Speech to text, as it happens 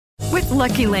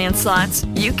Lucky Land Slots,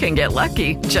 you can get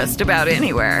lucky just about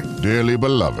anywhere. Dearly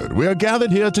beloved, we are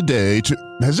gathered here today to...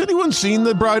 Has anyone seen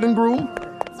the bride and groom?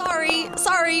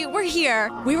 Sorry, we're here.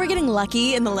 We were getting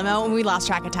lucky in the limo and we lost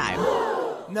track of time.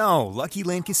 No, Lucky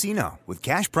Land Casino, with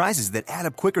cash prizes that add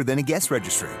up quicker than a guest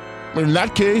registry. In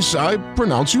that case, I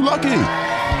pronounce you lucky.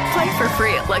 Play for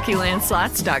free at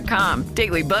LuckyLandSlots.com.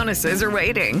 Daily bonuses are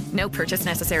waiting. No purchase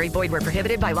necessary. Void where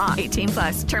prohibited by law.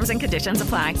 18+. Terms and conditions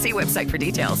apply. See website for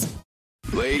details.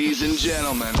 Ladies and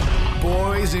gentlemen,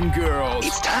 boys and girls,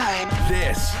 it's time.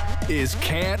 This is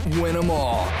Can't Win 'Em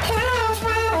All.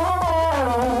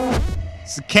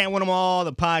 Can't Win 'Em All,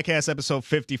 the podcast, episode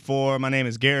 54. My name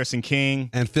is Garrison King.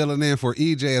 And filling in for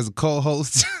EJ as a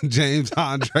co-host, James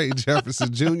Andre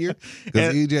Jefferson Jr.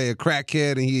 Because EJ a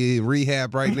crackhead and he in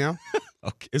rehab right now.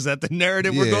 Okay. Is that the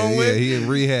narrative we're going with? Yeah, he in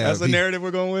rehab. That's the narrative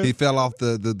we're going with? He fell off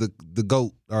the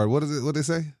goat, or what is it? What they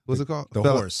say? What's it called? The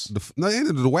horse. No, ain't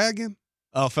it the wagon?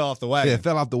 Oh, fell off the wagon. Yeah,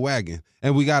 fell off the wagon.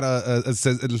 And we got it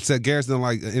said Garrison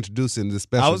like introducing the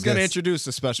special. I was going to introduce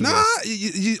the special guest.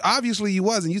 You obviously you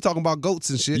wasn't. You talking about goats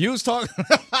and shit. You was talking.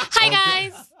 Hi,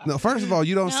 guys. No, first of all,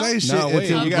 you don't say shit. No, wait.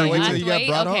 until You got to wait till you got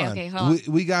brought on. Okay, hold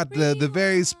on. We got the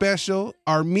very special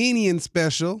Armenian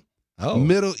special,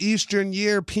 Middle Eastern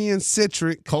European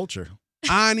citric culture.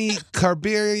 Ani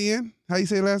Karbirian. How you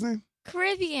say your last name?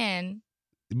 Caribbean.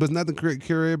 But nothing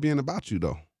Caribbean about you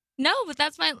though. No, but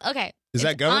that's my okay. Is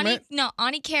that government?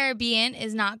 Ani Caribbean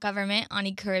is not government.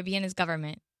 Ani Caribbean is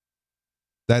government.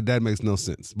 That makes no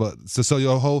sense. But so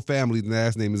your whole family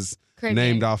last name is Caribbean.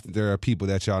 named after there are people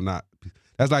that y'all not.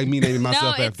 That's like me naming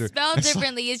myself no, after. it's spelled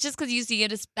differently. It's just because you see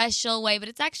it a special way, but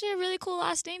it's actually a really cool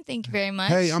last name. Thank you very much.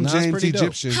 Hey, I'm James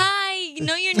Egyptian. Hi.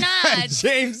 No, you're not.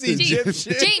 James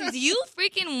Egyptian. James, you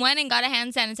freaking went and got a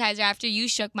hand sanitizer after you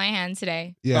shook my hand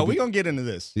today. Yeah, we're going to get into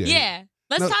this. Yeah.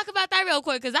 Let's talk about that real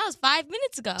quick because that was 5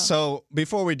 minutes ago. So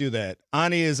before we do that,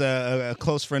 Ani is a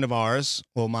close friend of ours.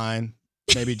 Well, mine,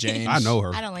 maybe James. I know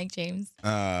her. I don't like James.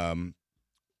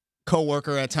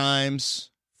 Co-worker at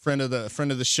times, friend of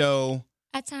the show.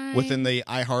 At times. Within the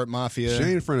iHeart Mafia. She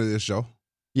ain't a friend of this show.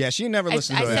 Yeah, she never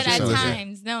listened to I it. said at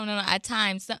times. No, at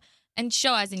times. So, and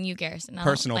show as in you, Garrison.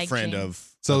 Personal friend James. of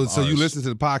So ours. you listen to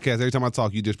the podcast every time I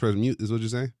talk, you just press mute. Is what you're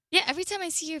saying? Yeah, every time I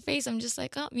see your face, I'm just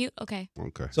like, oh, mute. Okay.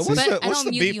 Okay. So But what's I the don't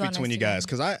beef mute you on between you Instagram. guys?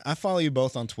 Because I follow you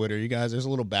both on Twitter. You guys, there's a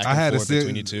little back and forth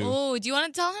between you two. Oh, do you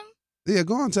want to tell him? Yeah,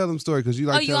 go on and tell them story because you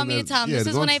like. You want me to tell him? Yeah, This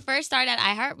is go when on. I first started at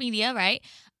iHeartMedia, right?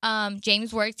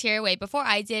 James worked here way before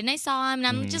I did, and I saw him, and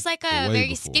I'm just like a Way very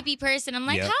before. skippy person. I'm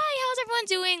like, Yep. hi, how's everyone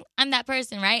doing? I'm that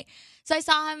person, right? So I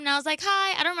saw him, and I was like,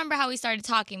 hi. I don't remember how we started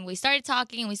talking. We started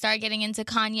talking, and we started getting into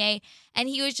Kanye, and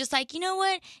he was just like, you know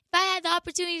what? If I had the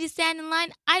opportunity to stand in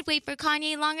line, I'd wait for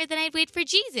Kanye longer than I'd wait for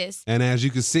Jesus. And as you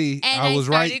can see, And I was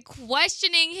started right.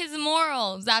 questioning his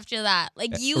morals after that.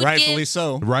 Like, you would Rightfully give...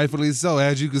 so. Rightfully so.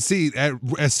 As you can see,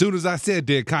 as soon as I said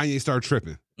that, Kanye started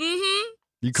tripping. Mm-hmm.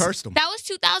 You cursed him. That was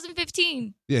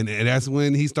 2015. Yeah, and that's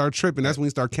when he started tripping. That's when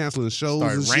he started canceling shows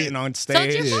Started and ranting shit. on So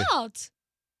it's stage. your fault.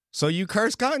 So you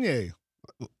cursed Kanye.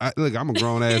 Look, I'm a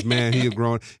grown ass man. He a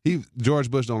grown. George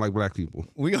Bush don't like black people.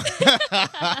 We're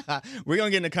gonna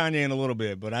get into Kanye in a little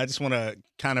bit, but I just want to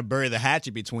kind of bury the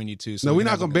hatchet between you two. So No, we we're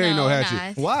not gonna bury no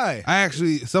hatchet. Why?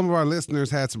 Some of our listeners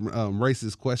had some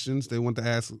racist questions they want to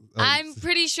ask. I'm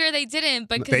pretty sure they didn't,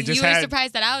 but They because just you were had-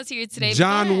 surprised that I was here today.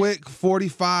 John Wick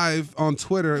 45 on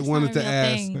Twitter That's wanted not a to real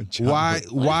ask thing. why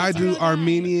that's a do real guy?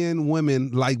 Armenian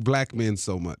women like black men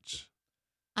so much?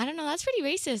 I don't know. That's pretty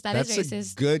racist. That's is a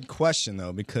racist. good question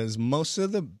though, because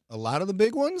a lot of the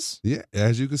big ones. Yeah,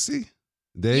 as you can see,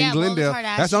 they're Yeah, in well, the Glendale.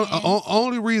 That's the Kardashians.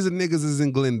 only reason niggas is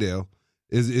in Glendale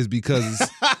is because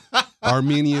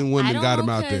Armenian women got them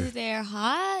out there. because they're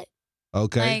hot.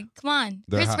 Okay, Like, come on.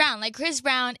 They're Chris hot. Brown. Like, Chris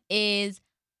Brown is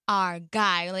our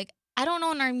guy. Like, I don't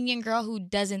know an Armenian girl who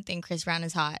doesn't think Chris Brown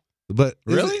is hot. but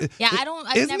Really? Yeah,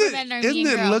 I've never met an Armenian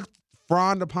Isn't it girl. looked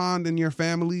frowned upon in your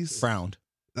families? Frowned.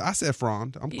 I said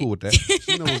frowned. I'm cool with that.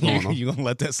 She know what's going on. You gonna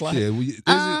let that slide? Yeah,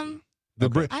 I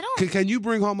don't. Can you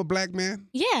bring home a black man?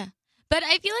 Yeah. But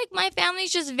I feel like my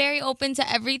family's just very open to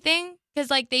everything because,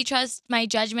 like, they trust my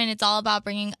judgment. It's all about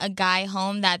bringing a guy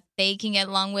home that they can get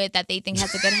along with, that they think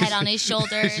has a good head on his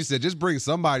shoulders. She said, just bring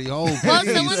somebody home. Well,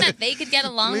 please. someone that they could get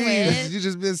along Please, with. you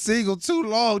just been single too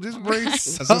long. Just bring I was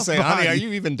somebody. gonna say, honey, are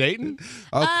you even dating?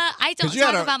 I don't 'Cause you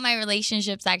had talk a- about my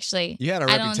relationships, actually. You had a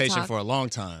I don't reputation talk. for a long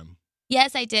time.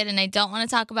 Yes, I did, and I don't want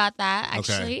to talk about that,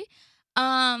 Okay. actually.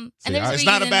 And See, there's It's a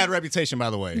not a reason- bad reputation, by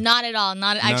the way. Not at all.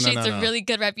 Not actually. It's no. a really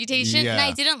good reputation, and Yeah.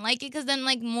 I didn't like it because then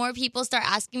like more people start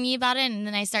asking me about it, and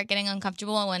then I start getting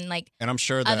uncomfortable when like And I'm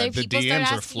sure that Other the people start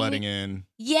DMs are asking flooding me- in.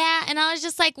 yeah, and I was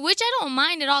just like, which I don't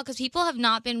mind at all because people have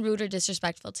not been rude or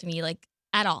disrespectful to me like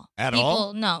at all. At people,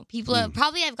 all? No, people have,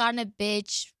 probably I've gotten a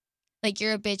bitch. Like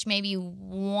you're a bitch maybe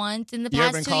once in the You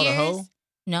ever past been 2 called a years. hoe?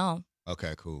 No,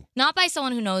 Okay, cool. not by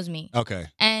someone who knows me, Okay.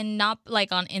 and not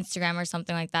like on Instagram or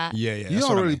something like that. Yeah. You that's don't what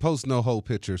I really mean. post no whole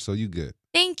picture, so you good.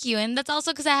 Thank you, and that's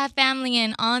also because I have family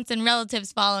and aunts and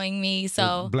relatives following me.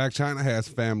 So Black China has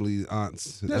family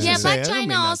aunts. That's yeah, just Black say, that don't China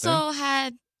mean also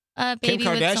had a baby with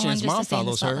Kardashian's someone just mom to stay in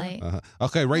the follows her. spotlight.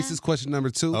 Okay, racist question number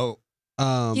 2. Oh,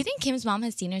 Do you think Kim's mom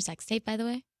has seen her sex tape? By the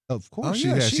way, Of course Oh, she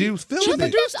yeah, has. she- She was she filming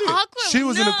it. produced that's it. awkward. She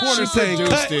was in the corner No. saying,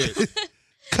 produced cut. it.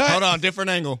 Cut. Hold on, different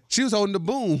angle. She was holding the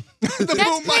boom.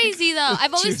 That's crazy though.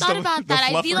 I've always She's thought the- about the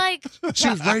that. I'd be fluffer. like, She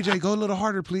was, Ray J, go a little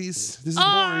harder, please. This is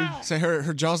boring. oh, Say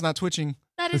her jaw's not twitching.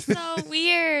 that is so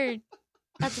weird.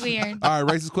 That's weird. All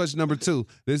right, racist question number 2.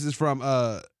 This is from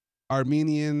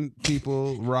Armenian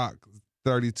People Rock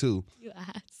 32. You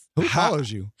ass. Who follows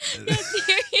you? Yeah,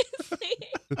 seriously.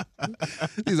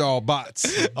 These are all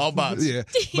bots. All bots. Yeah.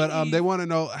 But they want to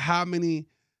know how many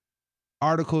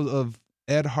articles of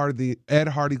Ed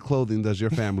Hardy clothing does your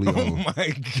family Oh own?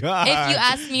 my God. If you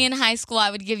asked me in high school, I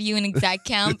would give you an exact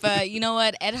count. But you know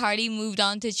what? Ed Hardy moved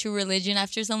on to True Religion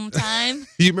after some time.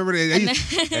 You remember And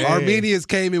that? then- Armenians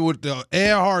came in with the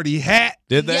Ed Hardy hat,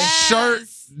 Did they? Yes. shirt,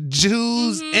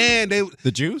 Jews, Mhm. and they.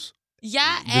 The Jews?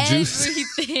 Yeah, The juice.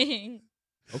 everything.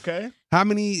 Okay. How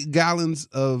many gallons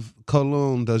of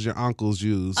cologne does your uncles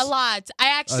use? A lot.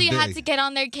 I actually A had day. to get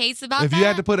on their case about If that. you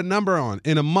had to put a number on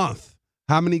in a month,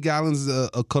 how many gallons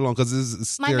of cologne? Because this is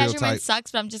a My stereotype. measurement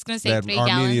sucks, but I'm just going to say that 3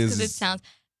 gallons Armenians because it is- sounds...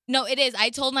 No, it is. I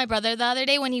told my brother the other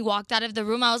day when he walked out of the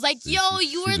room, I was like, yo,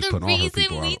 you She are just the putting all her reason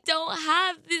people we out. don't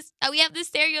have this. We have this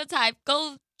stereotype.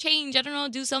 Go change. I don't know.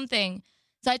 Do something.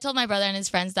 So I told my brother and his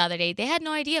friends the other day. They had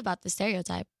no idea about the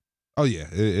stereotype. Oh yeah,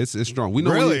 it's strong. We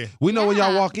know Really? we know when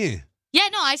y'all Yeah. walk in. Yeah,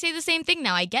 no, I say the same thing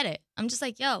now. I get it. I'm just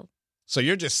like, yo. So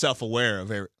you're just self-aware of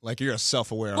it. Like you're a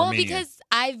self-aware Well, Armenian. because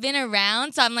I've been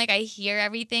around, so I'm like, I hear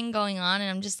everything going on, and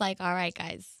I'm just like, all right,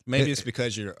 guys. Maybe it's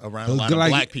because you're around a lot Like- of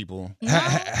black people. No.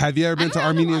 Have you ever been I'm to around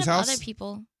Armenian's a lot of house? Other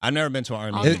people. I've never been to an All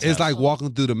Armenian It's house. like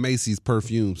walking through the Macy's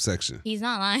perfume section. He's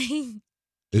not lying.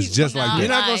 It's He's just not like You're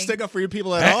that. not going lying. to stick up for your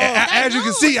people at all. As you can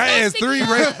know, see, I it's had not 3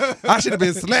 sticking races. I should have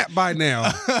been slapped by now.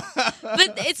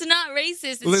 But it's not racist.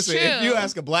 It's Listen, true. if you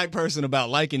ask a black person about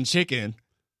liking chicken,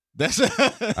 that's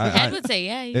Ed would say,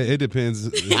 yeah. It depends.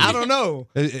 I don't know.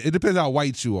 It depends how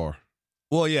white you are.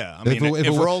 Well, yeah. I If mean, it- if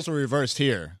if it- roles were reversed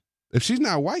here, If she's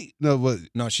not white, no, but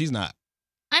no, she's not.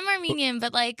 I'm Armenian,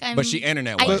 but like I'm. But she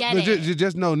internet I white. get but it.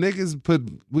 just know niggas put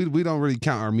we don't really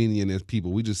count Armenian as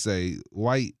people. We just say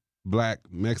white, black,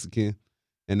 Mexican,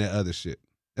 and that other shit.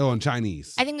 Oh, and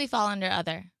Chinese. I think we fall under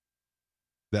other.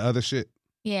 The other shit.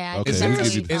 Yeah. Okay, I Is think there,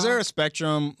 that's we where we is there fall. a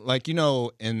spectrum, like, you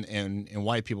know, in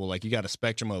white people, like you got a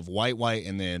spectrum of white,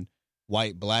 and then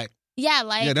white, black? Yeah,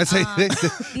 like. Yeah, that's how no, they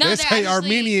they're say actually-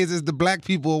 Armenians is the black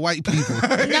people of white people. Is that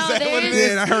what it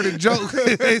there's- Yeah, I heard a joke.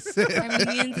 They said-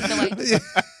 Armenians is the white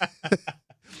people.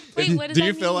 Wait, what does Do that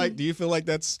you feel mean? like? Do you feel like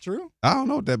that's true? I don't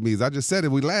know what that means. I just said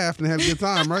it. We laughed and had a good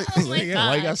time, right? Oh my Yeah,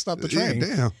 why you God. gotta stop the Yeah, train?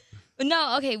 damn.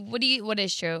 No, okay. What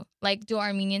is true? Like, do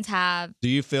Armenians have? Do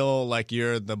you feel like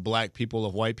you're the black people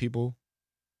of white people?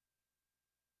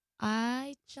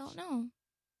 I don't know.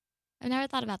 I've never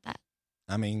thought about that.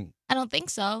 I mean, I don't think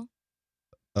so.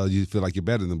 You feel like you're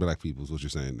better than black people is what you're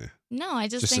saying there. No, I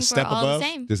just Just a think step we're all above? the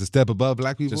same. Just a step above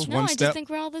black people? Just No, one I step? just think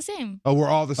we're all the same. Oh, we're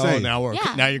all the oh, same. now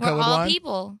Yeah, now you're we're all colorblind.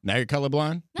 people. Now you're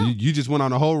colorblind. No. You just went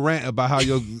on a whole rant about how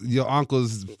your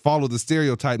uncles follow the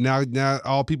stereotype. Now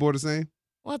all people are the same?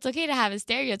 Well, it's okay to have a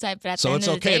stereotype, but at the So end it's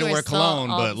of the okay day, to we're wear still cologne,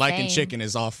 all but the liking same. chicken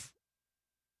is off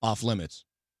limits.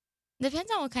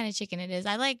 Depends on what kind of chicken it is.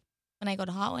 I like when I go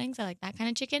to Hot Wings. I like that kind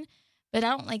of chicken, but I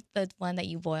don't like the one that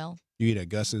you boil. You eat at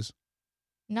Gus's,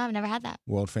 No, I've never had that.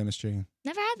 world famous chicken.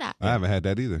 Never had that. I haven't had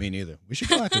that either. Me neither. We should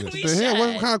go after this. We the hell?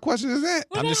 What should. kind of question is that?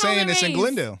 Where I'm the just hell saying are it's in raised?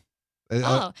 Glendale.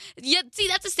 Oh, yeah. See,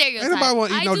 that's a stereotype. Ain't nobody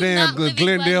want to eat I no do damn not live in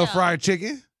Glendale fried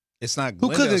chicken. It's not Who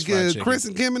Glendale's cooking? fried chicken. Chris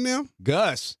and Kim and them?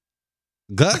 Gus.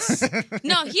 Gus?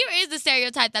 No, here is the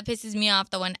stereotype that pisses me off.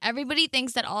 Though, when everybody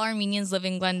thinks that all Armenians live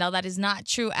in Glendale, that is not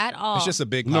true at all. It's just a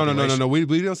big No. population.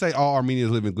 We don't say all Armenians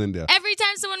live in Glendale. Every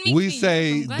time someone meets me, We "You're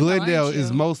say from Glendale aren't is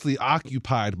you?" mostly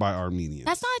occupied by Armenians.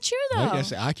 That's not true Why though. you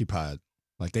say occupied?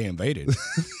 Like they invaded.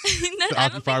 I don't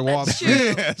Occupy think Wall that's Street.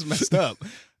 true. That's messed up.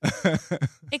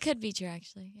 It could be true,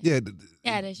 actually. Yeah,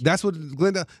 Yeah, it is. That's what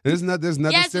Glendale. There's another Yes,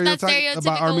 but that's stereotype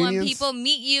about stereotypical when Armenians. people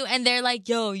meet you and they're like,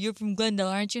 "Yo, you're from Glendale,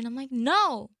 aren't you?" And I'm like,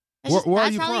 "No." Where are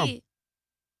you from? From a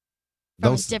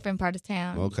Those- different part of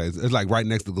town. Okay, it's like right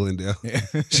next to Glendale.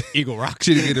 Eagle Rock.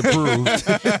 She didn't get approved.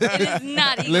 It is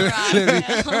not Eagle Rock.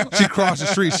 Literally, she crossed the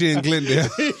street. She in Glendale.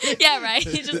 Yeah, right.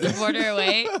 Just a border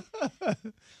away.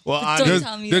 Well, Don't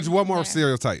tell me There's I'm one more there.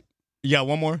 stereotype. yeah,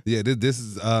 one more. Yeah, this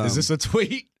is. Is this a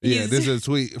tweet? Yeah, this is a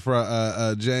tweet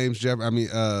from James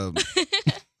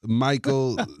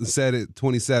Michael said it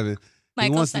 27. He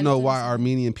Michael wants to said know it why 27.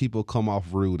 Armenian people come off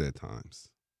rude at times.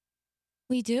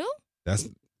 We do? That's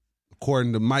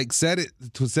according to Mike said it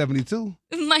to 72.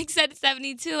 Mike said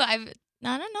 72. I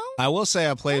don't know. I will say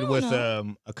I played I don't with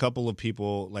know. a couple of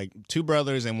people, like two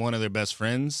brothers and one of their best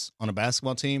friends on a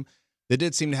basketball team. They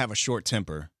did seem to have a short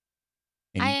temper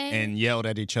and yelled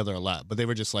at each other a lot, but they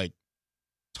were just like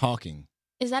talking.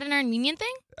 Is that an Armenian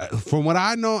thing? From what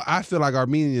I know, I feel like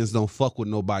Armenians don't fuck with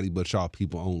nobody but y'all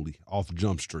people only off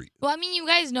Jump Street. Well, I mean, you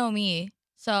guys know me.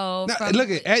 So Now, from, look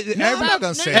at I'm not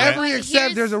gonna say that. every but except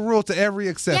here's- there's a rule to every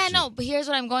exception. Yeah, no, but here's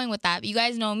what I'm going with that. You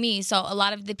guys know me, so a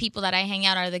lot of the people that I hang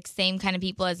out are the same kind of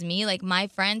people as me. Like my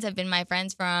friends have been my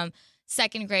friends from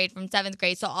 2nd grade, from 7th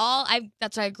grade. So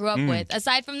that's what I grew up with.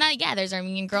 Aside from that, yeah, there's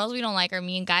Armenian girls we don't like,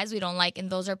 Armenian guys we don't like,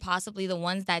 and those are possibly the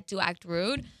ones that do act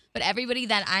rude. But everybody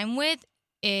that I'm with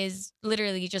is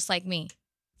literally just like me.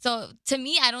 So to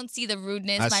me, I don't see the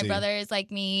rudeness. I My see. brother is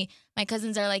like me. My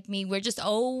cousins are like me. We're just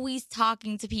always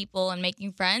talking to people and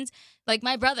making friends. Like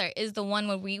my brother is the one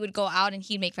where we would go out and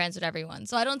he'd make friends with everyone.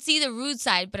 So I don't see the rude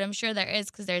side, but I'm sure there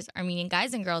is because there's Armenian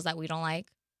guys and girls that we don't like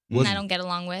and I don't get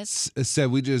along with.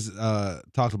 Said we just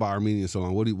talked about Armenians so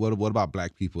long. What about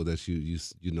black people that you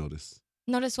notice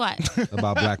Notice what?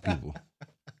 about black people?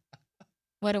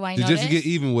 What do I Just notice? to get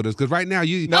even with us, because right now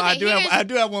you. No, Okay, I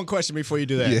do have one question before you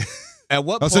do that. Yeah. At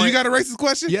what Oh, point? so you got a racist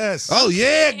question? Yes. Oh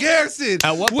yeah, Garrison.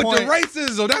 At what with point- the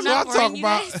racism? That's I'm what not I'm talking boring you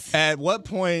about. guys. At what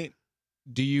point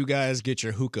do you guys get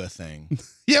your hookah thing?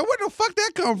 Yeah, where the fuck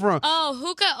that come from? Oh,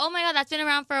 hookah. Oh my God, that's been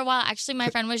around for a while. Actually, my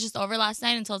friend was just over last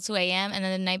night until 2 a.m. And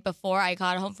then the night before, I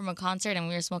got home from a concert and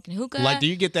we were smoking hookah. Like, do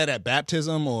you get that at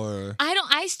baptism or?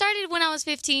 I started when I was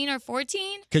 15 or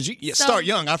 14. Because you So- start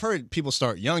young. I've heard people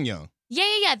start young. Yeah.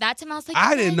 That time I was like,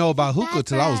 I didn't know about "That's hookah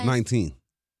till I was badass." 19.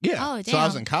 Yeah. Oh, So I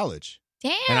was damn. in college.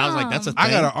 Damn. And I was like, that's a I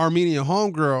got thing. an Armenian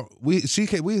homegirl. We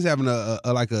was having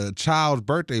a child's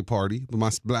birthday party with my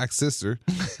black sister,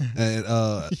 and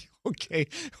Okay.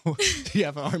 Do you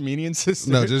have an Armenian sister?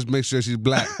 no, just make sure she's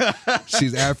black.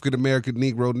 She's African American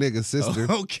Negro nigga sister,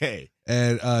 Okay.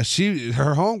 and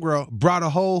her homegirl brought a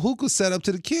whole hookah set up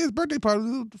to the kids' birthday party.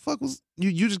 What the fuck was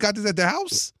you just got this at the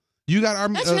house? You got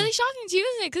That's really shocking to you,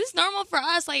 isn't it? Because it's normal for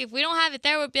us. Like, if we don't have it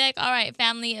there, we'll be like, all right,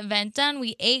 family event done.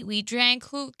 We ate, we drank.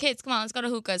 Kids, come on, let's go to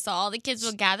hookah. So all the kids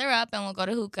will gather up and we'll go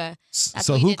to hookah. That's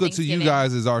so what we did hookah to you Thanksgiving.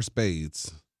 guys is our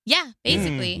spades. Yeah,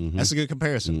 basically. Mhm. That's a good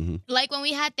comparison. Mhm. Like when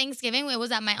we had Thanksgiving, it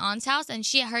was at my aunt's house, and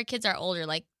her kids are older,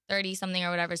 like 30 something or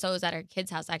whatever. So it was at her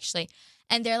kids' house actually,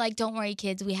 and they're like, "Don't worry,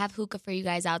 kids, we have hookah for you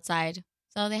guys outside."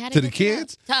 So they had To it the hooked up.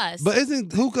 kids? to us. But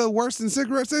isn't hookah worse than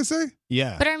cigarettes? They say.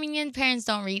 Yeah. But Armenian parents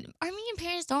don't read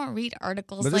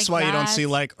articles. But like this is why you don't that. see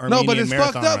like Armenian No, but it's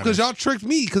fucked marathon up because y'all runners. tricked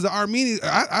me. Because the Armenian,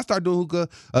 I started doing hookah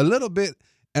a little bit,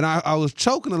 and I was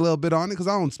choking a little bit on it because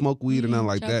I don't smoke weed or nothing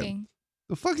like that. Joking.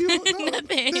 The fuck you? What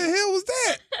Nothing. the hell was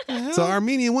that? So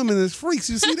Armenian women is freaks.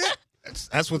 You see that?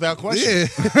 That's without question.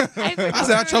 Yeah. I've I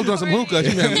said I choked on some hookah.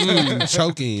 She heard. went,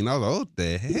 choking. I was like, what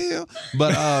the hell?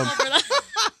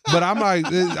 But I'm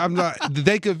like,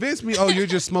 they convinced me, oh, you're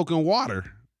just smoking water.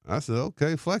 I said,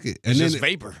 okay, fuck it. And It's then just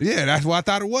vapor. Yeah, that's what I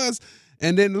thought it was.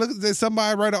 And then look, there's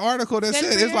somebody write an article that Good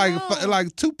said for it's like you.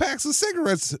 like 2 packs of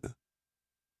cigarettes.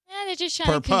 Yeah, they're just trying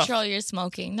Per to puff. control your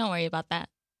smoking. Don't worry about that.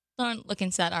 Don't look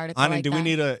into that article. Ani, like do that. we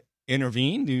need to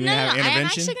intervene? Do you No, have I am intervention?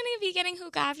 actually gonna be getting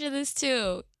hookah after this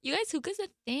too. You guys, hookah's a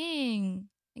thing.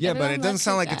 Like, Yeah, but everyone it doesn't loves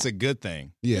sound like hookah. it's a good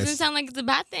thing. Doesn't Yes. sound like it's a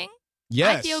bad thing.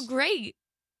 Yes. I feel great.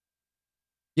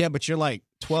 Yeah, but you're like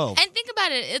 12. And think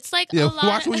about it. It's like Yeah, a lot.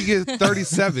 watch when you get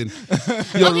 37.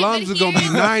 Your Okay, lungs but are going to be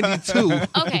here- 92.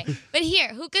 Okay, but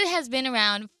here, hookah has been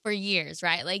around for years,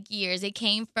 right? Like years. It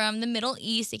came from the Middle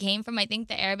East. It came from, I think,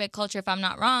 the Arabic culture, if I'm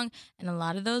not wrong. And a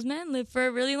lot of those men lived for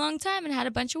a really long time and had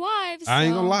a bunch of wives. I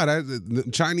ain't going to lie. The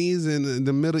Chinese and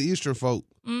the Middle Eastern folk,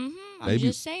 I'm They be-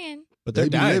 just saying. But their they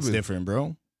be diet's living. different,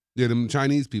 bro. yeah, them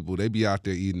Chinese people, they be out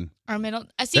there eating. Our middle.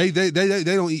 I see. They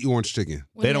don't eat orange chicken.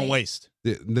 What They do don't waste.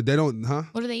 They don't, huh?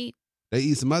 What do they eat? They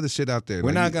eat some other shit out there. We're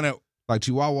like, not going to. like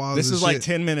chihuahuas This and is like shit.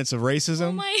 10 minutes of racism.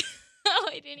 Oh my. Oh,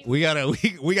 I didn't we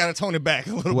gotta tone it back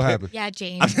a little What bit. happened? Yeah,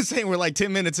 James. I'm just saying we're like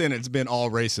 10 minutes in. It's been all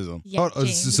racism. Yeah, Oh,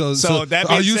 James. So that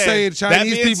being are you said- saying that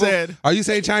Chinese being people? said- Are you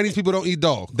saying Chinese people don't eat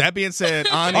dog? That being said,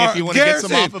 Ani, if you want to get some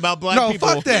Garrison, off about black no, people,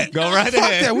 fuck that. go right Fuck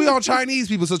ahead. that. We on Chinese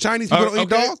people, so Chinese people don't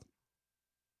eat okay. dog.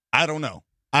 I don't know.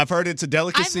 I've heard it's a I've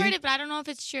delicacy. heard it, but I don't know if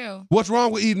it's true. What's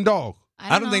wrong with eating dog?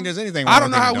 I don't think there's anything wrong I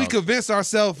don't know with how eating we dog. convince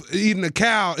ourselves eating a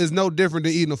cow is no different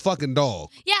than eating a fucking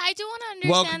dog. Yeah, I do want to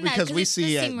Well, understand that because we it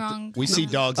see does seem wrong. we see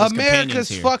dogs as companions America's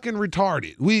here. fucking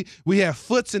retarded. We have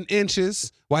foots and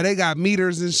inches while they got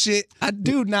meters and shit. I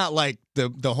do not like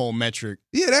the whole metric.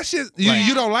 Yeah, that shit. You, Like-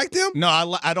 you don't like them?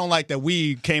 No, I don't like that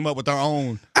we came up with our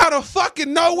own Out of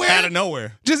fucking nowhere. out of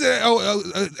nowhere. Just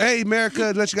hey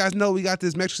America, let you guys know we got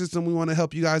this metric system. We want to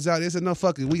help you guys out. They said no,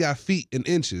 fuck it. We got feet and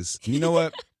inches. You know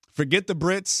what? Forget the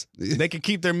Brits. They can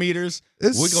keep their meters.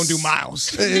 We're gonna do miles.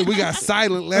 Hey, we got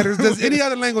silent letters. Does any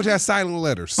other language have silent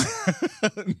letters?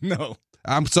 No,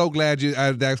 I'm so glad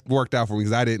that worked out for me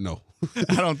because I didn't know.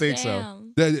 I don't think so.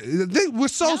 Damn. We're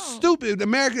so No. stupid.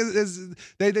 America is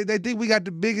they think we got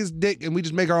the biggest dick and we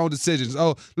just make our own decisions.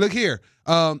 Oh, look here.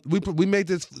 We make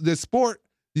this sport.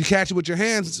 You catch it with your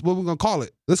hands. What we gonna call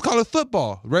it? Let's call it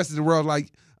football. The rest of the world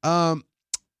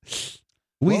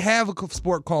we have a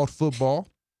sport called football.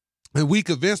 And we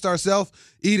convinced ourselves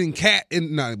eating cat,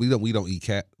 and no, we don't eat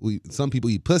cat. Some people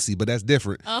eat pussy, but that's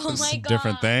different. Oh It's my a god.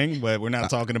 different thing, but we're not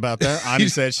talking about that. Ani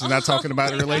said she's not talking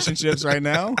about relationships right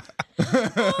now.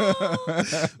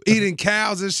 Eating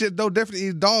cows and shit, no different than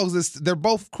eating dogs. They're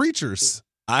both creatures.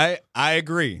 I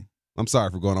agree. I'm sorry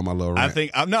for going on my little rant.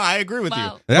 I agree with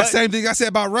Wow. you. That same thing I said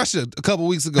about Russia a couple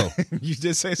weeks ago. You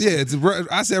did say so. Yeah,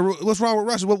 I said, what's wrong with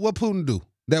Russia? What Putin do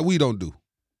that we don't do?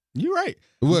 You're right.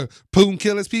 What, Putin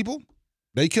kill his people?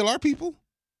 They kill our people?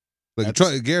 Like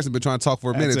Garrison been trying to talk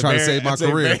for a minute, trying to save my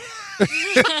career.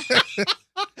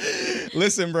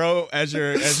 Listen, bro, as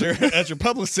your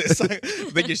publicist, I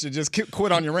think you should just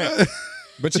quit on your rant.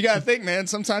 But you gotta think, man.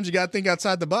 Sometimes you gotta think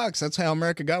outside the box. That's how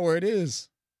America got where it is.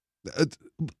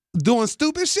 Doing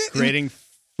stupid shit? Creating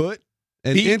foot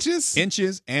and feet,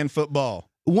 inches, and football.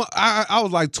 I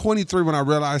was like 23 when I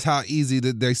realized how easy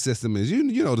their system is. You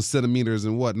know the centimeters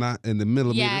and whatnot and the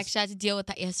millimeters. Yeah, actually, I had to deal with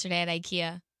that yesterday at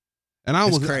IKEA. And I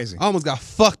almost crazy. I almost got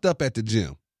fucked up at the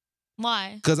gym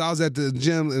Why? because I was at the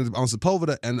gym on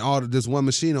Sepulveda and this one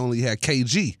machine only had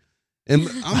kg, and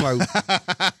I'm like,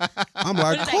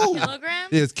 What is cool. that, kilograms?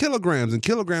 Yeah, it's kilograms and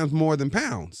kilograms more than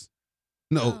pounds.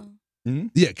 No, Oh.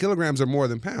 yeah, kilograms are more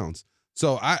than pounds.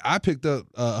 So I picked up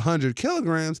 100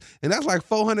 kilograms, and that's like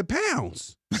 400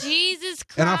 pounds. Jesus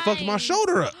Christ. And I fucked my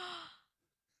shoulder up.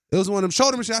 It was one of them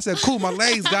shoulder machines. I said, cool, my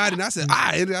legs got it. And I said, and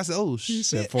I said, oh, shit. You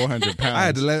said 400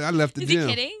 pounds. I left the Is gym.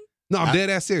 he kidding? No, I'm dead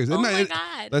ass serious. Oh It- my it-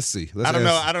 God. Let's see. I don't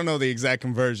know. I don't know the exact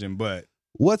conversion, but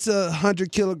What's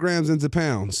 100 kilograms into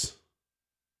pounds?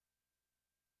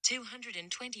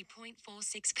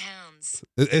 220.46 pounds.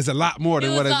 It's a lot more It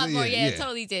than was what a it lot is. more. Yeah, it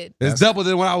totally did. It's double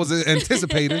than what I was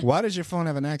anticipating. why does your phone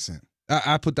have an accent?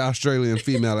 I put the Australian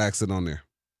female accent on there.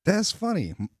 That's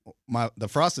funny. The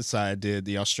Frosted Side did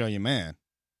the Australian man.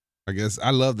 I guess I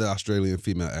love the Australian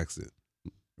female accent,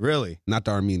 Really? not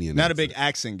the Armenian. Not a accent. big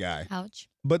accent guy. Ouch.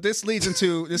 But this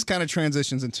kind of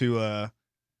transitions into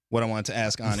what I wanted to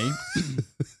ask Ani.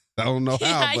 I don't know how,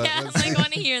 Yeah, but yeah. let's I'm see. like,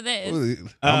 want to hear this.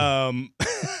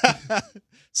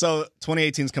 So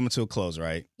 2018 is coming to a close,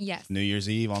 right? Yes. New Year's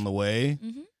Eve on the way.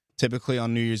 Mm-hmm. Typically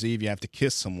on New Year's Eve, you have to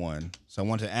kiss someone. So I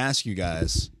wanted to ask you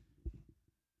guys,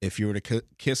 if you were to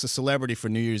kiss a celebrity for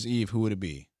New Year's Eve, who would it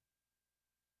be?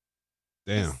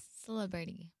 Damn.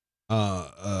 Celebrity.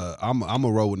 I'm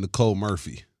gonna roll with Nicole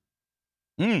Murphy.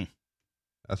 Mm.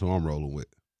 That's who I'm rolling with.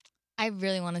 I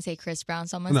really want to say Chris Brown,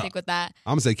 so I'm going to No. stick with that.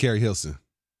 I'm gonna say Carrie Hilson.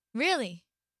 Really?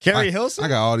 Carrie Hilson? I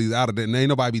got all these out of there. And ain't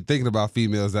nobody be thinking about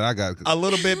females that I got. A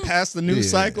little bit past the news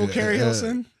cycle, Carrie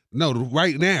Hilson? No,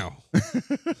 right now.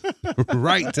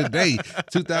 Right today,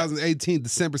 2018,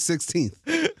 December 16th.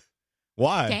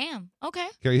 Why? Damn. Okay.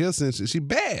 Carrie Hilson, she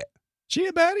bad. She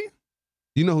a baddie?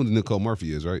 You know who Nicole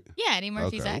Murphy is, right? Yeah, Eddie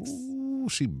Murphy's Okay. ex. Ooh,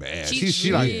 she bad. She's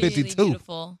She like really 52.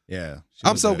 beautiful. Yeah.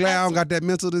 I'm so glad I don't got that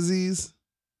mental disease.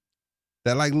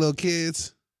 That like little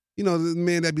kids. You know, the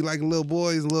men that be liking little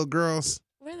boys and little girls.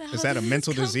 Where the hell Is that a did this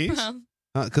mental come disease? from?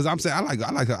 Because I'm saying I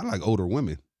like older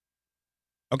women.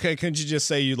 Okay, couldn't you just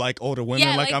say you like older women?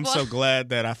 Yeah, like like, I'm so what? glad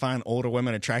that I find older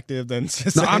women attractive than to No,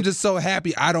 say- I'm just so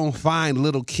happy I don't find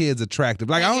little kids attractive.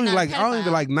 Like Like I you're don't not a even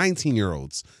pedophile. like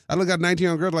 19-year-olds. I look at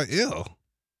 19-year-old girls like, ew.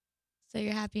 So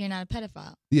you're happy you're not a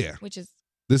pedophile, Yeah, which is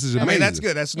this is I I amazing. mean, that's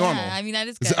good. That's normal. Yeah, I mean that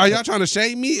is good. So are y'all trying to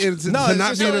shame me? And to No, to it's,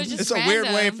 not just be So a- it's just it's a weird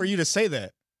way random. for you to say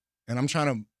that. And I'm trying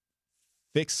to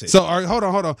Fix it. So, all right, hold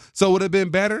on. So, would it have been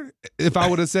better if I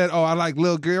would have said, "Oh, I like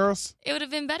little girls"? It would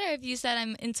have been better if you said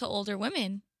I'm into older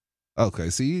women. Okay,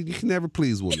 see, you can never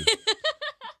please women.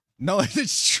 No,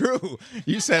 it's true.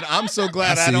 You said, I'm so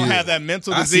glad I I see don't it. have that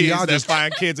mental I see disease y'all that just-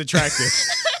 find kids attractive.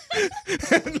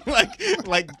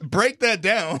 like break that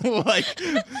down. Like,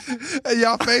 Hey,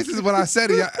 y'all faces when I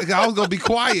said it, I was gonna be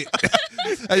quiet.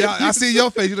 Hey, y'all, I see your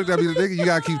face. You looked at me, nigga. You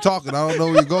gotta keep talking. I don't know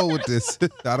where you're going with this.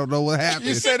 I don't know what happened.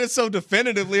 you said it so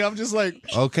definitively. I'm just like,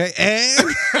 Okay, and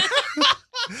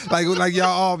like y'all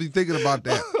all be thinking about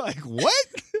that. like what?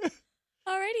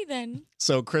 Alrighty then.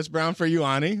 So Chris Brown for you,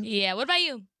 Ani. Yeah. What about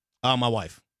you? My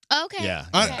wife. Okay. Yeah.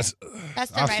 Okay. That's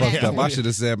the I right fucked answer. up. I should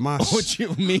have said my. What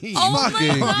you mean? Oh my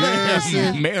fucking God.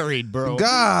 Garrison. Married, bro.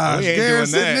 Gosh, We ain't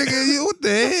Garrison, doing that. nigga, what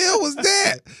the hell was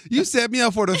that? You set me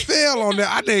up for the fail on that.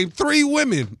 I named 3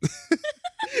 women.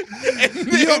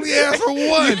 You only asked for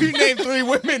one. You named 3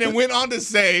 women and went on to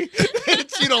say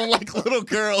that you don't like little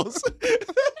girls.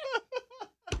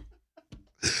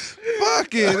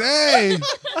 Fucking hey.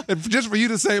 Just for you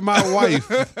to say my wife.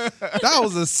 That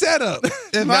was a setup.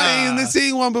 If I ain't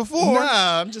seen one before.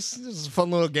 Nah, I'm just a fun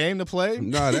little game to play.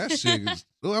 Nah, that shit is,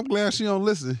 I'm glad she don't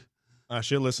listen.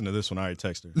 She'll listen to this one. I already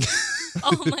text her.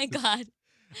 Oh my God.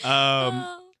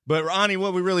 But Ani,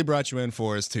 what we really brought you in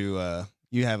for is to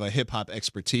you have a hip hop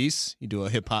expertise. You do a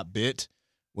hip hop bit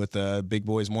with Big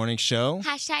Boys Morning Show.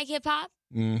 Hashtag hip hop.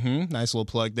 Mm-hmm. Nice little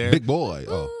plug there. Big boy.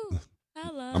 Oh. Ooh,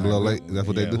 hello. I'm a little late. That's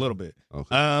what they Yeah, do? a little bit.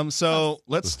 Okay. So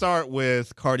let's start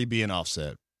with Cardi B and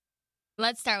Offset.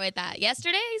 Let's start with that.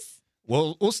 Yesterday's?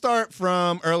 Well, we'll start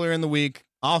from earlier in the week.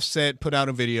 Offset put out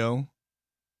a video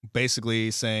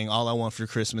basically saying, all I want for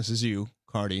Christmas is you,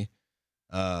 Cardi.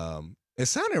 It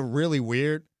sounded really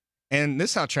weird. And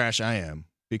this is how trash I am.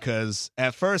 Because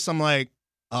at first I'm like,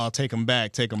 oh, take him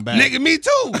back. Nigga, me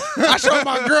too. I showed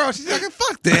my girl. She's like,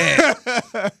 fuck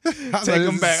that. Take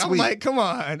him back. I'm Sweet. like, come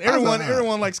on.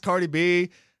 Everyone likes Cardi B,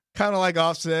 kind of like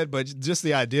Offset, but just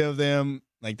the idea of them,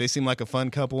 like they seem like a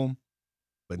fun couple.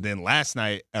 But then last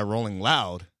night at Rolling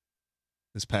Loud,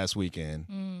 this past weekend,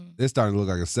 It's starting to look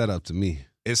like a setup to me.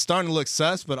 it's starting to look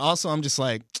sus, but also I'm just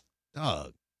like,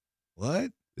 dog,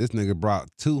 what? This nigga brought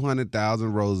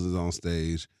 200,000 roses on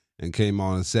stage and came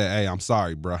on and said, hey, I'm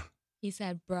sorry, bruh. He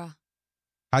said, bruh.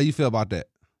 How you feel about that?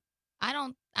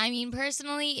 I mean,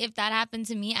 personally, if that happened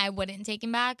to me, I wouldn't take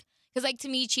him back. Because, like, to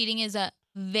me, cheating is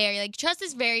trust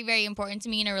is very, very important to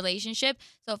me in a relationship.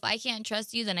 So if I can't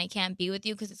trust you, then I can't be with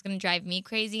you because it's going to drive me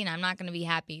crazy and I'm not going to be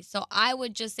happy. So I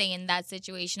would just say in that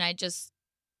situation, I'd just,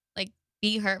 like,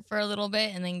 be hurt for a little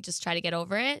bit and then just try to get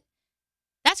over it.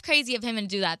 That's crazy of him to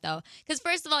do that, though. Because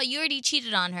first of all, you already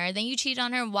cheated on her. Then you cheated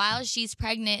on her while she's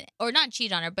pregnant. Or not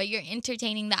cheat on her, but you're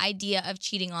entertaining the idea of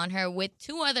cheating on her with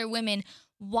 2 other women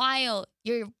while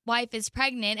your wife is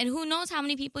pregnant. And who knows how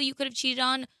many people you could have cheated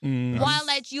on while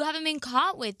that you haven't been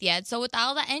caught with yet. So with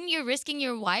all that, and you're risking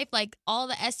your wife, like all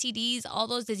the STDs, all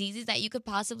those diseases that you could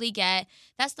possibly get.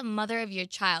 That's the mother of your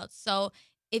child. So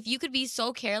if you could be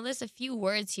so careless, a few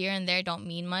words here and there don't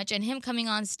mean much. And him coming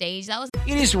on stage, that was...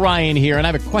 It is Ryan here, and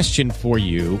I have a question for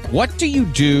you. What do you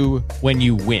do when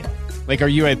you win? Like, are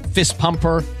you a fist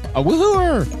pumper, a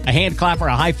woohooer, a hand clapper,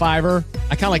 a high fiver?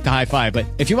 I kind of like the high five, but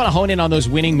if you want to hone in on those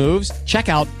winning moves, check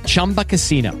out Chumba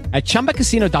Casino. At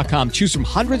ChumbaCasino.com, choose from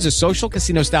hundreds of social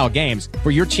casino-style games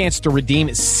for your chance to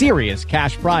redeem serious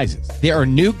cash prizes. There are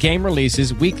new game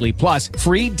releases weekly, plus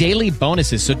free daily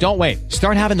bonuses. So don't wait.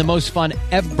 Start having the most fun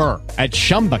ever at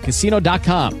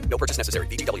ChumbaCasino.com. No purchase necessary.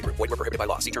 VGW Group. Void where prohibited by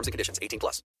law. See terms and conditions.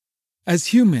 18+.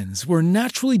 As humans, we're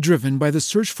naturally driven by the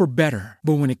search for better.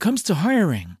 But when it comes to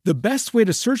hiring, the best way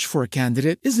to search for a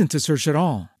candidate isn't to search at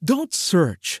all. Don't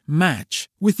search, match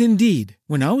with Indeed.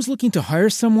 When I was looking to hire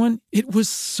someone, it was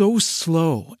so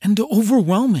slow and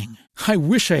overwhelming. I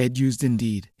wish I had used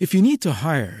Indeed. If you need to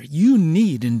hire, you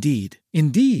need Indeed.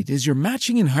 Indeed is your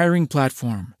matching and hiring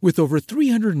platform with over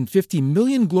 350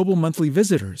 million global monthly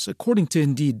visitors, according to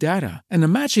Indeed data, and a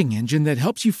matching engine that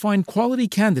helps you find quality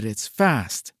candidates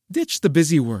fast. Ditch the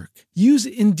busy work. Use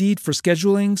Indeed for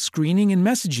scheduling, screening, and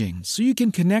messaging so you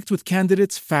can connect with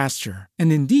candidates faster. And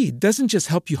Indeed doesn't just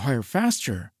help you hire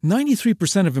faster.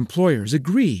 93% of employers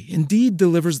agree Indeed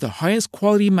delivers the highest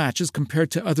quality matches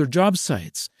compared to other job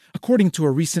sites, according to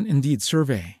a recent Indeed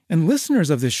survey. And listeners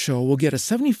of this show will get a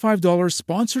 $75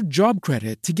 sponsored job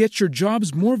credit to get your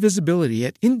jobs more visibility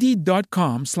at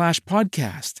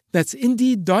Indeed.com/podcast. That's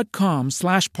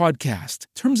Indeed.com/podcast.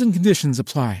 Terms and conditions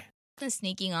apply.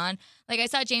 Sneaking on. Like, I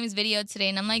saw James' video today,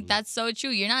 and I'm like, that's so true.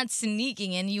 You're not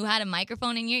sneaking in. You had a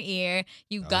microphone in your ear.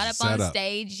 You got up on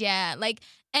stage. Yeah. Like,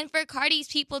 And for Cardi's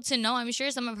people to know, I'm sure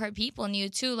some of her people knew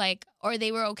too, like, or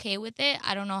they were okay with it.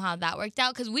 I don't know how that worked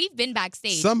out because we've been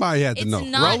backstage. Somebody had to know. It's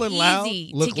not Rolling Loud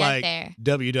easy to looked get like there.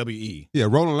 WWE. Yeah,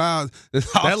 Rolling Loud.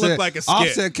 That looked like a skit.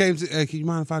 Offset came to, hey, can you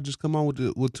mind if I just come on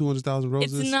with 200,000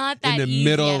 roses? It's not that in the easy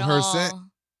middle at of her all. set.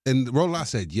 And Rolling Loud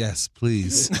said, yes,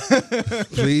 please.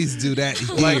 Please do that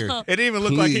here. It didn't even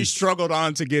look like he Please. struggled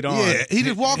on to get on. Yeah, he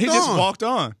just walked He on. just walked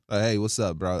on. Hey, what's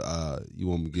up, bro? You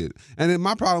want me to get? And then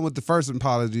my problem with the first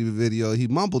apology video, he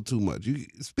mumbled too much. You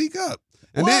speak up.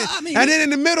 And Well, then in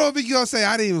the middle of it, you gonna say,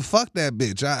 I didn't even fuck that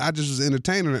bitch. I just was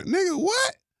entertaining her. Nigga,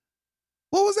 what?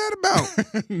 What was that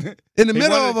about? In the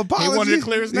middle of apology, He wanted to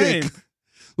clear his name.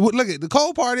 Look at the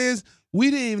cold part is we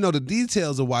didn't even know the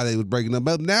details of why they was breaking up,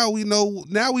 but now we know.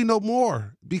 Now we know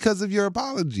more because of your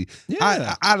apology.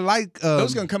 Yeah. I like.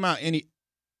 Those gonna come out anyway.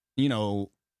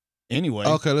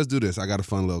 Okay, let's do this. I got a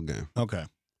fun little game. Okay.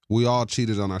 We all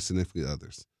cheated on our significant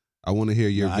others. I want to hear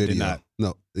your No, video. I did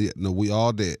not. No, we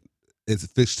all did. It's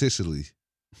fictitiously.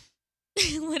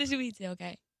 What did we do?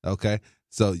 Okay. Okay.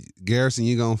 So Garrison,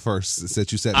 you going first.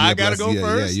 Since you set me I up gotta last- go yeah,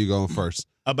 first? Yeah, you going first.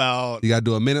 About You got to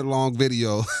do a minute-long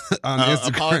video on Instagram.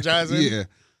 apologizing? Yeah.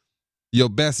 Your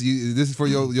best. This is for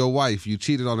your wife. You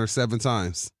cheated on her 7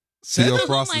 times. To 7? your Oh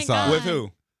frosted my side. God. With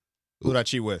who? Who did I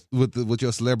cheat with? With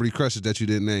your celebrity crushes that you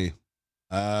didn't name.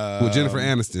 With Jennifer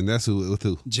Aniston. That's who. With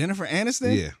who? Jennifer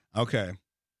Aniston? Yeah. Okay.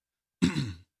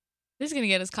 This is gonna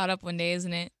get us caught up one day,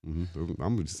 isn't it? Mm-hmm.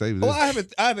 I'm gonna save this. Well,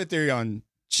 I have a theory on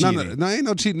cheating. No, ain't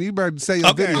no cheating. You better say your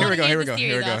Okay, video. here we go. Oh, Here we yeah, go. the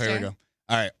Here we go. theory, Here we though, go.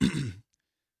 All right.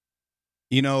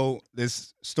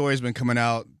 This story's been coming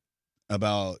out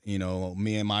about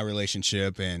me and my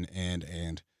relationship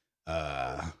and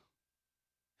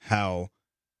how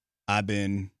I've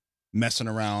been messing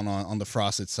around on the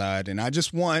frosted side, and I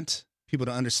just want people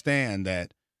to understand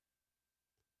that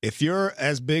if you're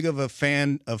as big of a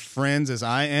fan of Friends as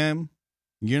I am,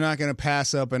 you're not going to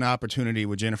pass up an opportunity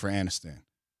with Jennifer Aniston.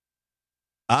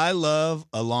 I love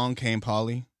Along Came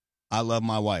Polly. I love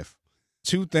my wife.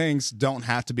 2 things don't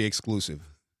have to be exclusive.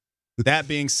 That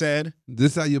being said,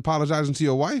 This how you apologizing to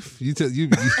your wife? You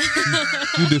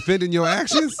defending your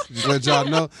actions? Just let y'all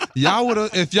know. Y'all would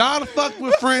have, if y'all fucked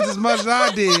with Friends as much as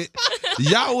I did,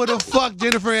 y'all would have fucked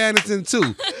Jennifer Aniston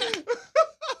too.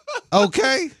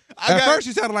 Okay? At first,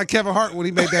 you sounded like Kevin Hart when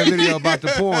he made that video about the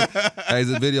porn. Hey,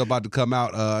 there's a video about to come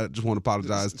out. I just want to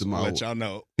apologize to my. let y'all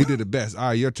know. He did the best. All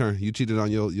right, your turn. You cheated on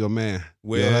your man,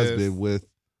 With- your husband, with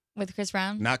Chris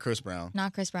Brown? Not Chris Brown,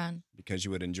 Not Chris Brown. because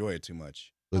you would enjoy it too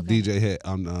much. Okay. DJ Head.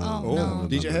 Oh, Oh, no.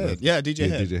 DJ Head. Yeah, DJ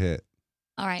Head. DJ Head.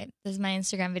 All right, this is my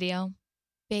Instagram video.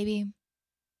 Baby,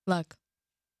 look,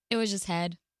 it was just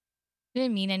head. It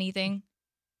didn't mean anything.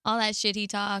 All that shit he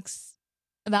talks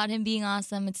about him being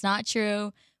awesome, it's not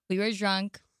true. We were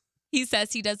drunk. He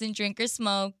says he doesn't drink or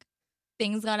smoke.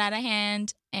 Things got out of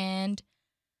hand, and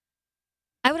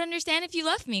I would understand if you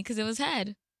left me because it was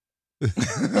head.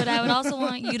 But I would also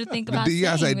want you to think about You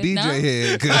gotta say staying with- DJ no?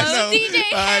 Head. 'cause- Oh, DJ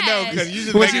Head. I know, because you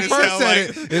just When making she it first sound said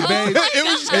like it, it Oh made, my it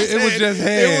was just God. it was just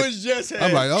head. It was just head.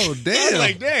 I'm like, oh I was damn.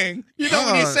 like, dang. You know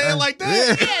when you say it like that?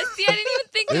 Yeah. Yeah, see, I didn't even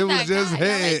think of It that. was just God, y'all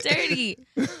head. are dirty.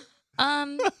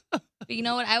 But you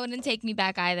know what? I wouldn't take me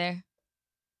back either.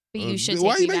 But you should take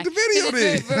Why me you back. make the video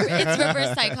 'Cause then? it's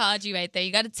reverse psychology right there.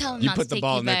 You got to tell him You not put to the take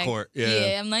ball you in their back. court.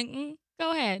 Yeah. I'm like,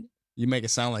 go ahead. You make it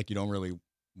sound like you don't really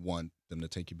want them to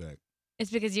take you back. It's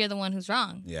because you're the one who's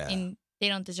wrong. Yeah. And they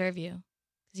don't deserve you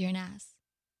because you're an ass.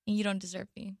 And you don't deserve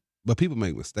me. But people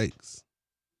make mistakes.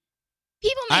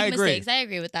 People I make agree. mistakes. I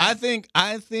agree with that.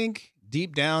 I think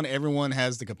deep down everyone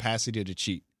has the capacity to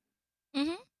cheat.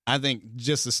 Mhm. I think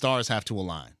just the stars have to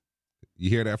align. You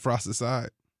hear that frosted side?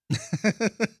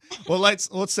 Well, let's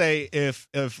say if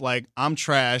like I'm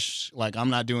trash, like I'm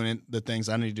not doing the things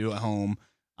I need to do at home,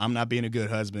 I'm not being a good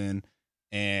husband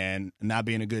and not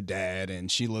being a good dad, and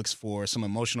she looks for some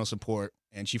emotional support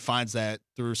and she finds that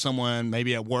through someone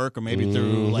maybe at work or maybe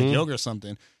through like Mhm. yoga or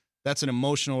something. That's an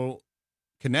emotional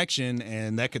connection,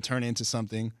 and that could turn into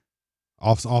something.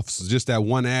 Off just that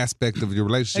one aspect of your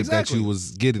relationship Exactly. that you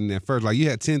was getting at first. Like you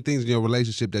had 10 things in your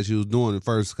relationship that you was doing the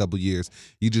first couple of years.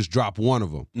 You just dropped one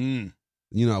of them. Mm.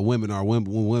 You know, women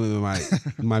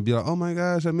might be like, oh my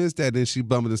gosh, I missed that. Then she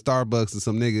bumping in Starbucks and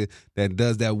some nigga that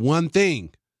does that one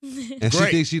thing. And she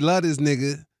Great. thinks she love this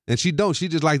nigga. And she don't. She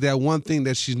just like that one thing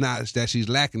that she's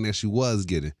lacking that she was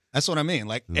getting. That's what I mean.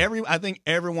 Like I think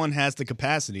everyone has the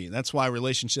capacity. That's why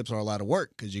relationships are a lot of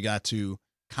work, because you got to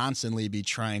constantly be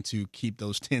trying to keep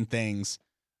those 10 things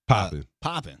Popping.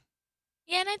 popping.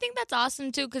 Yeah, and I think that's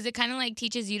awesome too, because it kind of like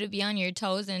teaches you to be on your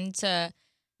toes and to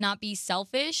not be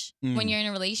selfish when you're in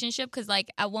a relationship. Because, like,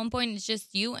 at one point, it's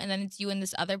just you, and then it's you and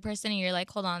this other person, and you're like,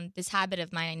 hold on, this habit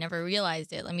of mine, I never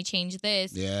realized it. Let me change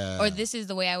this. Yeah. Or this is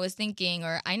the way I was thinking,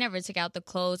 or I never took out the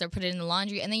clothes or put it in the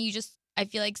laundry. And then you just, I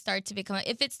feel like, start to become,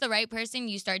 if it's the right person,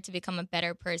 you start to become a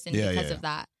better person because of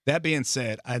that. That being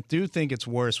said, I do think it's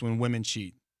worse when women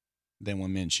cheat than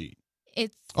when men cheat.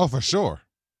 Oh, for sure.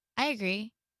 I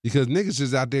agree. Because niggas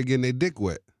just out there getting their dick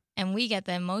wet. And we get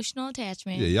the emotional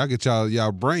attachment. Yeah, y'all get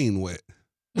y'all brain wet.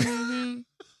 Mm-hmm.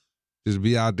 Just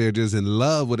be out there just in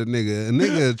love with a nigga. A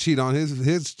nigga cheat on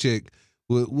his chick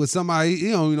with somebody,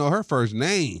 he don't even know her first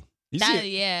name. You But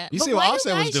see what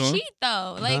Offset was doing? Why do guys cheat,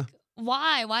 though? Like,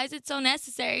 why? Why is it so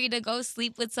necessary to go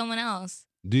sleep with someone else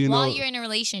Do you while know, you're in a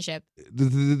relationship?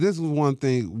 This is one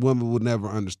thing women would never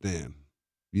understand.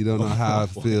 You don't know how it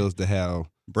feels to have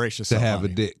a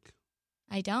dick.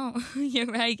 I don't. You're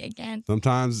right. I can't.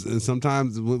 Sometimes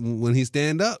when he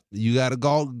stand up, you gotta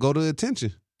go to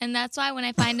attention. And that's why when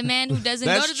I find a man who doesn't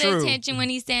go to the attention when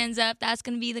he stands up, that's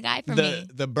gonna be the guy for me.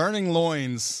 The burning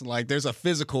loins, like there's a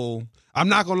physical. I'm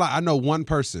not gonna lie. I know one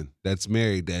person that's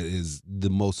married that is the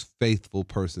most faithful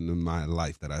person in my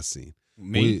life that I've seen.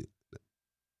 Me.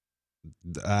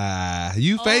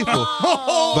 You faithful,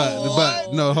 but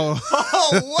no.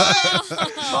 What?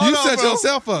 You set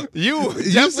yourself up. You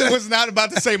definitely was not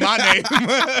about to say my name.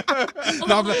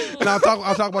 I'll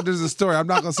talk about this as a story. I'm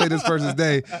not gonna say this person's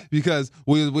name because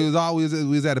we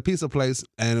was at a pizza place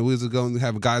and we was going to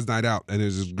have a guys' night out, and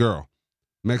there's this girl,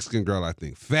 Mexican girl, I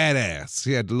think, fat ass.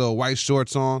 She had the little white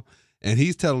shorts on, and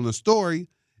he's telling the story,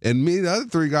 and me and the other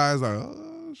three guys are,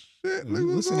 oh shit,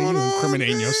 listen to you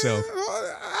incriminating yourself.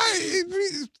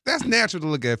 That's natural to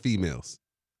look at females.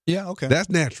 Yeah, okay. That's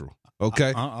natural.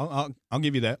 Okay, I'll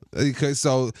give you that. Okay,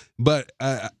 so but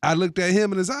I looked at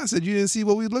him in his eyes and said, "You didn't see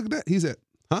what we looked at?" He said,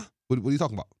 "Huh? What are you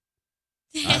talking about?"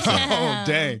 I said, oh,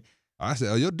 dang. I said,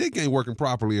 "Oh, your dick ain't working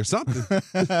properly or something."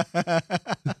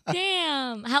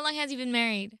 Damn. How long has he been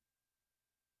married?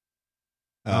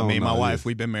 Me and my wife,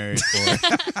 we've been married for.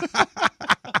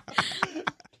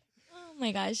 Oh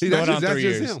my gosh. That's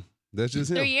just him. That's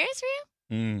just him. 3 years for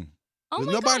you? Mm. Oh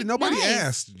my God, nobody nice.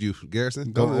 asked you,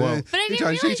 Garrison. Go well. But I didn't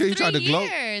realize 3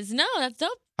 years. No, that's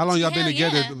dope. How long y'all been Hell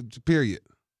together? yeah. Period.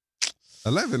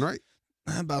 11, right?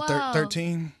 About Wow.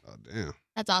 13. Oh damn.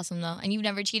 That's awesome though. And you've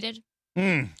never cheated? We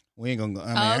ain't gonna go.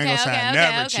 I ain't gonna say I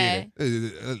never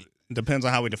cheated. Depends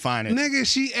on how we define it. Nigga,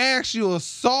 she asked you a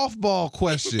softball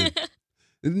question.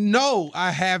 No,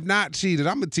 I have not cheated.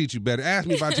 I'm gonna teach you better. Ask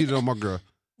me if I cheated on my girl.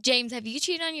 James, have you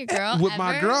cheated on your girl? With ever?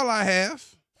 my girl, I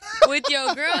have. With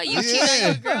your girl, you cheated on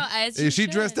your girl as you If she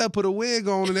should. dressed up, put a wig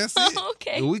on, and that's it.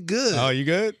 Okay. We good. Oh, you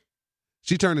good?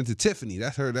 She turned into Tiffany.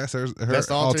 That's her That's the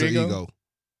alter alter ego? ego.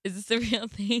 Is this the real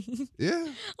thing? Yeah.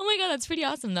 Oh my God, that's pretty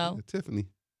awesome though. Tiffany.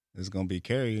 It's gonna be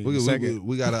Carrie.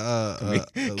 We got a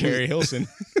Carrie Hilson.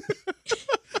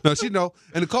 No, she know.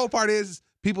 And the cool part is,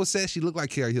 people said she looked like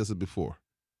Carrie Hilson before.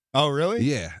 Oh, really?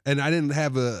 Yeah, and I didn't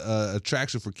have a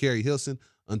attraction for Carrie Hilson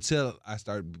until I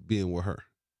started being with her.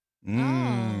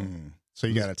 So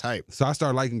you got a type. So I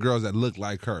started liking girls that look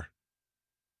like her.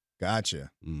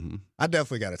 Gotcha. Mm-hmm. I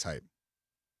definitely got a type.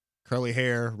 Curly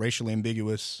hair, racially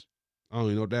ambiguous. I don't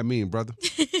even know what that means, brother.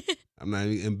 I'm not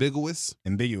even ambiguous.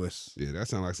 Ambiguous. Yeah, that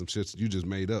sounds like some shit you just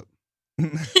made up.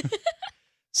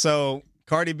 So,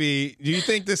 Cardi B, do you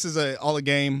think this is all a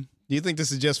game? Do you think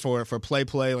this is just for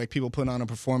play, like people putting on a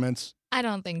performance? I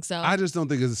don't think so. I just don't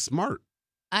think it's smart.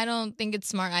 I don't think it's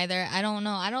smart either. I don't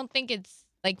know. I don't think it's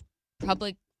like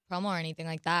public promo or anything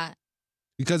like that.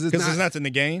 Because there's nothing to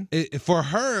gain? For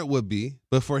her, it would be,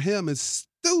 but for him, it's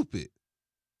stupid.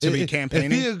 To be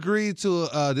campaigning? If he agreed to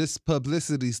this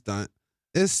publicity stunt,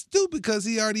 it's stupid because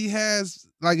he already has,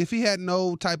 like, if he had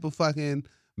no type of fucking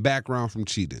background from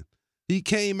cheating, he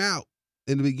came out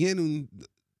in the beginning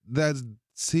that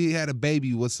he had a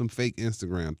baby with some fake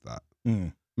Instagram thought.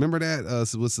 Remember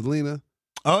that with Selena?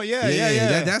 Oh,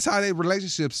 yeah. That's how their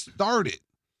relationship started.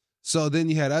 So then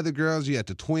you had other girls. You had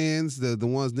the twins, the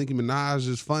ones Nicki Minaj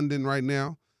is funding right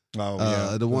now. Oh,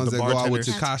 yeah. The ones that go out with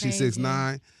bartenders. Tekashi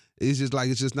 6ix9ine. It's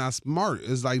just not smart.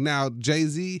 It's like now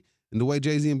Jay-Z and the way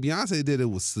Jay-Z and Beyonce did it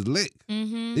was slick.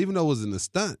 Mm-hmm. Even though it wasn't a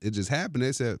stunt, it just happened.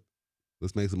 They said,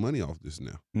 let's make some money off this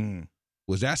now.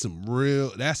 Which that's some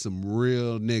real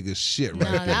nigga shit right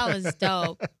there. That was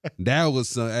dope. That was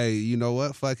some, hey, you know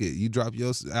what? Fuck it. You drop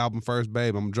your album first,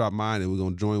 babe. I'm going to drop mine and we're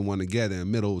going to join one together in the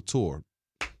middle of a tour.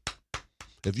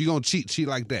 If you're going to cheat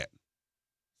like that.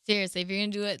 Seriously, if you're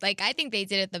going to do it, like, I think they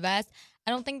did it the best. I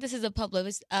don't think this is a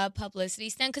publicity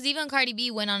stunt because even Cardi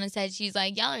B went on and said, she's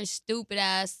like, y'all are stupid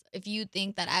ass if you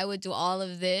think that I would do all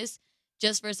of this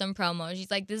just for some promo.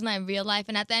 She's like, this is my real life.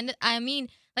 And at the end, I mean,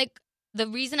 Like, the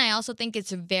reason I also think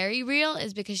it's very real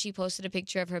is because she posted a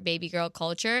picture of her baby girl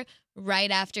Culture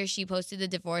right after she posted the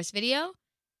divorce video.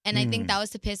 And I think that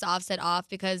was to piss Offset off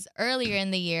because earlier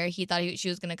in the year, he thought she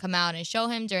was going to come out and show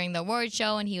him during the award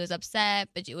show, and he was upset,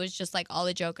 but it was just like all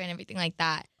the joke and everything like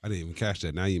that. I didn't even catch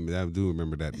that. I do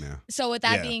remember that now. So with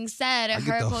that being said,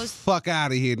 get the fuck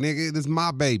out of here, nigga. This is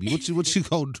my baby. What you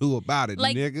gonna do about it,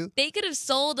 like, nigga? They could have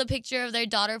sold a picture of their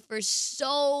daughter for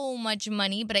so much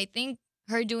money, but I think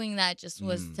her doing that just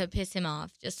was to piss him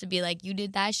off, just to be like, you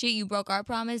did that shit, you broke our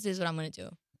promise, this is what I'm going to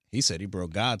do. He said he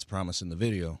broke God's promise in the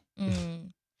video.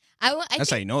 That's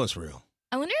how you know it's real.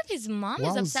 I wonder if his mom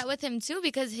is upset with him, too,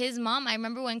 because his mom, I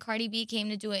remember when Cardi B came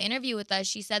to do an interview with us,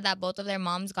 she said that both of their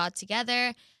moms got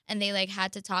together and they, like,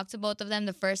 had to talk to both of them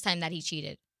the first time that he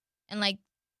cheated. And, like,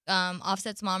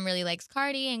 Offset's mom really likes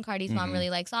Cardi, and Cardi's mom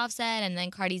really likes Offset, and then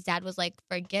Cardi's dad was like,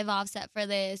 forgive Offset for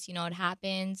this, you know, it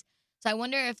happens. So I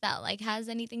wonder if that, like, has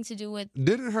anything to do with...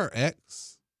 Didn't her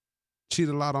ex cheat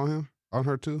a lot on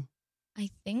her, too? I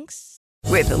think so.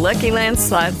 With the Lucky Land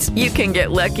Slots, you can get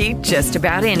lucky just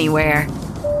about anywhere.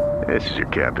 This is your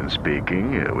captain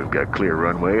speaking. We've got clear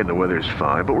runway and the weather's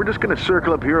fine, but we're just going to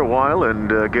circle up here a while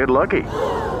and get lucky.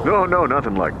 No,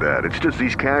 nothing like that. It's just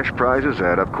these cash prizes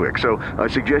add up quick. So I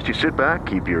suggest you sit back,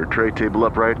 keep your tray table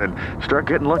upright, and start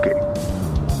getting lucky.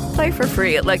 Play for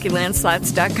free at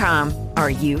LuckyLandSlots.com. Are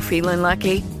you feeling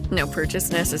lucky? No purchase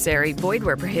necessary. Void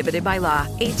where prohibited by law.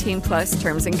 18+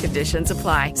 terms and conditions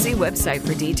apply. See website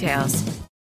for details.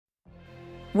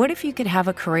 What if you could have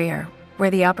a career where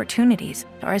the opportunities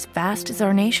are as vast as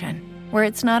our nation, where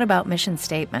it's not about mission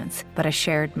statements, but a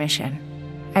shared mission?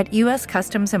 At U.S.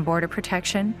 Customs and Border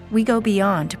Protection, we go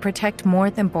beyond to protect more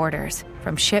than borders.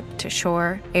 From ship to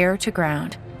shore, air to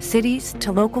ground, cities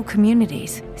to local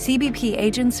communities, CBP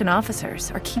agents and officers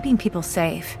are keeping people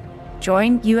safe.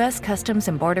 Join U.S. Customs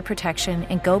and Border Protection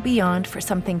and go beyond for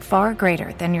something far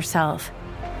greater than yourself.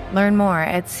 Learn more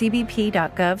at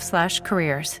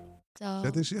cbp.gov/careers. So, I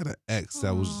think she had an ex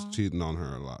that was cheating on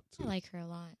her a lot, too. I like her a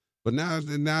lot. But now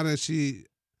that she...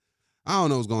 I don't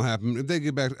know what's going to happen. If they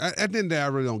get back... At the end of the day, I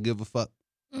really don't give a fuck.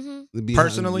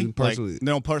 Personally? Like,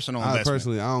 no personal investment.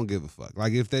 Personally, I don't give a fuck.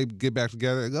 Like, if they get back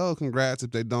together, congrats.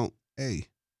 If they don't, hey.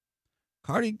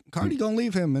 Cardi gonna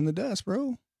leave him in the dust,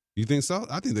 bro. You think so?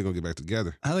 I think they're going to get back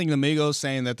together. I think the Migos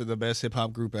saying that they're the best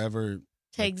hip-hop group ever.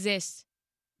 To exist,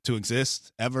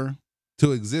 ever.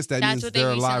 To exist, that That's means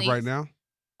they're alive right now?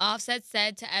 Offset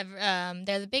said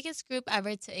they're the biggest group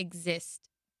ever to exist.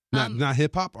 Not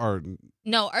hip-hop? Or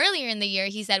No, earlier in the year,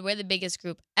 he said we're the biggest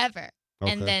group ever. Okay.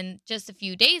 And then just a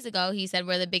few days ago, he said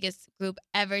we're the biggest group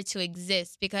ever to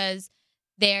exist because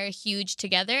they're huge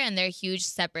together and they're huge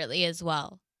separately as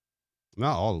well.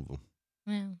 Not all of them.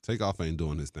 Yeah. Takeoff ain't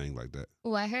doing his thing like that.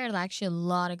 Oh, I heard actually a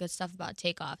lot of good stuff about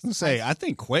Takeoff. I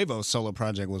think Quavo's solo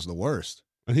project was the worst.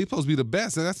 And he's supposed to be the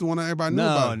best, and that's the one that everybody knew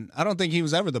about. No, I don't think he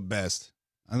was ever the best.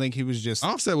 I think he was just...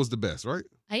 Offset was the best, right?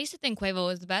 I used to think Quavo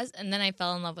was the best, and then I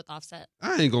fell in love with Offset.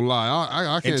 I ain't gonna lie.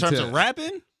 I can't tell. In terms of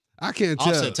rapping? I can't tell.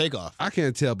 Offset Takeoff. I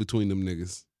can't tell between them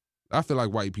niggas. I feel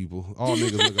like white people. All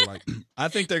niggas look alike. I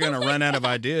think they're going to run out of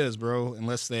ideas, bro,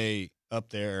 unless they up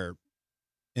their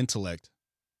intellect.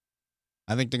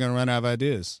 I think they're going to run out of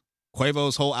ideas.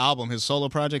 Quavo's whole album, his solo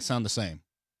project, sound the same.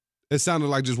 It sounded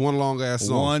like just one long-ass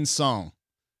song. One song.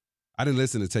 I didn't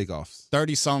listen to Takeoffs.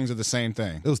 30 songs of the same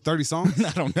thing. It was 30 songs?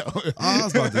 I don't know. Oh, I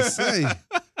was about to say.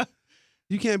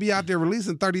 You can't be out there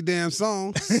releasing 30 damn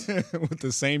songs. With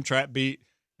the same trap beat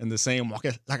and the same walk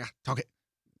it, like talk it.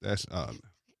 That's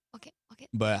Okay.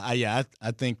 But I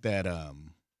think that I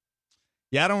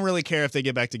don't really care if they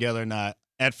get back together or not.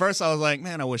 At first I was like,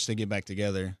 man, I wish they get back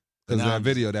together. Because that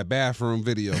video, that bathroom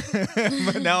video.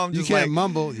 But now I'm just you can't like,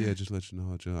 mumble. Yeah, just let you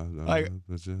know. Like,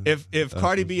 if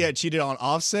Cardi B had cheated on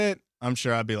Offset, I'm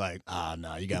sure I'd be like,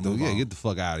 no, you got to move on. Get the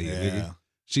fuck out of here, nigga.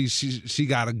 She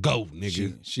got to go,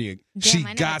 nigga. She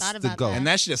got to go. And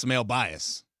that's just male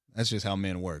bias. That's just how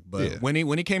men work. But when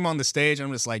he came on the stage,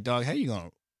 I'm just like, dog, how you going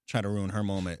to try to ruin her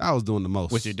moment? I was doing the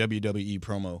most. With your WWE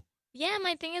promo. Yeah,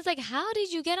 my thing is, like, how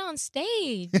did you get on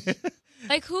stage?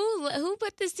 Like, who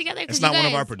put this together? It's not one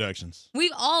of our productions.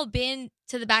 We've all been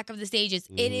to the back of the stages.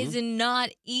 Mm-hmm. It is not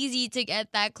easy to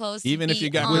get that close. Even if you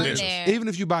got credentials. Even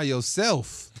if you by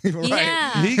yourself. Right.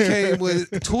 Yeah. He came with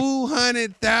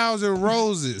 200,000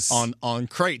 roses. On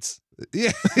crates.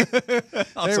 Yeah.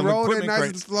 They rolled it nice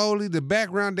and slowly. The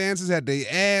background dancers had their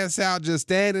ass out just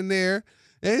standing there.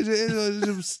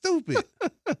 It was stupid.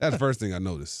 That's the first thing I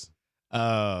noticed.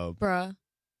 Bruh.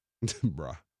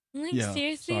 Bruh. Like, yeah,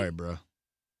 seriously? sorry, bruh.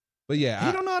 But yeah,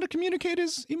 he don't know how to communicate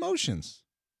his emotions.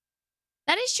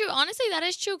 That is true. Honestly, that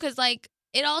is true because, like,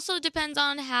 it also depends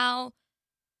on how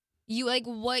you like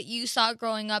what you saw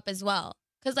growing up as well.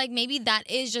 Because like maybe that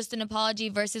is just an apology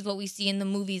versus what we see in the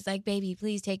movies, like baby,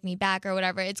 please take me back or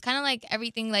whatever. It's kind of like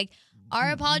everything. Like our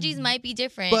apologies might be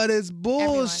different, But it's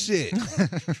bullshit.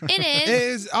 it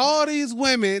is. It's all these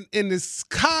women in this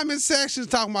comment section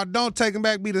talking about don't take them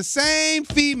back. Be the same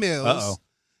females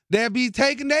that be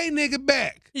taking they nigga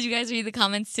back. Did you guys read the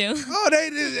comments too?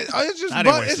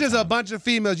 It's just a bunch of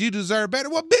females. You deserve better.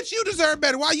 Well, bitch, you deserve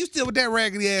better. Why you still with that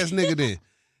raggedy ass nigga then?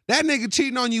 That nigga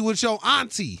cheating on you with your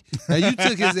auntie, and you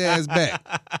took his ass back.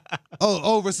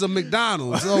 Over some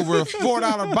McDonald's, over a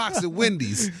 $4 box at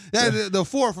Wendy's. The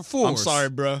 4 for $4. I'm sorry,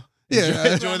 bro.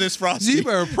 Yeah, enjoy this Frosty. You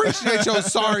better appreciate your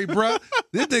sorry, bro.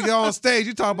 This nigga on stage,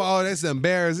 you talking about, that's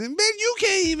embarrassing. Man, you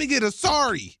can't even get a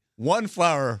sorry. One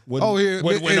flower would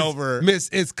win over. Miss,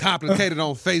 it's complicated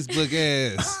on Facebook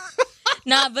ass.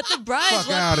 Nah, but the bruh is Fuck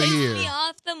what outta pissed here. me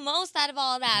off the most out of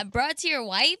all that. Bruh to your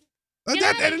wife? Get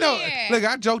No, outta here. look,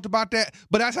 I joked about that,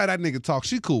 but that's how that nigga talk.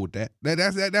 She cool with that.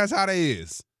 That's how they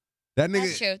is. That nigga.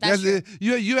 That's true. That's true.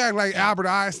 You act like Albert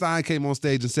Einstein came on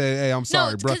stage and said, "Hey, I'm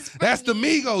sorry, bro." That's the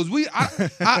Migos.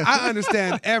 I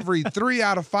understand every 3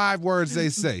 out of 5 words they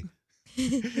say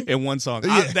in one song.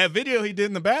 Yeah. That video he did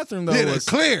in the bathroom though was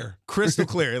clear, crystal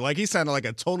clear. Like he sounded like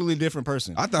a totally different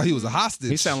person. I thought he was a hostage.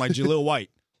 He sounded like Jaleel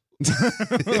White.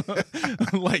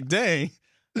 Like, dang.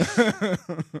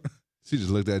 She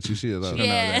just looked at you. She was like,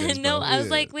 Yeah, no, I was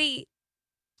like, wait.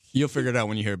 You'll figure it out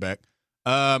when you hear it back.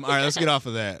 All right, let's get off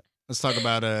of that. Let's talk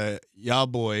about y'all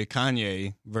boy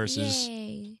Kanye versus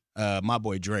my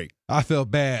boy Drake. I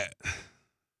felt bad.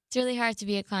 It's really hard to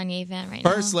be a Kanye fan right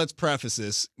now. First, let's preface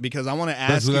this because I want to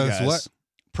ask you guys. What?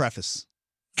 Preface.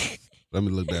 Let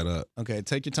me look that up. Okay,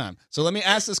 take your time. So let me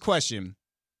ask this question.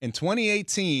 In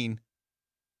 2018,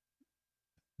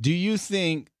 do you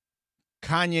think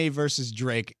Kanye versus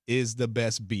Drake is the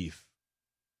best beef?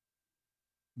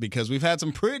 Because we've had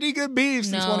some pretty good beefs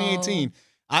in 2018.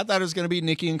 I thought it was going to be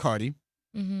Nicki and Cardi.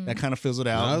 Mm-hmm. That kind of fizzled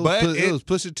out. No, but it was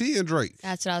Pusha T and Drake.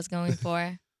 That's what I was going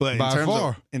for. But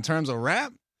in terms of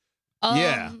rap,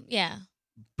 yeah.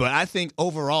 But I think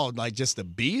overall, like just the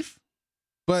beef.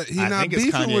 But he's not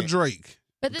beefing with Drake.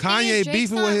 But the Kanye thing is,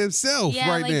 beefing with himself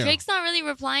right now. Drake's not really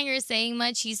replying or saying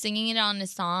much. He's singing it on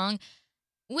his song.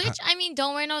 Which, I mean,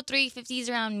 don't wear no 350s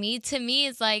around me. To me,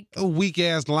 it's like a weak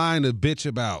ass line to bitch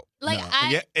about. Like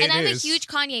I'm a huge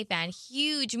Kanye fan,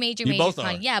 huge, major both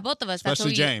Kanye. are. Yeah, both of us.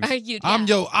 Especially That's what James. we are huge. I'm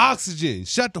your oxygen.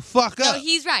 Shut the fuck up. No,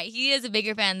 he's right. He is a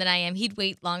bigger fan than I am. He'd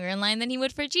wait longer in line than he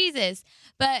would for Jesus.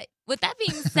 But with that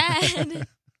being said,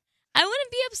 I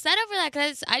wouldn't be upset over that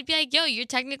because I'd be like, yo, you're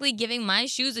technically giving my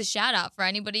shoes a shout out for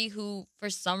anybody who, for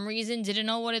some reason, didn't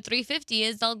know what a 350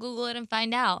 is. They'll Google it and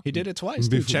find out. He did it twice.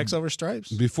 Dude. Checks over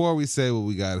stripes. Before we say what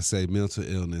we got to say, mental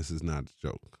illness is not a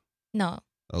joke. No.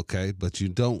 Okay? But you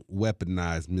don't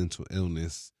weaponize mental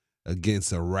illness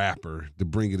against a rapper to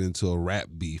bring it into a rap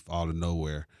beef out of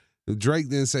nowhere. Drake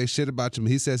didn't say shit about you.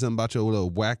 He said something about your little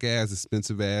whack-ass,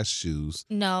 expensive-ass shoes.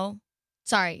 No.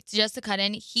 Sorry, just to cut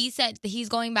in, he said that he's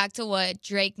going back to what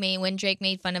Drake made when Drake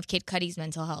made fun of Kid Cudi's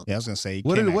mental health. Yeah, I was gonna say.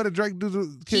 What did Drake do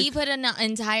to Kid? He put an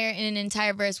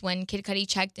entire verse when Kid Cudi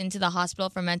checked into the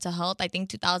hospital for mental health. I think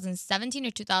 2017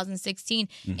 or 2016.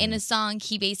 In a song,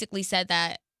 he basically said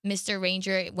that Mr.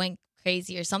 Ranger went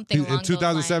crazy or something. In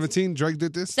 2017, Drake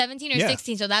did this. 17 or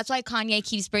 16. So that's why Kanye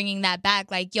keeps bringing that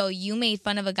back. Like, yo, you made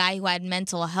fun of a guy who had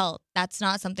mental health. That's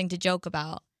not something to joke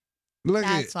about.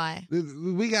 That's why.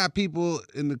 We got people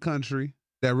in the country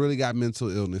that really got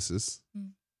mental illnesses.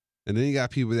 And then you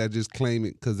got people that just claim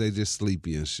it because they just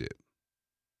sleepy and shit.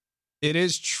 It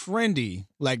is trendy.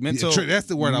 Like mental that's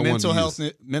the word I want to health,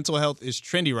 use. Mental health is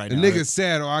trendy right The now. nigga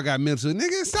said, I got mental.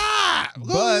 Nigga, stop.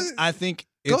 But I think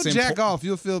it's go jack off.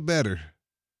 You'll feel better.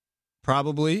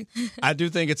 Probably. I do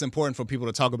think it's important for people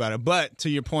to talk about it. But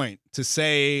to your point, to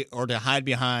say or to hide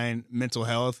behind mental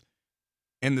health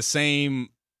in the same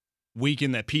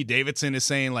weekend that Pete Davidson is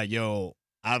saying, like, yo,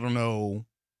 I don't know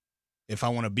if I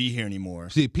want to be here anymore.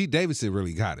 See, Pete Davidson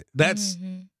really got it. That's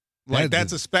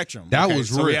that's a spectrum. That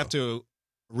was so real. we have to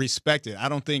respect it. I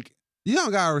don't think you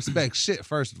don't gotta respect shit.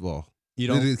 First of all, you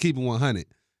don't keep it 100.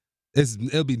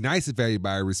 It'll be nice if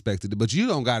everybody respected it, but you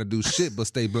don't gotta do shit but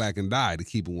stay black and die to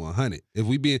keep it 100. If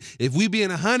we being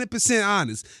 100%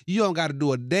 honest, you don't gotta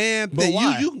do a damn thing.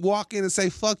 You can walk in and say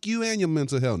fuck you and your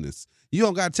mental illness. You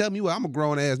don't got to tell me, well, I'm a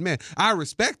grown-ass man. I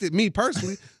respect it, me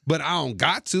personally, but I don't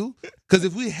got to. Because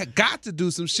if we got to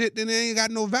do some shit, then it ain't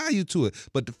got no value to it.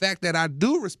 But the fact that I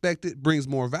do respect it brings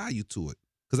more value to it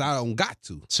because I don't got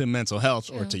to. To mental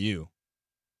health or to you?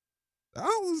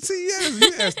 Oh, see,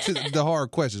 you asked the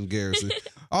hard questions, Garrison.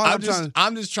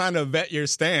 I'm just trying to vet your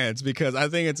stance because I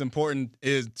think it's important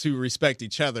is to respect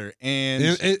each other and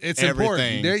it's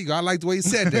important. There you go. I like the way you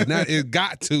said that. Now it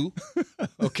got to.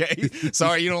 Okay.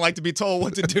 Sorry, you don't like to be told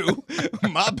what to do.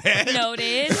 My bad.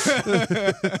 Noted.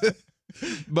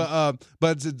 But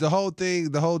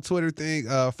the whole Twitter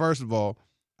thing. First of all,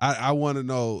 I want to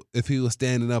know if he was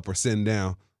standing up or sitting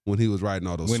down when he was writing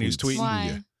all those. When he was tweeting.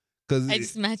 Why? Yeah. I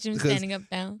just imagine him standing up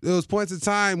down. There was points in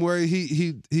time where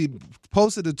he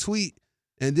posted a tweet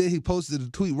and then he posted a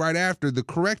tweet right after the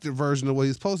corrected version of what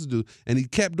he's supposed to do, and he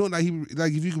kept doing like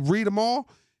if you could read them all,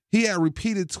 he had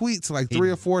repeated tweets like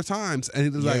 3 or 4 times, and he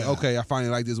was like, okay, I finally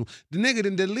like this one. The nigga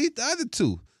didn't delete the other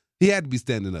 2. He had to be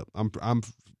standing up.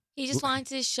 He just wanted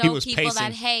to show people pacing.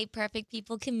 that, hey, perfect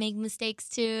people can make mistakes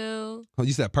too. Oh,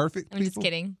 you said perfect? I'm just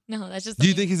kidding. No, that's just. Do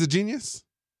you think he's a genius?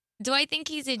 Do I think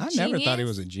he's a genius? I never thought he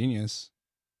was a genius.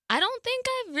 I don't think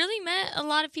I've really met a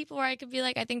lot of people where I could be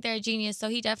like, I think they're a genius. So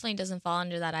he definitely doesn't fall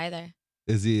under that either.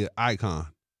 Is he an icon?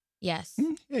 Yes.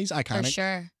 Yeah, he's iconic. For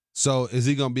sure. So is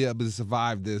he going to be able to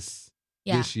survive this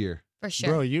year? For sure.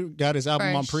 Bro, you got his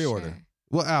album on pre-order. Sure.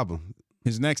 What album?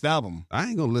 His next album. I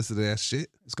ain't going to listen to that shit.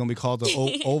 It's going to be called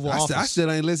The Oval Office. I still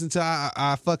ain't listened to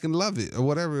I Fucking Love It or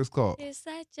whatever it's called. It's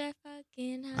such a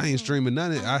fucking I ain't streaming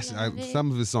none of it.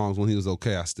 Some of his songs when he was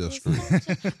okay, I still stream.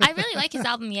 I really like his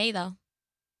album, Yay, though.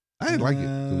 I didn't like it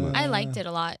too much. I liked it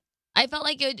a lot. I felt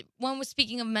like when we're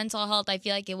speaking of mental health, I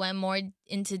feel like it went more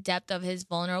into depth of his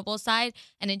vulnerable side,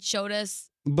 and it showed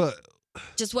us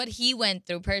just what he went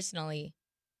through personally.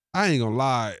 I ain't gonna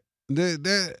lie.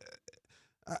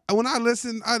 When I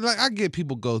listen, I get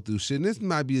people go through shit. And this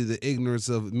might be the ignorance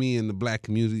of me and the black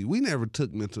community. We never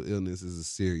took mental illness as a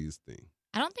serious thing.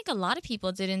 I don't think a lot of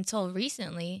people did until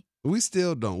recently. We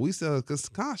still don't. Because,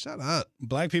 shut up.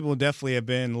 Black people definitely have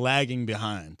been lagging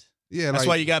behind. Yeah, that's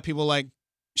why you got people like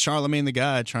Charlemagne the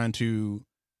God trying to,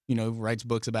 writes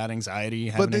books about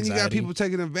anxiety. But then you got people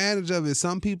taking advantage of it.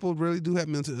 Some people really do have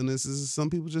mental illnesses. Some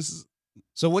people just.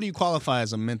 So what do you qualify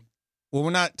as a Well,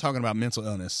 we're not talking about mental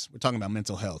illness. We're talking about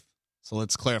mental health. So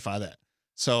let's clarify that.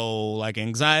 So like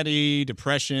anxiety,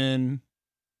 depression.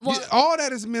 Well, all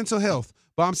that is mental health.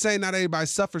 But I'm saying not everybody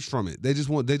suffers from it. They just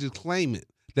claim it.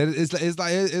 That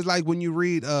it's like when you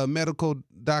read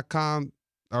medical.com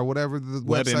or whatever the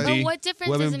website. But what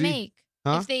difference does it make?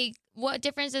 Huh? What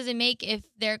difference does it make if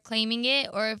they're claiming it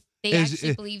or if they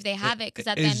actually believe they have it? Because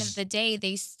at the end of the day,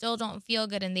 they still don't feel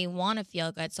good and they want to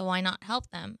feel good. So why not help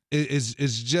them? It's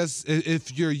just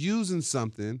if you're using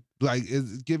something like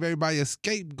give everybody a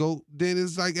scapegoat, then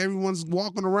it's like everyone's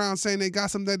walking around saying they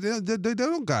got something that they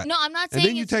don't got. No, I'm not saying. And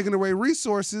then you're taking away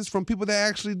resources from people that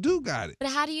actually do got it. But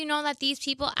how do you know that these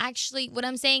people actually? What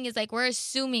I'm saying is like we're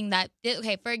assuming that.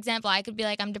 Okay, for example, I could be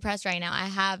like, I'm depressed right now. I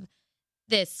have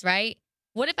this, right?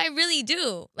 What if I really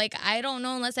do? Like, I don't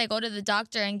know unless I go to the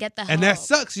doctor and get the help. And that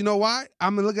sucks. You know why?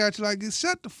 I'm going to look at you like,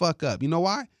 shut the fuck up. You know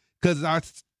why? Because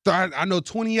I know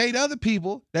 28 other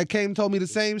people that came and told me the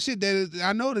same shit.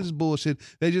 I know this is bullshit.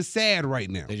 They're just sad right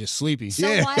now. They're just sleepy. So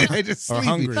they just sleepy. Or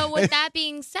hungry. But with that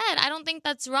being said, I don't think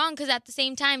that's wrong because at the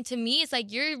same time, to me, it's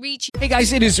like you're reaching. Hey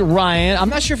guys, it is Ryan. I'm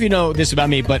not sure if you know this about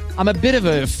me, but I'm a bit of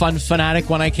a fun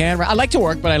fanatic when I can. I like to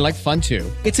work, but I like fun too.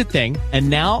 It's a thing. And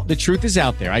now the truth is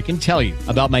out there. I can tell you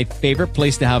about my favorite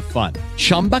place to have fun.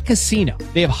 Chumba Casino.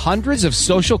 They have hundreds of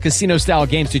social casino style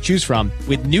games to choose from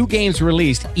with new games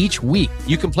released each week.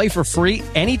 You can play for free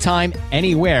anytime,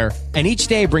 anywhere, and each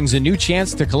day brings a new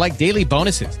chance to collect daily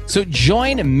bonuses. So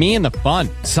join me in the fun.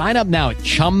 Sign up now at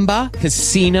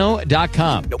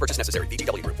ChumbaCasino.com. No purchase necessary.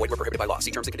 VGW. Void where prohibited by law.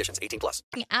 See terms and conditions. 18+.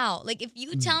 Out. Like if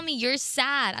you tell me you're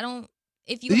sad, I don't.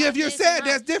 If you if you're sad,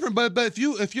 that's different. But if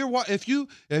you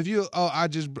I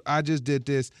just did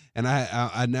this and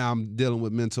I now I'm dealing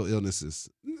with mental illnesses.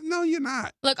 No, you're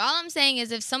not. Look, all I'm saying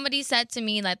is if somebody said to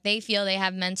me that they feel they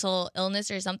have mental illness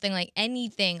or something like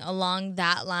anything along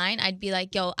that line, I'd be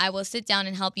like, yo, I will sit down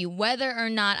and help you. Whether or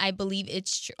not I believe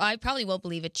it's true, I probably will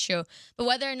believe it's true. But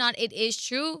whether or not it is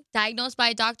true, diagnosed by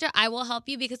a doctor, I will help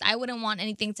you because I wouldn't want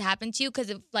anything to happen to you. Because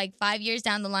if like 5 years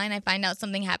down the line, I find out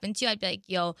something happened to you, I'd be like,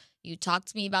 yo, you talked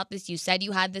to me about this. You said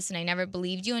you had this and I never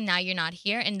believed you. And now you're not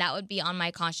here. And that would be on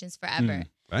my conscience forever.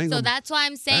 So that's why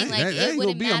I'm saying it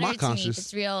wouldn't matter to me if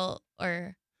it's real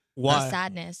or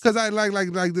sadness. Because I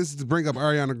like this to bring up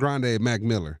Ariana Grande and Mac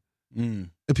Miller.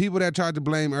 The people that tried to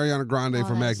blame Ariana Grande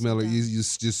for Mac Miller, you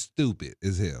just stupid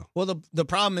as hell. Well, the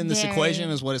problem in this equation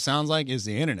is what it sounds like is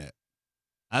the internet.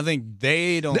 I think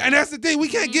they don't. And that's the thing. We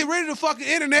can't get rid of the fucking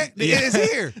internet.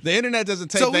 It's here. The internet doesn't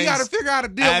take so we got to figure out how to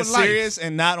deal with life. Serious,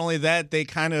 and not only that, they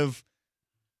kind of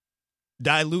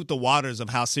dilute the waters of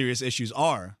how serious issues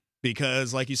are.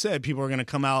 because, like you said, people are going to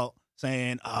come out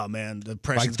saying, "Oh man, the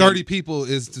depression's Like 30 people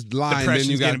is lying, and then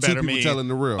you got 2 people telling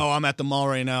the real. Oh, I'm at the mall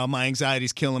right now. My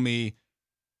anxiety's killing me.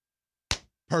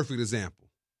 Perfect example.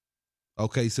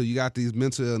 Okay, so you got these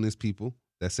mental illness people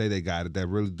that say they got it, that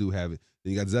really do have it.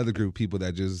 Then you got this other group of people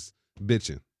that just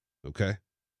bitching. Okay,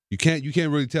 you can't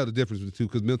really tell the difference between the two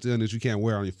because mental illness you can't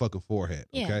wear on your fucking forehead.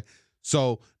 Yeah. Okay,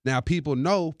 so now people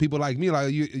know, people like me,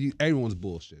 like you everyone's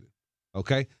bullshitting.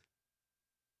 Okay,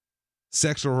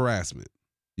 sexual harassment.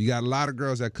 You got a lot of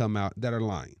girls that come out that are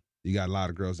lying. You got a lot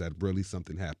of girls that really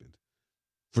something happened.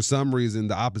 For some reason,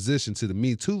 the opposition to the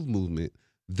Me Too movement,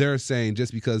 they're saying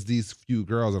just because these few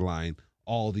girls are lying,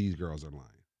 all these girls are lying.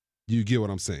 You get what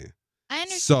I'm saying? I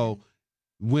understand. So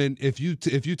if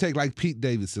you take like Pete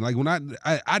Davidson, like when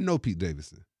I know Pete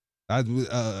Davidson, I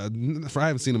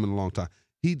haven't seen him in a long time.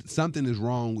 Something is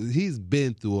wrong. He's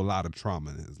been through a lot of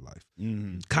trauma in his life.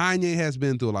 Mm-hmm. Kanye has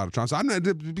been through a lot of trauma. So I'm not,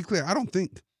 to be clear,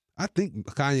 I think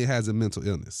Kanye has a mental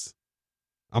illness.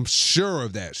 I'm sure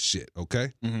of that shit,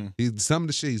 okay? Mm-hmm. Some of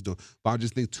the shit he's doing. But I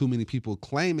just think too many people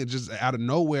claim it just out of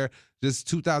nowhere, just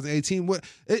 2018.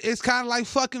 It's kind of like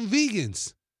fucking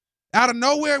vegans. Out of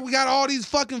nowhere, we got all these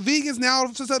fucking vegans. Now all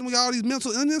of a sudden we got all these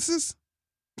mental illnesses.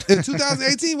 In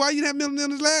 2018, why you didn't have mental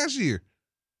illness last year?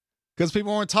 Because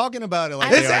people weren't talking about it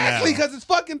like exactly, because it's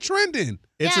fucking trending.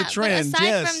 It's a trend, but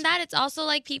aside from that, it's also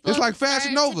like people. It's like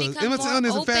Fashion Nova. Mental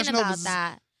illness and Fashion Nova.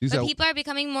 That. But said, people are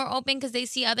becoming more open because they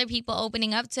see other people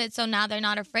opening up to it, so now they're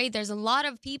not afraid. There's a lot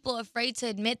of people afraid to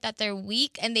admit that they're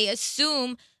weak, and they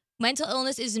assume mental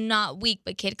illness is not weak.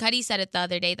 But Kid Cudi said it the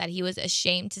other day that he was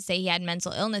ashamed to say he had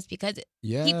mental illness because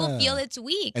people feel it's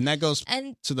weak. And that goes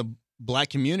to the Black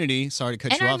community. Sorry to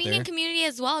cut you off there. And Armenian community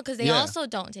as well, because they also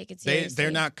don't take it seriously.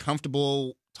 They're not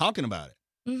comfortable talking about it.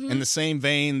 Mm-hmm. In the same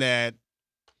vein that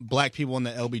Black people in the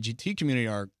LGBT community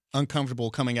are uncomfortable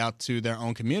coming out to their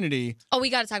own community. Oh, we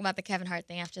got to talk about the Kevin Hart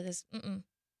thing after this.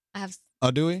 I have.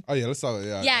 Oh, do we? Oh yeah, let's talk.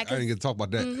 Yeah, I didn't get to talk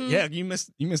about that. Mm-hmm. Yeah, you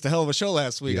missed a hell of a show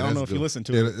last week. I don't know if you listened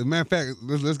to it. Matter of fact,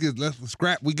 let's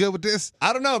scrap. We good with this?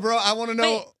 I don't know, bro. I want to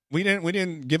know. We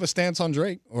didn't give a stance on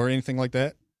Drake or anything like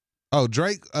that. Oh,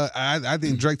 Drake. I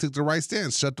think Drake took the right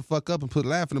stance. Shut the fuck up and put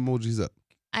laughing emojis up.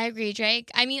 I agree,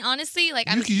 Drake. I mean, honestly, like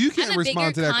I'm a respond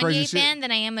bigger to that crazy Kanye shit. fan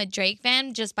than I am a Drake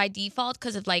fan, just by default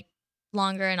because of like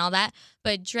longer and all that.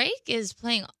 But Drake is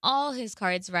playing all his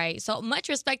cards right. So much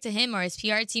respect to him or his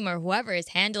PR team or whoever is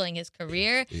handling his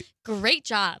career. Great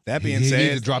job. That being he said,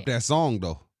 need to drop that song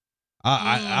though.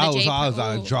 I was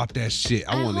like, drop that shit.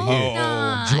 I want to hear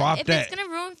it. Drop if that. It's gonna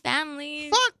ruin families.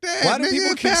 Fuck that. Why do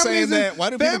people keep saying that? Why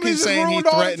do people keep saying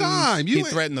he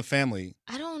threatened the family?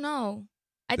 I don't know.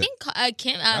 I think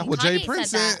Kim. That's what Kanye Jay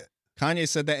Prince said. said. Kanye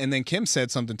said that, and then Kim said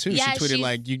something too. Yeah, she tweeted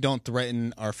like, "You don't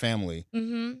threaten our family."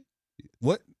 Mm-hmm.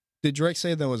 What did Drake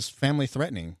say that was family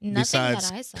threatening? Nothing besides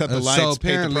that I saw. cut the lights, So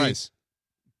pay the apparently, price.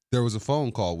 there was a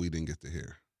phone call we didn't get to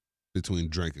hear between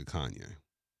Drake and Kanye.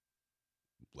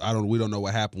 We don't know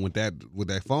what happened with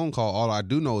that phone call. All I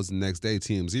do know is the next day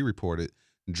TMZ reported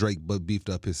Drake beefed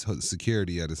up his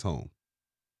security at his home.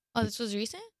 Oh, this was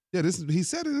recent? Yeah, he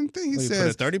said it in the thing. He Well, you put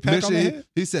says a 30-pack on the head?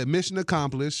 He said mission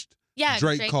accomplished. Yeah,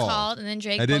 Drake called. and then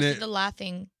Drake And then posted the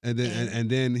laughing. And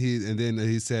then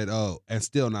he said, "Oh, and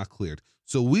still not cleared."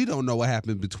 So we don't know what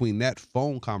happened between that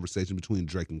phone conversation between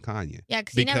Drake and Kanye. Yeah,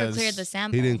 because he never cleared the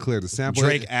sample. He didn't clear the sample.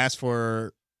 Drake asked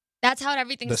for That's how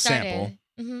everything the started. sample.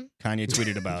 Mm-hmm. Kanye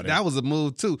tweeted about it. That was a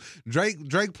move too.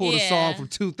 Drake pulled a song from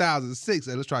 2006.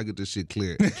 Hey, let's try to get this shit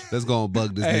cleared. Let's go and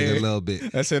bug this nigga a little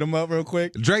bit. Let's hit him up real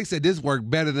quick. Drake said this worked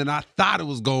better than I thought it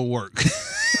was gonna work.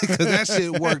 Because that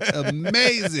shit worked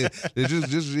amazing.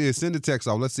 Just send the text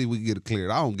off. Let's see if we can get it cleared.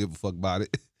 I don't give a fuck about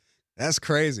it. That's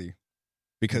crazy.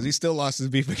 Because he still lost his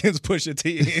beef against Pusha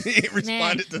T. He ain't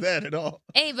responded to that at all.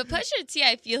 Hey, but Pusha T,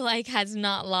 I feel like, has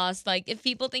not lost. Like, if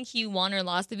people think he won or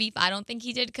lost the beef, I don't think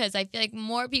he did, because I feel like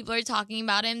more people are talking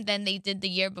about him than they did the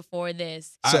year before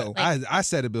this. So I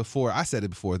said it before. I said it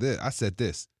before this. I said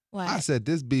this. What? I said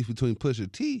this beef between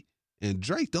Pusha T and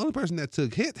Drake. The only person that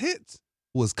took hits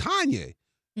was Kanye.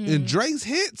 And Drake's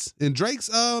hits and Drake's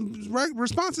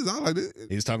responses, I like it.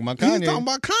 He's talking about Kanye. He's talking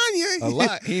about Kanye A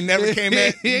lot. He never came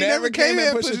at he never came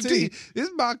at Pusha T. T.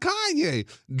 It's about Kanye.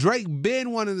 Drake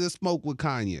been wanting to smoke with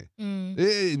Kanye.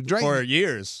 Drake for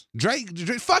years. Drake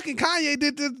fucking Kanye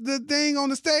did the thing on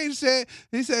the stage.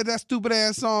 He said that stupid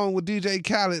ass song with DJ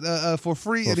Khaled for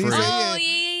free. For and he free. said,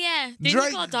 yeah. Did Drake,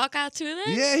 he call Doc out too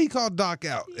then? Yeah, he called Doc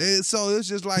out. And so it's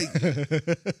just like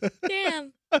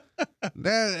Damn.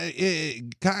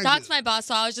 Doc's my boss,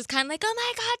 so I was just kind of like, oh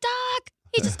my God, Doc,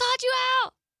 he just called you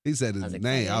out. He said his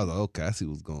name. I was like, okay, I see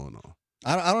what's going on.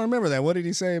 I don't remember that. What did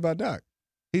he say about Doc?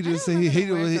 He just I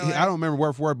don't remember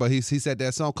word for word, but he said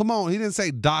that song. Come on, he didn't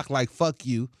say Doc like fuck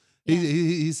you. Yeah.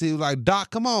 He said like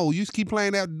Doc, come on, you just keep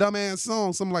playing that dumbass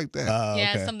song, something like that.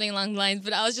 Yeah, okay. something along the lines.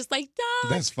 But I was just like, Doc.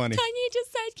 That's funny. Kanye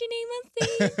just said your name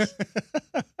on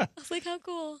stage. I was like, how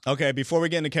cool. Okay, before we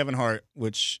get into Kevin Hart,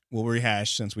 which we'll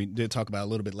rehash since we did talk about it a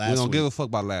little bit last We don't week. give a fuck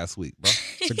about last week, bro.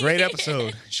 It's a great episode.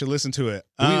 You should listen to it.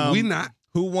 We not.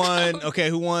 Who won? Okay,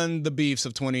 who won the beefs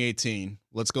of 2018?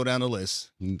 Let's go down the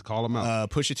list. Call them out.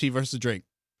 Pusha T versus Drake.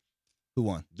 Who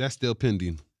won? That's still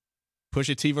pending.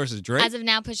 Pusha T versus Drake? As of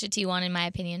now, Pusha T won, in my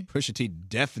opinion. Pusha T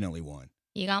definitely won.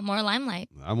 You got more limelight.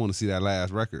 I want to see that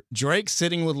last record. Drake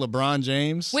sitting with LeBron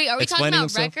James. Wait, are we talking explaining about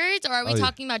himself? records or are we Oh, yeah.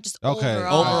 talking about just Okay.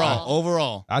 overall?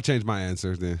 Overall. I changed my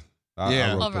answer then.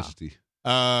 I wrote Overall. Pusha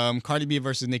T. Cardi B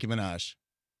versus Nicki Minaj.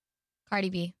 Cardi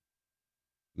B.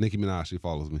 Nicki Minaj, she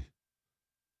follows me.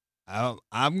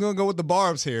 I'm going to go with the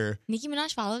barbs here. Nicki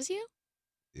Minaj follows you?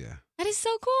 Yeah. That is so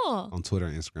cool. On Twitter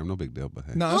and Instagram. No big deal, but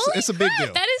hey. No, it's a big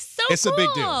deal. That is so It's cool. a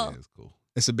big deal. Yeah, it's cool.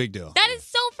 It's a big deal. That is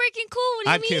so freaking cool. What do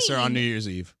you I'd mean? kiss her on New Year's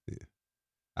Eve.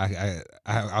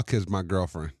 I'll kiss my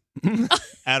girlfriend.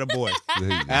 Attaboy.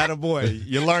 Attaboy.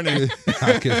 You're learning.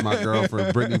 I'll kiss my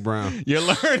girlfriend, Brittany Brown. You're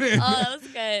learning. Oh, that was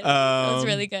good. That was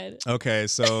really good. Okay,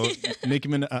 so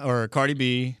Cardi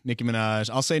B, Nicki Minaj.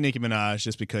 I'll say Nicki Minaj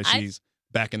just because she's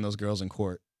backing those girls in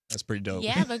court. That's pretty dope.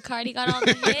 Yeah, but Cardi got all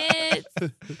the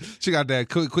hits. She got that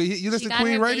Queen. You She listen to got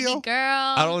Queen her Radio? baby girl.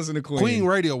 I don't listen to Queen. Queen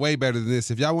Radio way better than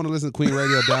this. If y'all want to listen to Queen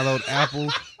Radio, download Apple.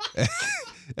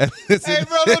 And listen. Hey,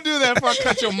 bro, don't do that before I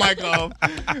cut your mic off.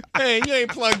 Hey, you ain't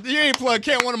plugged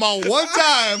Can't Want 'Em All one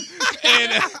time,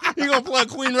 and you gonna plug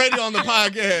Queen Radio on the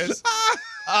podcast.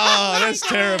 Oh, that's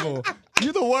terrible.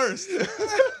 You're the worst.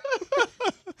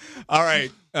 All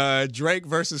right, Drake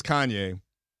versus Kanye.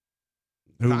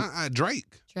 Drake.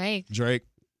 Drake.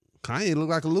 Kanye look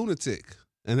like a lunatic.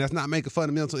 And that's not making fun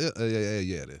of mental yeah,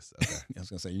 it is. Okay. I was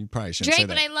gonna say you probably shouldn't Drake, say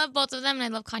but that. I love both of them, and I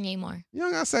love Kanye more. You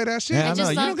don't gotta say that shit. Yeah, I I know. just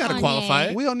You love don't gotta Kanye. qualify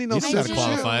it. We don't need no You don't gotta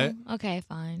censorship. qualify it. Okay,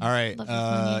 fine. All right, Love you,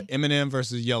 Kanye. Eminem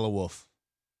versus Yellow Wolf.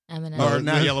 Eminem. Or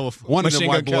not Yellow Wolf. One of them Machine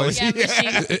white Gun boys. Kelly.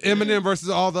 Yeah, Machine- Eminem versus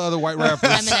all the other white rappers.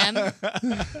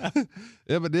 Eminem.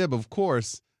 Eminem, of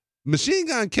course. Machine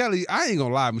Gun Kelly, I ain't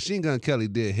gonna lie, Machine Gun Kelly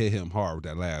did hit him hard with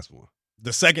that last one.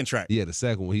 The second track. Yeah, the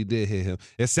second one, he did hit him.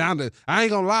 It sounded, I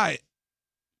ain't gonna lie,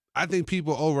 I think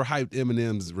people overhyped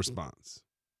Eminem's response.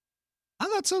 I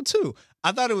thought so too.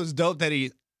 I thought it was dope that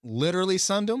he literally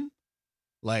sunned him.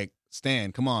 Like,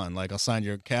 Stan, come on. Like, I'll sign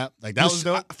your cap. Like, that was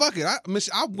dope. Fuck it.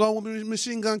 I'm going with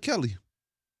Machine Gun Kelly.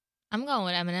 I'm going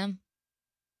with Eminem.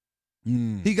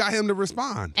 He got him to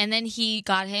respond. And then he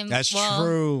got him. That's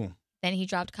true. Then he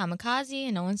dropped Kamikaze,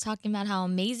 and no one's talking about how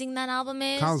amazing that album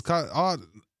is.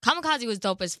 Kamikaze was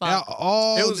dope as fuck.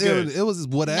 It was good. It was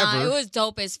whatever. Nah, it was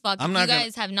dope as fuck. I'm If not you gonna-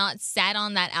 guys have not sat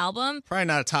on that album, Probably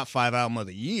not a top 5 album of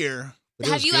the year. But it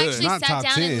have was you good. actually Not sat top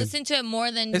down 10. and listened to it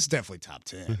more than? It's definitely top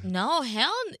 10. No,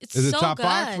 hell, it's Is it so top good.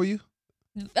 5 for you?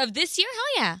 Of this year?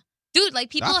 Hell yeah, dude. Like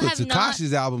people I put have not.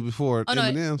 Tekashi's album before Oh no,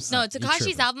 Eminem's. no. You Tekashi's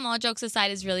tripping. album, all jokes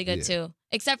aside, is really good Yeah. too.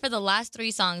 Except for the last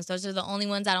 3 songs. Those are the only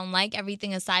ones I don't like.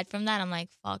 Everything aside from that, I'm like,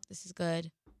 fuck, this is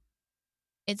good.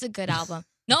 It's a good album.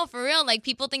 No, for real. Like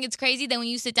people think it's crazy. Then when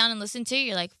you sit down and listen to it,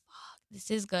 you're like, fuck, this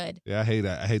is good. Yeah, I hate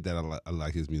that. I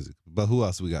like his music. But who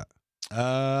else we got?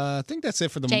 I think that's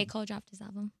it for the. J. Cole dropped his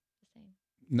album.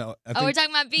 No, I Oh, think, we're talking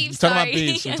about beef. We're Sorry, talking about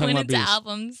beefs. We're I talking went about into beefs.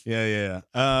 albums. Yeah.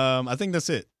 I think that's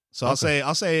it. So Okay.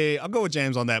 I'll go with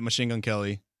James on that Machine Gun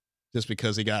Kelly, just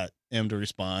because he got M to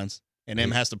respond, and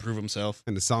M has to prove himself.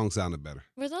 And the song sounded better.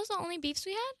 Were those the only beefs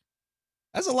we had?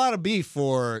 That's a lot of beef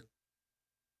for.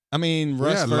 I mean,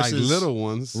 Russ Yeah, versus like little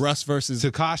ones. Russ versus.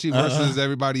 Tekashi versus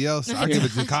everybody else. I give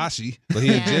it to Tekashi, but he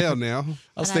in Yeah. jail now.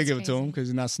 I'll still give it to him because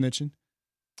he's not snitching.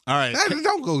 All right, Hey,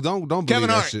 don't believe Kevin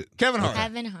that Hart. shit. Kevin Hart.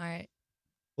 Kevin Hart.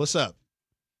 What's up?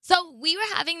 So we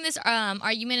were having this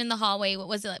argument in the hallway. What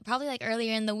was it? Probably like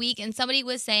earlier in the week, and somebody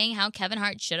was saying how Kevin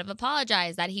Hart should have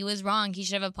apologized, that he was wrong. He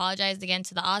should have apologized again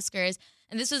to the Oscars.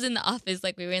 And this was in the office,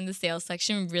 like we were in the sales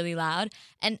section, really loud.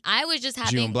 And I was just You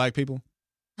having, and black people?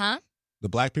 huh? The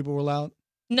black people were loud?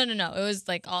 No. It was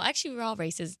like all. Actually, we're all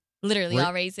races. Literally Ra-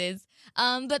 all races.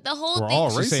 But the whole We're thing. all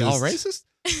Did you say all racist? racist?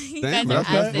 You Damn, guys are that's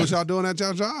what asses. y'all doing at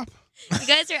your job? You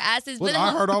guys are asses. What But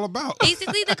I heard all about.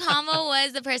 basically, the combo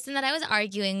was the person that I was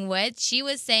arguing with. She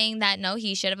was saying that no,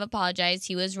 he should have apologized.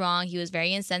 He was wrong. He was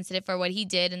very insensitive for what he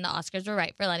did, and the Oscars were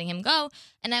right for letting him go.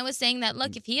 And I was saying that,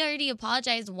 look, if he already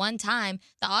apologized one time,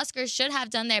 the Oscars should have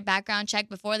done their background check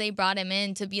before they brought him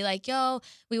in to be like, yo,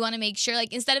 we want to make sure,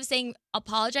 like, instead of saying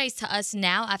apologize to us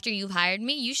now after you've hired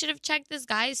me, you should have checked this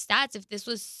guy's stats if this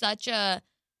was such a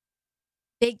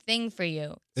big thing for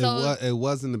you. It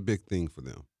wasn't a big thing for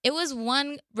them. It was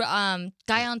one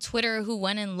guy on Twitter who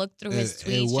went and looked through his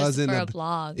tweets just for a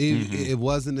blog. It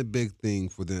wasn't a big thing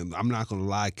for them. I'm not going to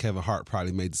lie. Kevin Hart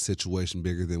probably made the situation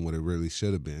bigger than what it really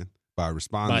should have been by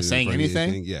responding. By saying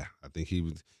anything? Yeah, I think he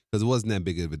was, because it wasn't that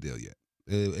big of a deal yet.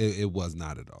 It was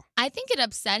not at all. I think it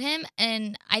upset him,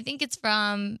 and I think it's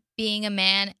from being a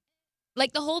man.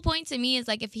 Like, the whole point to me is,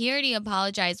 like, if he already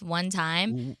apologized one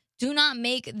time, do not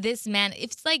make this man,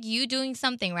 if it's like you doing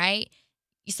something, right?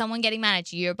 Someone getting mad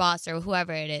at you, your boss or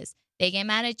whoever it is, they get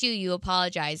mad at you, you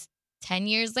apologize. 10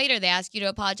 years later, they ask you to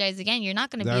apologize again. You're not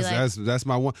going to be like... That's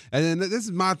my one. And then this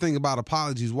is my thing about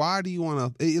apologies. Why do you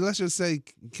want to... Let's just say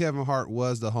Kevin Hart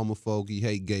was the homophobe. He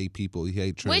hate gay people. He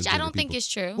hate transgender Which I don't people. think is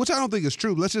true. Which I don't think is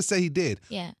true. Let's just say he did.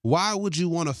 Yeah. Why would you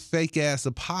want a fake-ass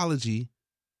apology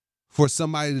for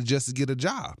somebody to just get a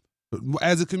job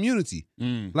as a community?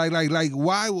 Like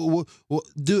why...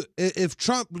 If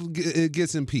Trump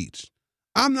gets impeached,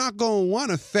 I'm not going to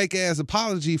want a fake-ass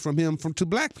apology from him to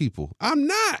black people. I'm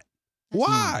not.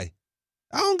 Why?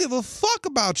 I don't give a fuck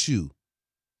about you.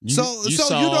 You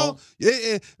don't.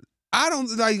 I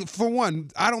don't like. For one,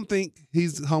 I don't think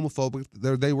he's homophobic.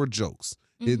 They were jokes.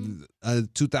 In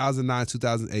 2009,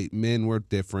 2008, men were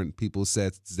different. People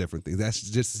said different things. That's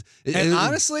just.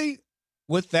 Honestly,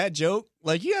 with that joke,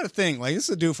 like, you got to think, like, this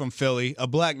is a dude from Philly, a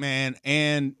black man,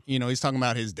 and he's talking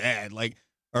about his dad, like,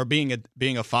 or being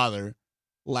a father.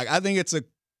 Like, I think it's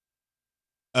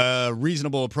a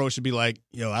reasonable approach to be like,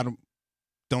 I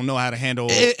don't know how to handle a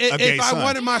gay if son. I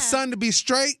wanted my son to be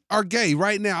straight or gay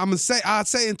right now, I'd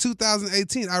say in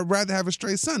 2018, I'd rather have a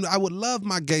straight son. I would love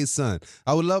my gay son.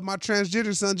 I would love my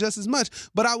transgender son just as much,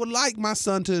 but I would like my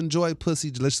son to enjoy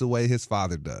pussy just the way his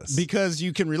father does. Because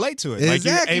you can relate to it.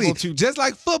 Exactly. Like, you're able to... Just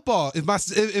like football. If my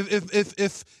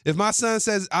son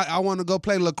says I want to go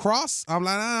play lacrosse, I'm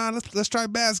like, let's try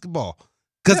basketball.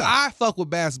 Because I fuck with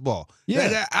basketball.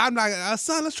 Yeah. I'm like,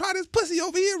 son, let's try this pussy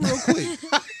over here real quick.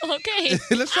 Okay.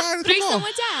 Let's try it. Threesome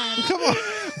with dad. Come on.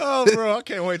 Oh, bro, I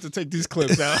can't wait to take these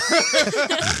clips out.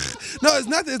 No, it's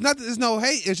nothing. It's no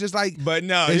hate. It's just like,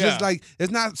 it's just like,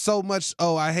 it's not so much,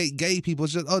 I hate gay people.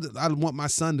 It's just, I want my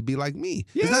son to be like me.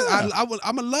 Yeah. I'm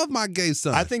going to love my gay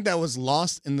son. I think that was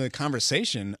lost in the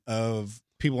conversation of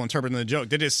people interpreting the joke.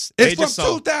 It's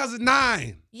from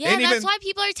 2009. Yeah, that's why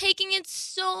people are taking it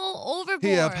so overboard.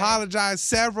 He apologized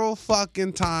several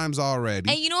fucking times already.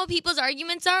 And you know what people's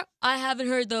arguments are? I haven't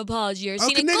heard the apology or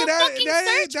seen it. Nigga, Go fucking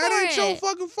search that for ain't it. your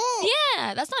fucking fault.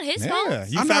 Yeah, that's not his fault. Yeah,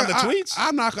 you found the tweets.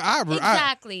 I'm not.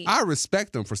 Exactly. I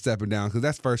respect him for stepping down because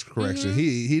that's first correction.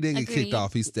 He didn't get kicked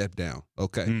off. He stepped down.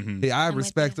 Okay. I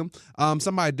respect him.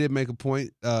 Somebody did make a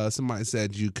point. Somebody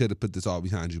said you could have put this all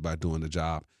behind you by doing the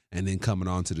job and then coming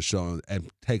on to the show and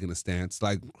taking a stance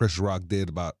like Chris Rock did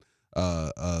about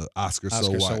Oscar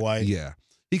So White. Yeah,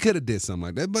 he could have did something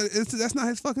like that, but that's not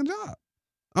his fucking job.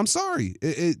 I'm sorry.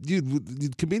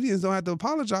 Comedians don't have to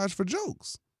apologize for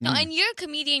jokes. No, and you're a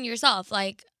comedian yourself.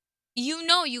 Like, you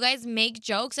guys make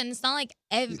jokes, and it's not like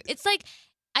it's like,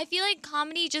 I feel like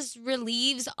comedy just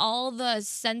relieves all the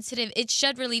sensitive. It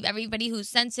should relieve everybody who's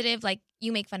sensitive. Like,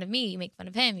 you make fun of me, you make fun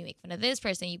of him, you make fun of this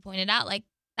person, you point it out. Like,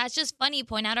 that's just funny.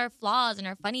 Point out our flaws and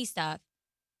our funny stuff.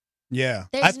 Yeah.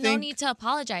 There's no need to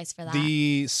apologize for that.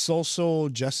 The social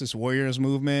justice warriors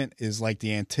movement is like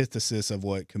the antithesis of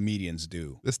what comedians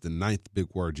do. That's the 9th big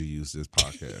word you use this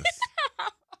podcast.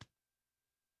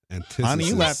 Antithesis. Honey,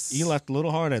 you left a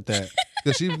little hard at that.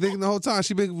 Because she been thinking the whole time.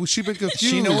 She been confused.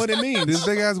 She know what it means. This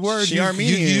big ass word. She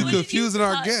Armenian. You confusing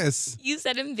our guests. You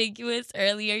said ambiguous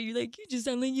earlier. You're like, you just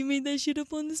sound like you made that shit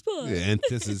up on the spot. Yeah,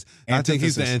 antithesis. I think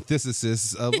he's the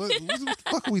antithesis of what the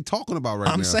fuck are we talking about right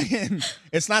now? I'm saying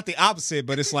it's not the opposite,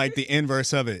 but it's like the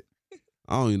inverse of it.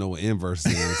 I don't even know what inverse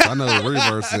is. I know what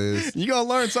reverse is. You gonna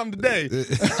learn something today.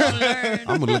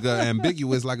 I'm gonna look up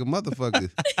ambiguous like a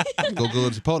motherfucker. Go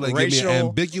to Chipotle and give me an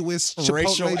ambiguous Chipotle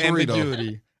racial burrito.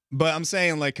 ambiguity. But I'm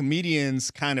saying, like,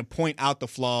 comedians kind of point out the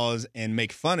flaws and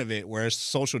make fun of it, whereas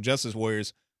social justice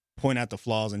warriors point out the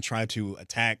flaws and try to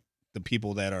attack the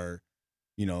people that are,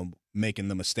 making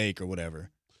the mistake or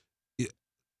whatever. Yeah.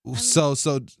 So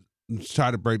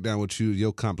try to break down what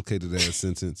your complicated ass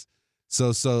sentence.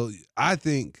 So I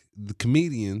think the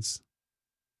comedians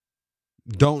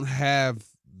don't have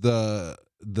the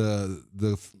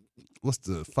what's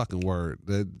the fucking word?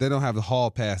 They don't have the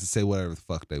hall pass to say whatever the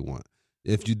fuck they want.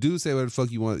 If you do say whatever the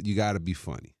fuck you want, you got to be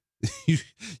funny.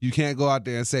 You can't go out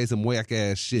there and say some whack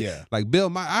ass shit. Yeah. Like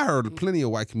I heard plenty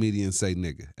of white comedians say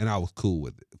nigga, and I was cool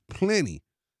with it. Plenty.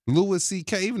 Louis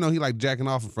C.K., even though he like jacking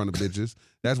off in front of bitches,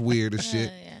 that's weird as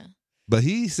shit. Yeah. But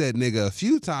he said nigga a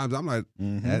few times. I'm like,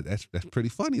 that's pretty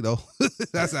funny though.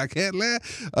 I can't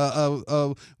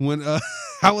laugh. When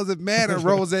I wasn't mad at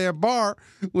Roseanne Barr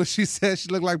when she said she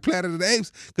looked like Planet of the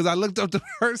Apes because I looked up to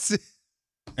her.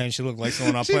 And she looked like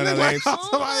someone on Planet of the Apes.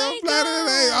 Somebody on Planet of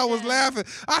the Apes. I was laughing.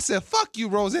 I said, fuck you,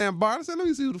 Roseanne Barr. I said, let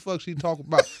me see who the fuck she talking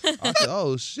about. I said,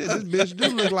 oh, shit, this bitch do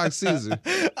look like Caesar.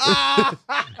 I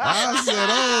said,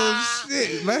 oh,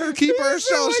 shit. Let her keep her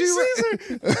show.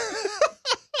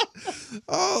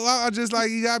 I just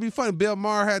like, you got to be funny. Bill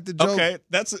Maher had the joke. Okay,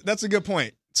 that's a good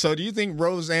point. So do you think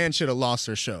Roseanne should have lost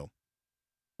her show?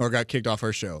 Or got kicked off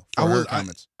her show for her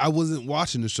comments? I wasn't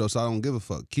watching the show, so I don't give a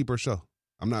fuck. Keep her show.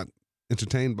 I'm not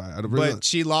entertained by it. But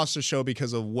she lost her show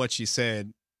because of what she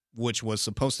said, which was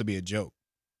supposed to be a joke.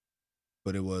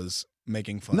 But it was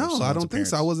making fun of someone's I don't think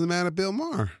so. I appearance. wasn't mad at Bill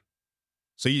Maher.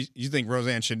 So you think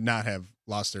Roseanne should not have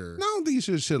lost her? No, I don't think you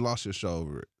should have lost your show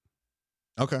over it.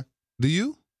 Okay. Do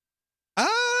you?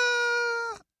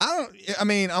 I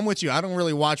mean, I'm with you. I don't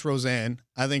really watch Roseanne.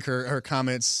 I think her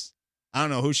comments, I don't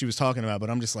know who she was talking about, but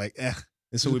I'm just like, this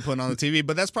is what we put on the TV.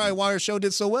 But that's probably why her show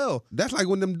did so well. That's like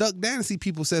when them Duck Dynasty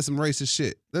people said some racist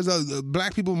shit. There's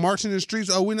black people marching in the streets.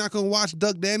 Oh, we're not going to watch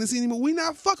Duck Dynasty anymore. We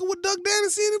not fucking with Duck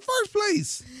Dynasty in the first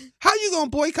place. How you going to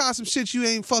boycott some shit you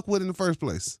ain't fuck with in the first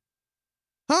place?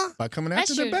 Huh? By coming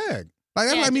after their bag. Like,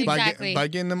 that's like me by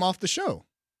getting them off the show.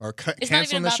 Or it's not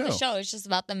even about the show. It's just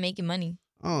about them making money.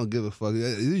 I don't give a fuck.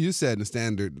 You setting the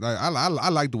standard. Like I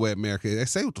like the way America is. They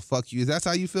say what the fuck you is. That's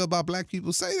how you feel about black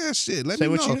people. Say that shit. Let me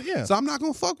know. So I'm not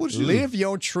gonna fuck with you. Live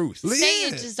your truth. Say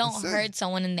it. Just don't hurt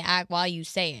someone in the act while you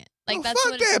say it. Like that's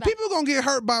fuck what that. It's about. People gonna get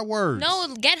hurt by words.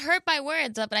 No, get hurt by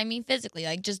words, but I mean physically.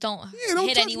 Like just don't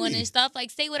hit anyone and stuff. Like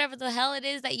say whatever the hell it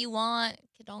is that you want.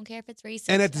 Don't care if it's racist.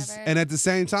 And at the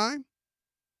same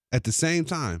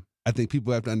time, I think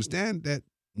people have to understand that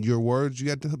your words you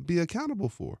have to be accountable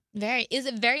for. Is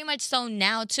it very much so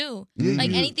now too? Yeah,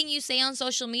 like anything you say on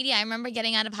social media. I remember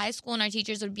getting out of high school and our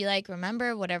teachers would be like,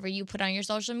 remember, whatever you put on your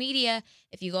social media,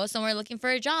 if you go somewhere looking for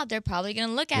a job, they're probably going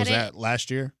to look at it. Was that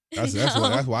last year? That's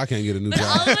why I can't get a new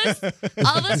job.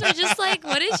 All of us were just like,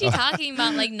 what is she talking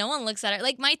about? Like, no one looks at her.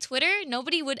 Like, my Twitter,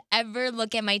 nobody would ever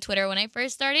look at my Twitter. When I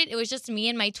first started, it was just me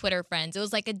and my Twitter friends. It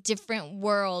was like a different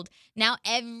world. Now,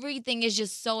 everything is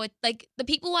just so, like, the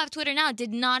people who have Twitter now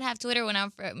did not have Twitter when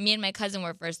me and my cousin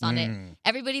were first on it.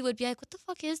 Everybody would be like, what the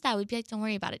fuck is that? We'd be like, don't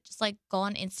worry about it. Just, like, go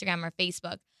on Instagram or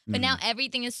Facebook. But now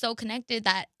everything is so connected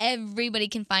that everybody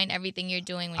can find everything you're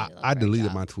doing when you look I for a deleted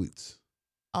job. my tweets.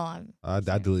 Oh, I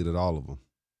deleted all of them.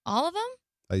 All of them?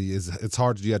 It's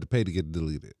hard. You have to pay to get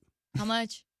deleted. How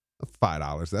much?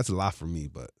 $5. That's a lot for me,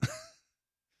 but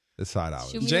it's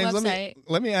 $5. James,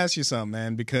 let me ask you something,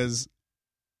 man, because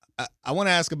I want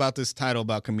to ask about this title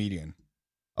about comedian.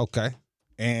 Okay.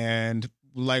 And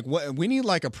like what we need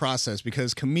like a process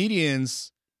because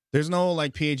comedians, there's no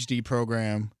like PhD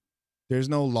program, there's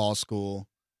no law school.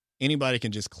 Anybody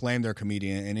can just claim they're a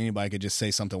comedian and anybody could just say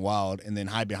something wild and then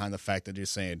hide behind the fact that they're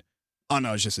saying, oh,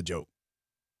 no, it's just a joke.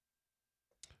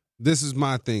 This is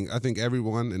my thing. I think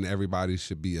everyone and everybody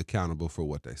should be accountable for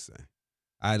what they say.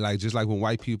 Just like when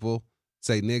white people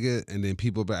say nigga and then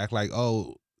people act like,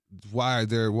 oh, why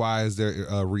is there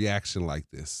a reaction like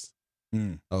this?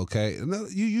 Okay. No,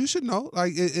 you should know.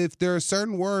 Like if there are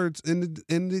certain words in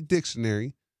the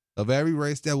dictionary of every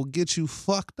race that will get you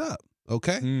fucked up.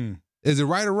 Okay. Is it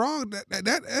right or wrong?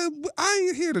 That I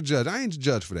ain't here to judge. I ain't the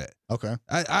judge for that. Okay.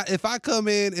 If I come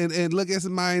in and look at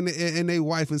somebody and they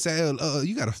wife and say,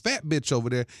 you got a fat bitch over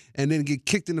there, and then get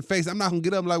kicked in the face, I'm not gonna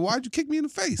get up and like, why'd you kick me in the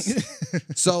face?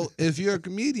 So if you're a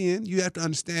comedian, you have to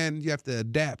understand, you have to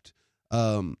adapt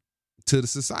to the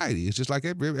society. It's just like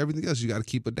everything else. You got to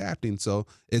keep adapting. So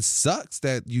it sucks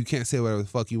that you can't say whatever the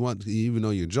fuck you want, even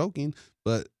though you're joking.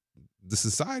 But the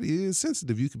society is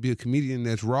sensitive. You could be a comedian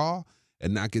that's raw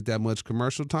and not get that much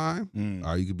commercial time,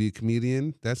 or you could be a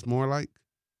comedian that's more like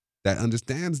that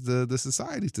understands the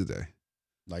society today.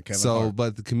 Like Kevin Hart.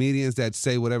 But the comedians that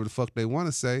say whatever the fuck they want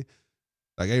to say,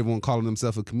 like everyone calling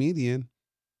themselves a comedian,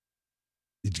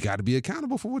 you got to be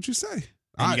accountable for what you say.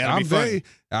 I'm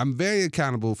very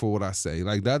accountable for what I say.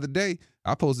 Like the other day,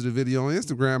 I posted a video on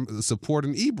Instagram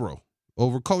supporting Ebro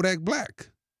over Kodak Black.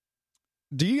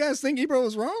 Do you guys think Ebro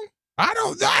was wrong? I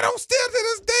don't still to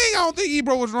this day, I don't think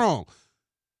Ebro was wrong.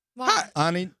 Why?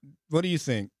 Ani, what do you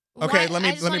think? Okay, let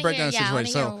me break down the situation. I wanna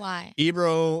hear So why.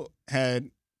 Ebro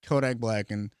had Kodak Black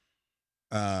and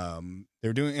they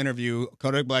were doing an interview.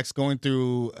 Kodak Black's going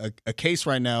through a case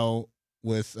right now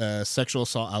with sexual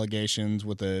assault allegations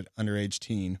with an underage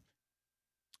teen.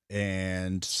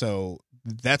 And so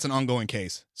that's an ongoing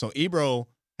case. So Ebro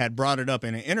had brought it up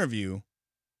in an interview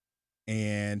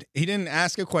And he didn't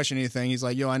ask a question or anything. He's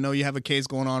like, yo, I know you have a case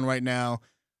going on right now.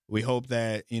 We hope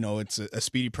that, it's a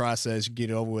speedy process. You get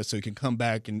it over with so you can come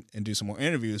back and do some more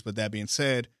interviews. But that being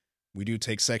said, we do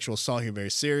take sexual assault here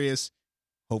very serious.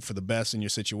 Hope for the best in your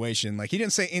situation. Like, he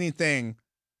didn't say anything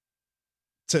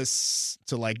to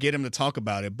like get him to talk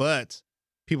about it. But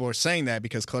people were saying that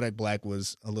because Kodak Black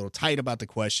was a little tight about the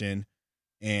question.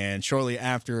 And shortly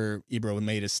after Ebro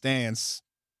made his stance,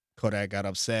 Kodak got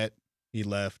upset. He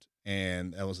left.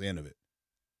 And that was the end of it.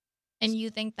 And you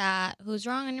think that who's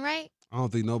wrong and right? I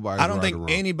don't think nobody's I don't right think or wrong.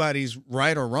 anybody's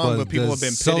right or wrong, but people have been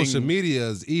pitting. Social media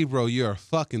is, Ebro, you're a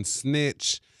fucking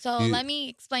snitch. So let me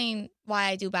explain why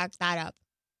I do back that up.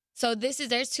 So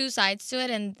there's two sides to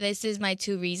it, and this is my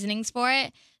two reasonings for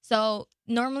it. So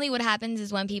normally what happens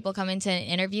is when people come into an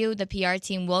interview, the PR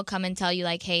team will come and tell you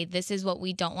like, hey, this is what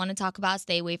we don't want to talk about.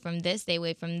 Stay away from this, stay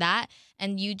away from that.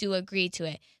 And you do agree to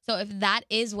it. So if that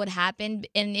is what happened,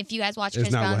 and if you guys watch Chris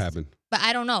Brown's, not what happened. But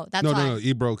I don't know. That's why. No.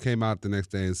 Ebro came out the next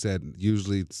day and said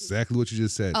usually exactly what you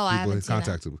just said. Oh, I people haven't seen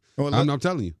contacted him. Well, I'm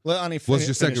telling you. What's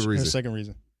your second reason? Second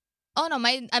reason. Oh, no,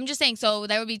 I'm just saying, so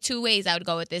there would be two ways I would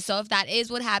go with this. So if that is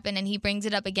what happened and he brings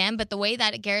it up again, but the way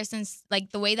that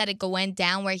the way that it went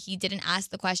down where he didn't ask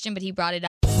the question, but he brought it up.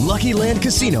 Lucky Land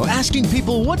Casino, asking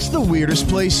people, what's the weirdest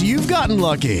place you've gotten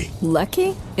lucky?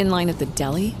 Lucky? In line at the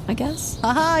deli, I guess?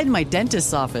 Aha, in my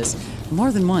dentist's office.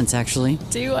 More than once, actually.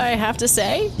 Do I have to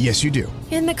say? Yes, you do.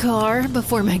 In the car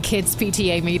before my kids'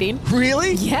 PTA meeting.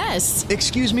 Really? Yes.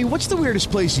 Excuse me, what's the weirdest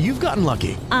place you've gotten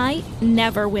lucky? I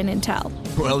never win and tell.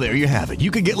 Well, there you have it. You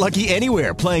can get lucky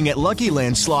anywhere, playing at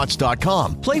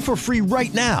LuckyLandSlots.com. Play for free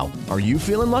right now. Are you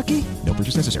feeling lucky? No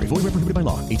purchase necessary. Void where prohibited by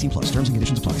law. 18+. Terms and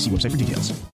conditions apply. See website for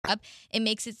details. It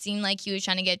makes it seem like he was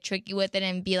trying to get tricky with it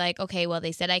and be like, okay, well,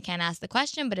 they said I can't ask the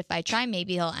question, but if I try,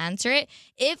 maybe he'll answer it.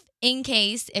 If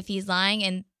he's lying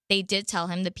and they did tell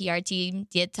him, the PR team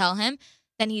did tell him,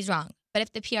 then he's wrong. But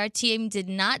if the PR team did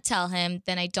not tell him,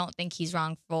 then I don't think he's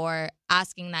wrong for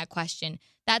asking that question.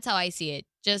 That's how I see it.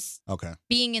 Just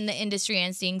being in the industry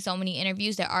and seeing so many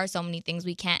interviews, there are so many things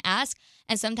we can't ask.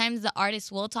 And sometimes the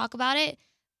artists will talk about it,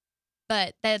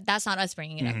 but that's not us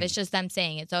bringing it up. It's just them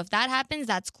saying it. So if that happens,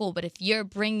 that's cool. But if you're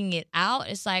bringing it out,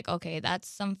 it's like, okay, that's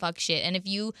some fuck shit. And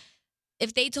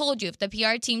if they told you, if the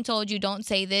PR team told you don't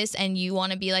say this and you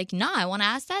want to be like, nah, I want to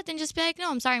ask that, then just be like, no,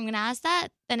 I'm sorry, I'm going to ask that.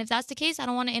 Then if that's the case, I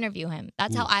don't want to interview him.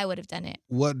 That's how I would have done it.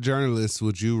 What journalists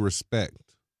would you respect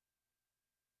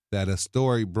that a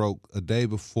story broke a day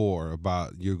before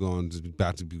about you're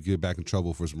about to get back in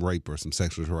trouble for some rape or some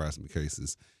sexual harassment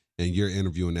cases, and you're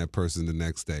interviewing that person the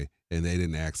next day, and they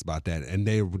didn't ask about that, and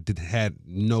they had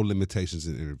no limitations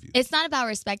in the interview? It's not about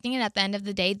respecting it. At the end of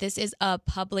the day, it's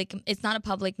not a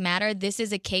public matter. This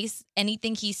is a case.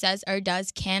 Anything he says or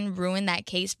does can ruin that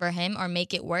case for him or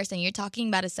make it worse. And you're talking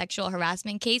about a sexual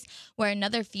harassment case where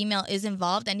another female is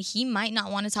involved, and he might not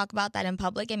want to talk about that in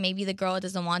public, and maybe the girl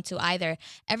doesn't want to either.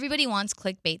 Everybody wants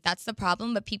clickbait. That's the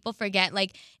problem. But people forget,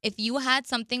 like, if you had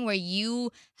something where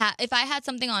if I had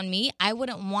something on me, I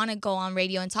wouldn't want to go on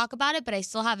radio and talk about it, but I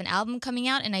still have an album coming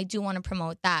out and I do want to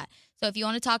promote that. So if you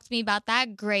want to talk to me about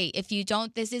that, great. If you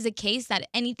don't, this is a case that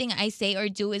anything I say or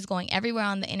do is going everywhere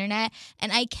on the internet,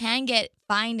 and I can get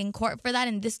fined in court for that,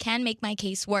 and this can make my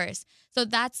case worse. So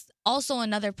that's also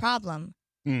another problem.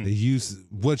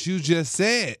 What you just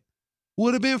said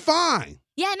would have been fine.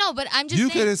 Yeah, no, but I'm just saying.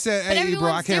 You saying, could have said, hey,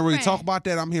 Ebro, I can't really talk about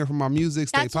that. I'm here for my music.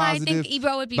 Stay that's positive. Why I think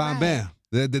Ebro would be bam, right.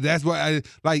 Bam. That's what I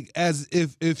like. As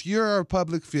if you're a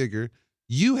public figure,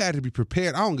 you had to be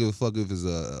prepared. I don't give a fuck if it's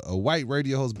a white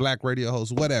radio host, black radio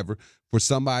host, whatever, for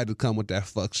somebody to come with that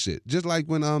fuck shit. Just like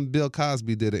when Bill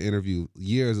Cosby did an interview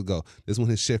years ago. This is when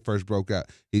his shit first broke out.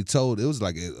 It was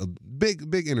like a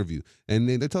big interview. And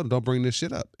then they told him, don't bring this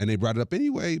shit up. And they brought it up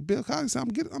anyway. Bill Cosby said,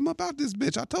 I'm about this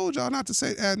bitch. I told y'all not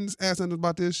to ask something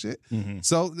about this shit.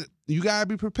 So you got to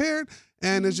be prepared.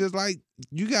 And it's just like,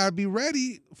 you got to be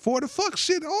ready for the fuck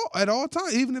shit at all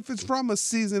times, even if it's from a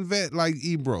seasoned vet like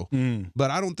Ebro.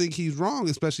 But I don't think he's wrong,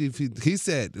 especially if he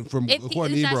said, according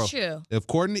to Ebro. That's true.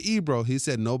 According to Ebro, he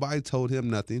said nobody told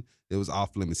him nothing. It was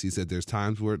off limits. He said there's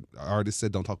times where artists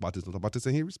said, don't talk about this,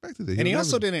 and he respected it. And he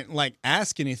also didn't like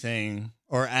ask anything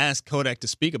or ask Kodak to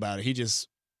speak about it.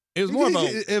 It was more of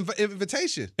an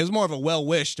invitation. It was more of a well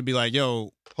wish to be like,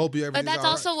 yo, hope you everything's But that's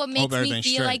all also right. what makes me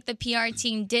feel like the PR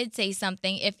team did say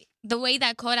something. the way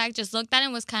that Kodak just looked at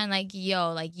him was kind of like,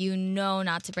 yo, like, you know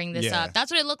not to bring this up. That's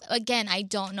what it looked. Again, I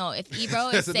don't know if Ebro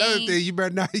is That's another saying. thing. You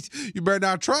better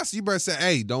not trust. You better say,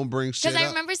 hey, don't bring shit up. Because I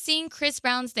remember seeing Chris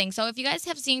Brown's thing. So if you guys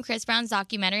have seen Chris Brown's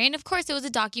documentary, and of course it was a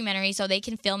documentary, so they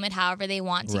can film it however they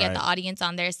want to get the audience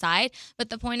on their side. But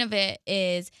the point of it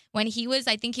is when he was,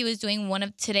 I think he was doing one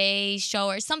of Today's show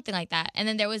or something like that. And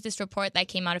then there was this report that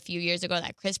came out a few years ago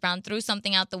that Chris Brown threw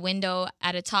something out the window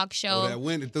at a talk show. Oh, that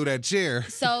went through that chair.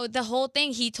 So the whole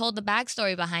thing, he told the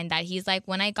backstory behind that. He's like,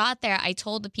 when I got there, I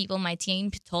told the people, my team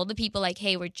told the people, like,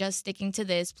 hey, we're just sticking to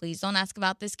this. Please don't ask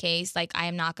about this case. Like, I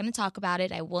am not going to talk about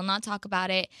it. I will not talk about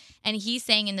it. And he's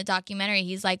saying in the documentary,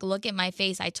 he's like, look at my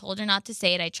face. I told her not to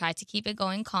say it. I tried to keep it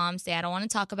going calm, say I don't want to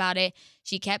talk about it.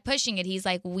 She kept pushing it. He's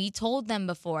like, we told them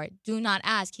before, do not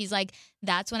ask. He's like,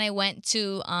 that's when I went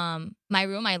to my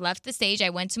room. I left the stage.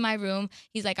 I went to my room.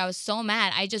 He's like, I was so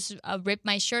mad. I just ripped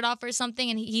my shirt off or something.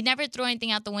 And he never threw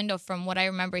anything out the window from what I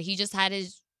remember. He just had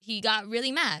he got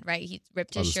really mad, right? He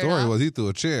ripped his shirt off. The story was he threw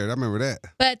a chair. I remember that.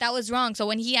 But that was wrong. So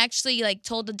when he actually like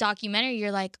told the documentary,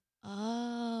 you're like,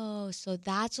 oh, so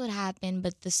that's what happened.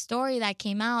 But the story that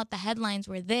came out, the headlines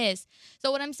were this.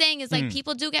 So what I'm saying is like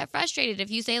people do get frustrated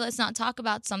if you say let's not talk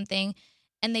about something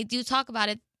and they do talk about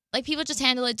it. Like, people just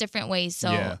handle it different ways. So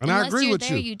and I agree with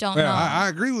you don't yeah, know. I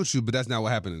agree with you, but that's not what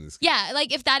happened in this case. Yeah,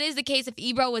 like, if that is the case, if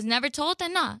Ebro was never told,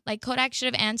 then nah. Like, Kodak should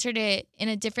have answered it in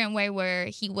a different way where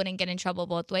he wouldn't get in trouble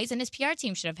both ways, and his PR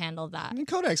team should have handled that. I mean,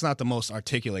 Kodak's not the most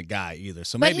articulate guy either,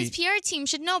 so but maybe. His PR team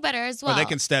should know better as well. Or they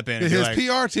can step in and his be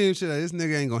like, PR team should have, this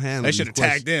nigga ain't going to handle they should have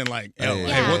tagged in, like, yo,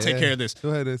 hey, we'll take care of this.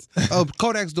 Go ahead. Oh,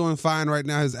 Kodak's doing fine right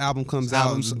now. His album comes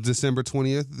out December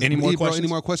 20th. Any more questions? Any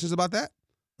more questions about that?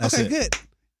 That's okay, it. good.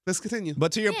 Let's continue.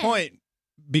 But to your point,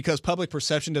 because public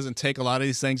perception doesn't take a lot of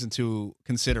these things into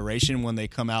consideration when they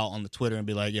come out on the Twitter and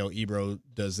be like, yo, Ebro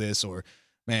does this, or,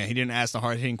 man, he didn't ask the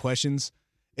hard-hitting questions.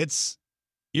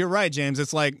 You're right, James.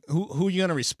 It's like, who you going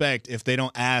to respect if they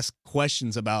don't ask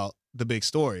questions about the big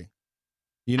story?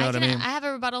 You know what I mean? I have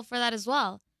a rebuttal for that as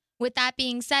well. With that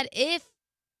being said, if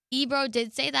Ebro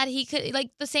did say that, he could, like,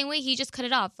 the same way he just cut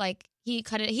it off, like, he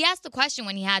asked the question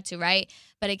when he had to, right?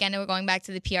 But again, we're going back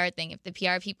to the PR thing. If the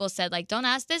PR people said, like, don't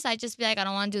ask this, I'd just be like, I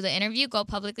don't want to do the interview. Go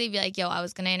publicly, be like, yo, I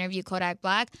was going to interview Kodak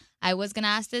Black. I was going to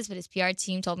ask this, but his PR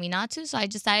team told me not to, so I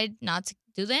decided not to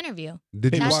do the interview.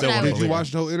 Did you watch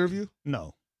the whole interview?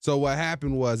 No. So what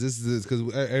happened was, this is because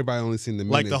everybody only seen the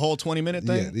minute. Like the whole 20-minute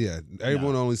thing? Yeah.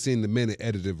 Everyone only seen the minute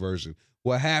edited version.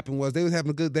 What happened was they had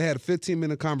a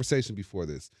 15-minute conversation before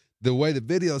this. The way the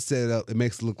video set up, it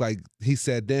makes it look like he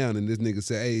sat down and this nigga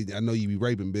said, hey, I know you be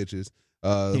raping bitches.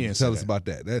 Tell us about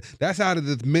that. That's how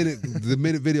the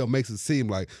minute video makes it seem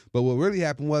like. But what really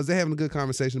happened was they having a good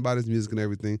conversation about his music and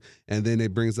everything. And then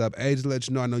it brings up, hey, just let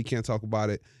you know, I know you can't talk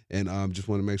about it. And just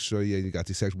want to make sure, you got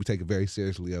these sections. We take it very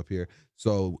seriously up here.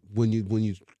 So when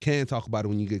you can talk about it,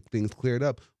 when you get things cleared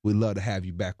up, we'd love to have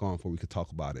you back on before we could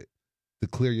talk about it. To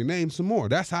clear your name some more.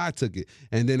 That's how I took it.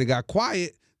 And then it got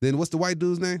quiet. Then what's the white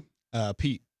dude's name?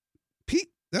 Pete.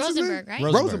 That's Rosenberg, right?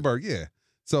 Rosenberg, yeah.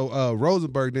 So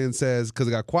Rosenberg then says, because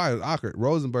it got quiet, it was awkward.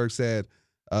 Rosenberg said,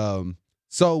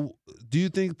 so do you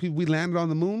think we landed on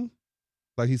the moon?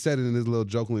 Like he said it in his little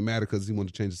jokingly matter because he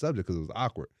wanted to change the subject because it was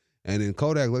awkward. And then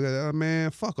Kodak looked at that,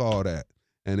 man, fuck all that.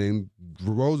 And then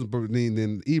Rosenberg,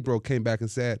 then Ebro came back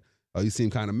and said, oh, you seem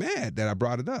kind of mad that I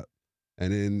brought it up.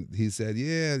 And then he said,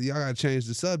 yeah, y'all got to change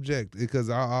the subject because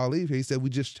I'll leave here. He said, we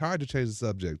just tried to change the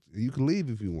subject. You can leave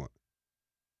if you want.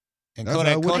 And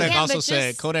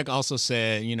Kodak also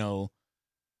said, you know,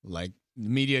 like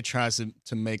media tries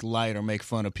to make light or make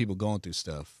fun of people going through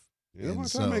stuff. Yeah, I'm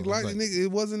trying to make light. Like, it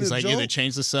wasn't a joke. It's like either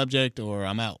change the subject or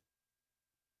I'm out.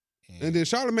 And then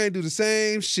Charlamagne do the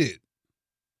same shit.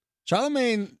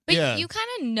 Charlamagne, but yeah. You kind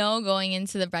of know going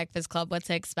into the Breakfast Club what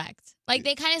to expect. Like,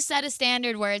 they kind of set a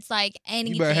standard where it's like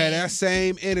anything. You better have that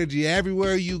same energy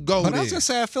everywhere you go. But I was going to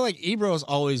say, I feel like Ebro's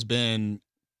always been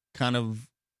kind of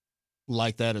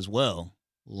like that as well.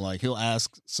 Like, he'll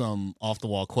ask some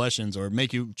off-the-wall questions or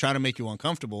try to make you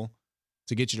uncomfortable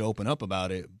to get you to open up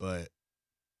about it. But,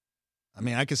 I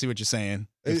mean, I can see what you're saying.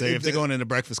 If they're going into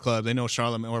Breakfast Club, they know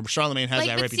Charlamagne has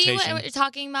that reputation. See what you're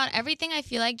talking about? Everything I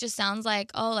feel like just sounds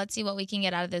like, oh, let's see what we can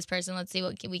get out of this person. Let's see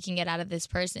what we can get out of this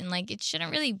person. Like, it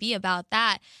shouldn't really be about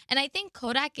that. And I think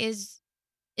Kodak is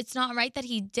it's not right that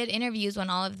he did interviews when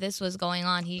all of this was going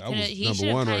on. He That was should number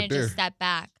have one kind right of there. just stepped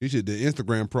back. He should do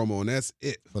Instagram promo, and that's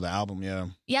it. For the album, yeah.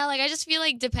 Yeah, like I just feel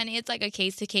like it's like a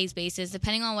case to case basis,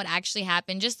 depending on what actually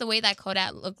happened. Just the way that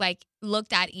Kodak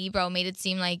looked at Ebro made it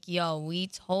seem like, yo, we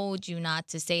told you not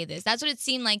to say this. That's what it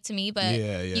seemed like to me. But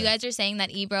you guys are saying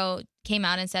that Ebro came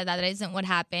out and said that isn't what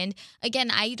happened.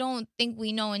 Again, I don't think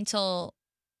we know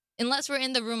unless we're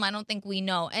in the room, I don't think we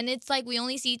know. And it's like we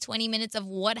only see 20 minutes of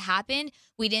what happened.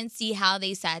 We didn't see how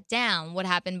they sat down, what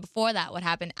happened before that, what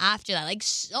happened after that. Like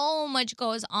so much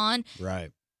goes on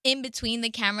in between the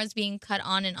cameras being cut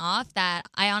on and off that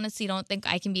I honestly don't think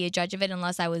I can be a judge of it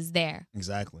unless I was there.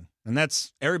 Exactly. And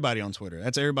that's everybody on Twitter.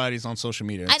 That's everybody's on social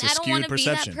media. It's And I don't want to be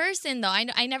that perception. person, though.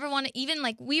 I never want to, even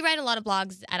like we write a lot of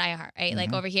blogs at iHeart, right?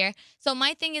 Like over here. So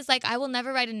my thing is like, I will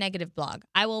never write a negative blog.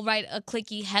 I will write a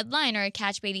clicky headline or a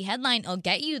catchbaity headline. It'll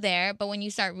get you there. But when you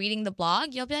start reading the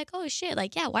blog, you'll be like, oh shit,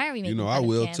 like, yeah, why are we making I fun of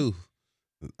will Kim? too.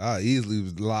 I easily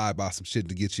lie about some shit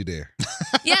to get you there.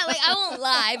 Yeah, like I won't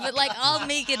lie, but like I'll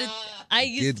make it. I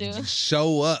used to.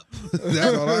 Show up.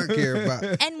 That's all I care about.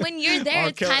 And when you're there,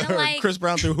 it's kind of like Chris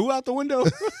Brown threw who out the window?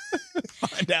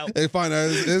 Find out. They find out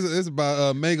it's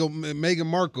about Meghan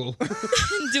Markle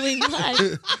doing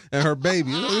what? and her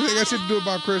baby. They got shit to do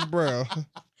about Chris Brown.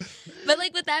 But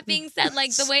like with that being said, like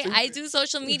the way I do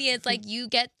social media, it's like you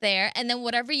get there and then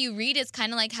whatever you read is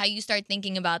kind of like how you start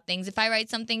thinking about things. If I write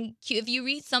something cute, if you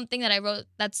read something that I wrote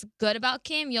that's good about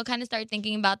Kim, you'll kind of start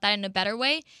thinking about that in a better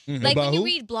way. Like About when you who?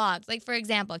 read blogs, like for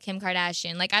example, Kim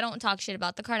Kardashian. Like I don't talk shit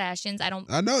about the Kardashians.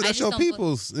 I know that's your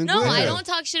peoples. No, I don't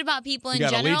talk shit about people in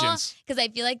got general allegiance. because I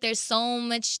feel like there's so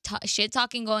much shit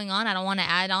talking going on. I don't want to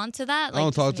add on to that. I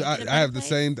don't talk. just make it a I have better the place.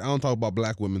 same. I don't talk about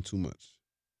black women too much.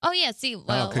 Oh yeah, see,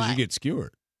 well, Because you why? get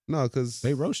skewered. No, because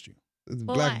They roast you.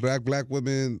 why? black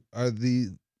women are the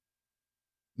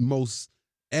most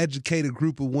educated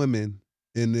group of women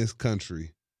in this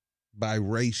country by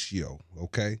ratio.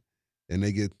 Okay, and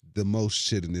they get the most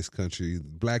shit in this country.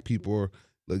 Black people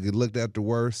are get looked at the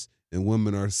worst, and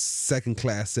women are second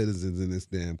class citizens in this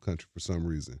damn country for some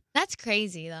reason. That's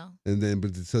crazy though. And then,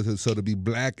 but so to be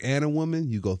black and a woman,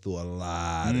 you go through a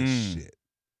lot of shit.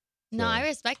 No, I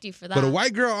respect you for that. But a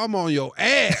white girl, I'm on your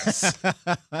ass.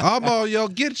 I'm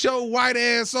on get your white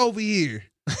ass over here.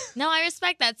 No, I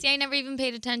respect that. See, I never even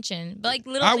paid attention. But like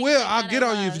little I things will. like I'll that get I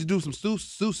on you love. if you do some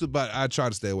Sousa, but I try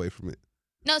to stay away from it.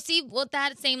 No, see, with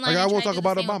that same line, Like, I won't try to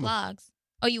talk do the about same with Obama. blogs.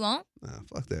 Oh, you won't? Nah,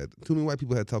 fuck that. Too many white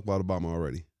people had talked about Obama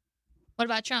already. What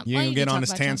about Trump? You Oh, ain't do gonna get talk on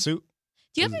his about tan Trump. suit?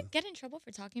 Do you ever get in trouble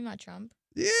for talking about Trump?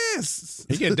 Yes.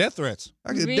 You get death threats.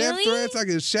 I get death Really? threats. I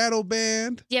get shadow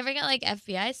banned. Do you ever get like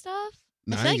FBI stuff?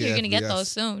 Nah, I I feel ain't like you're get gonna get FBI. those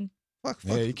soon. Fuck.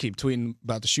 Yeah, you keep tweeting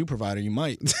about the shoe provider, you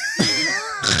might.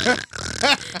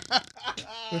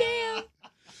 Damn.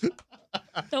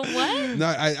 The what? No,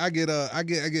 I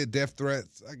get death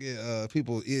threats. I get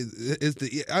people.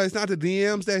 It's not the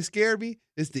DMs that scare me.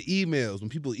 It's the emails when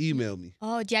people email me.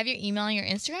 Oh, do you have your email on your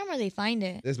Instagram or they find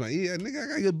it? That's my nigga. I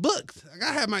gotta get booked. I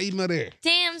gotta have my email there.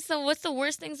 Damn. So what's the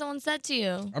worst thing someone said to you?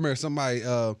 I remember somebody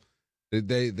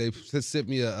they sent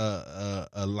me a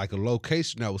like a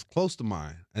location that was close to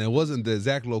mine, and it wasn't the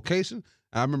exact location.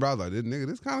 I remember I was like,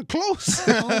 this kind of close.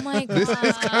 Oh my god. This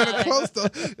is kind of close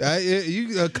to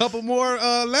you. A couple more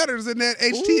letters in that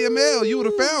HTML, you would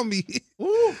have found me.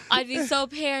 I'd be so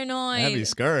paranoid. That'd be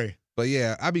scary. But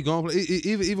yeah, I be going.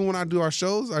 Even when I do our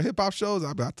shows, our hip hop shows,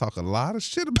 I talk a lot of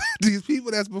shit about these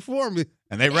people that's before me,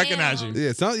 and they recognize you.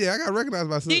 Yeah, I got recognized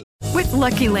myself. With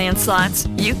Lucky Land Slots,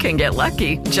 you can get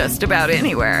lucky just about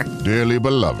anywhere. Dearly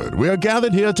beloved, we are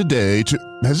gathered here today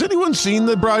to... Has anyone seen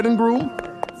the bride and groom?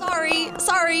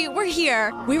 Sorry, we're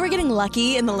here. We were getting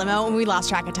lucky in the limo and we lost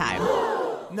track of time.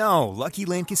 No, Lucky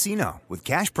Land Casino, with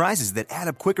cash prizes that add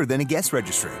up quicker than a guest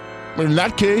registry. In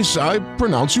that case, I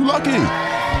pronounce you lucky.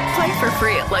 Play for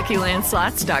free at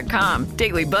LuckyLandSlots.com.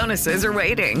 Daily bonuses are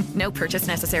waiting. No purchase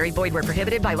necessary. Void where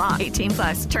prohibited by law.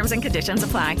 18+. Terms and conditions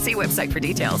apply. See website for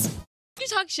details. You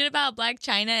talk shit about Black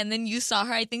China and then you saw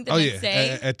her, I think, the Oh next yeah,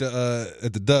 day. at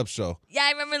the Dub show. Yeah,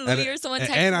 I remember Louis or someone texted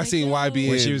And I me, seen like, YB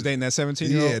When in- she was dating that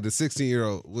 17-year-old? Yeah, the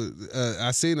 16-year-old. I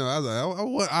seen her. I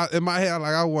was like, in my head,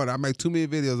 like I make too many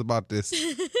videos about this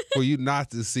for you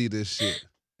not to see this shit.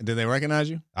 Did they recognize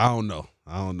you? I don't know.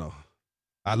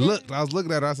 I was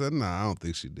looking at her. I said, nah, I don't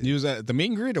think she did. You was at the meet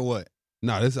and greet or what?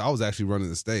 No, I was actually running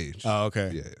the stage. Oh,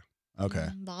 okay. Yeah. Okay.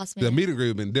 Boss man. The meet and greet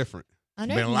had been different. I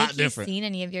wonder been if a lot Nikki's different. seen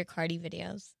any of your Cardi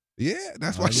videos. Yeah,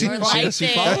 that's why Oh, she Or follows. liked she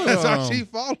it. follows That's how them. she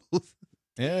follows.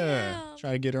 Yeah.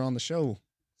 Try to get her on the show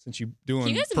since you doing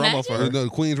Can you guys promo for her. The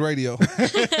Queen's Radio.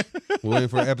 We're waiting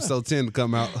for episode 10 to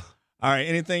come out. All right.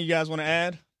 Anything you guys want to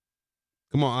add?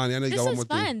 Come on, Ani. I know you This got one is more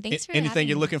fun. thing. Thanks for Anything having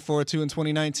you're me. looking forward to in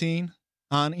 2019,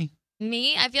 Ani?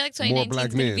 Me? I feel like More 2019 black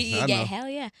is gonna men. be I know. hell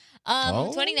yeah. Oh.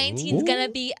 2019 is gonna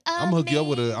be I'm gonna hook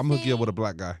you up with a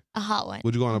black guy. a hot one.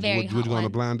 Would you go on a Very would you hot go on a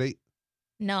one. blind date?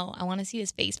 No, I want to see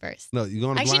his face first. No, you go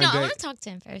on a Actually, blind no, I date. want to talk to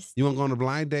him first. You want to go on a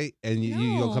blind date and you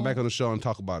gonna come No. back on the show and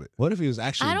talk about it. What if he was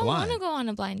actually I don't blind? want to go on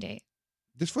a blind date.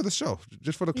 Just for the show,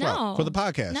 just for the club. No. For the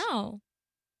podcast? No.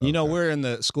 You know, we're in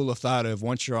the school of thought of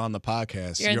once you're on the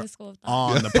podcast, You're in the school of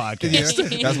thought. on the podcast. Yes,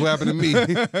 that's what happened to me.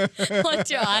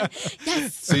 Once you're on.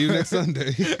 Yes. See you next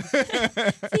Sunday.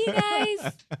 See you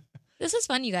guys. This is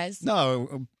fun, you guys.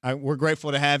 No, we're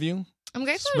grateful to have you, I'm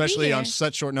grateful to especially be here. on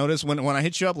such short notice. When I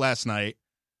hit you up last night,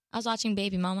 I was watching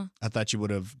Baby Mama. I thought you would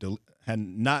have had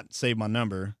not saved my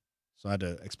number, so I had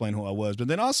to explain who I was. But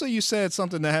then also you said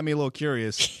something that had me a little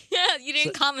curious. Yeah, you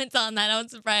didn't comment on that. I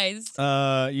was surprised.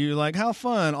 You're like, how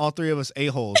fun all three of us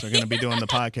a-holes are going to be doing the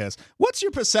podcast. What's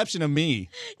your perception of me?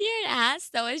 You're an ass.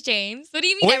 So is James. What do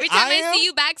you mean? Wait, Every time I I am? see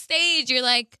you backstage, you're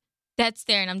like, that's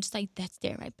there. And I'm just like, that's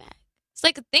there right back. It's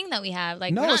like a thing that we have.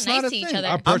 Like, No, we're not it's not nice a to each thing. other.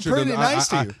 I pressured pretty them. nice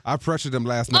to you. I pressured them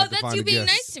last night Oh, to that's find you a being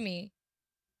guest. nice to me.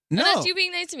 No. Oh, that's you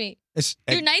being nice to me. It's-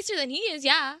 You're nicer than he is,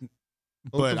 yeah.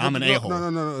 but I'm an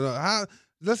a-hole. No. How,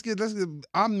 let's get.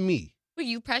 I'm me. Well,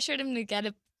 you pressured him to get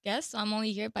a guest, so I'm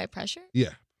only here by pressure? Yeah.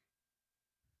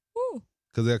 Ooh.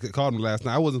 Because they called me last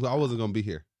night. I wasn't gonna be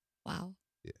here. Wow.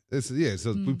 Yeah.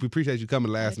 So we appreciate you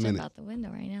coming last Jump minute. out the window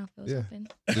right now if it was Yeah. open.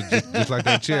 Just like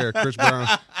that chair, Chris Brown.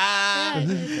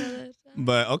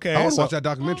 But okay. I want to so- watch that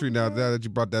documentary now that you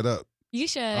brought that up. You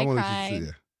should. I I wanted cried. to see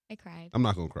it. I cried. I'm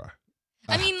not gonna cry.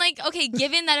 I mean, like, okay,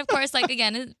 given that, of course, like,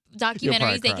 again,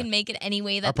 documentaries, they cry. can make it any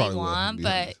way I that they probably will, to want. be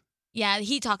But honest. yeah,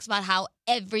 he talks about how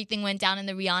everything went down in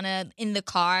the Rihanna in the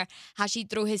car, how she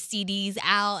threw his CDs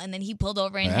out, and then he pulled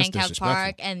over in Man, that's Hancock disrespectful.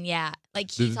 Park. And yeah,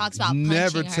 like, he Just talks about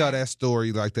never punching tell her. that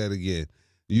story like that again.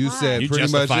 You Why? said You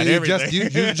pretty much justified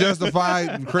everything. you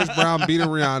justified Chris Brown beating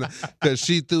Rihanna because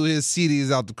she threw his CDs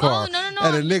out the car. Oh, no.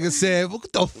 And the nigga said, "What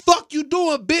the fuck you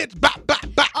doing, bitch?" Bop, bop,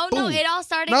 bop. Oh, no, Boom. it all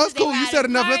started No, it's because they cool. were You at said a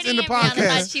enough. Let's party end the and Rihanna thought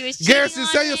podcast. she was cheating Garrison, on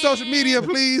say your him. social media,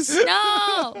 please.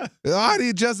 No, I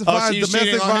need justified she's domestic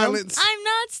cheating on him? violence. I'm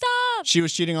not. Stop. She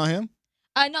was cheating on him?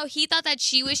 No, he thought that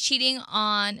she was cheating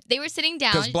on. They were sitting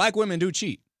down. Because black women do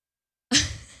cheat.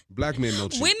 Black men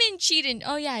don't cheat. Women cheating.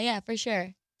 Oh yeah, for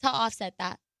sure. Tell Offset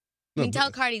that. I mean, No,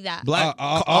 tell Cardi that. Black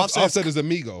Offset is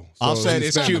amigo. So Offset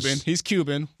he's is Spanish. Cuban. He's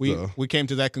Cuban. We came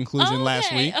to that conclusion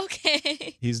last week.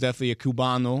 Okay. He's definitely a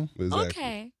Cubano. Exactly.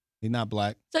 Okay. He's not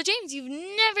black. So James, you've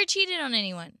never cheated on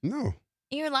anyone No.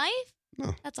 in your life?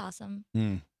 No. That's awesome.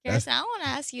 Mm. Garrison, I want to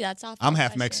ask you that softball I'm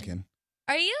half question. Mexican.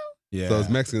 Are you? Yeah. So his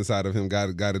Mexican side of him got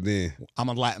it in. I'm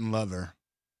a Latin lover.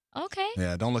 Okay.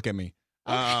 Yeah, don't look at me.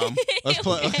 Okay.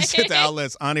 Let's hit the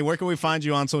outlets. Ani, where can we find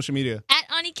you on social media? At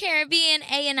Ani Caribbean,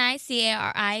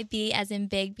 ANICARIB as in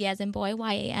big, B as in boy,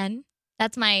 YAN.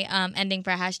 That's my ending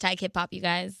for hashtag hip hop, you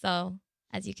guys. So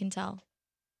as you can tell.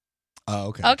 Oh,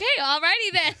 okay. Okay,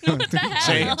 alrighty then. What the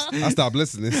hell? I stopped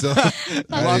listening. So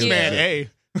Lost man, hey.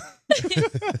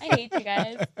 I hate you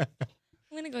guys.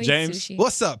 I'm gonna go James, eat sushi.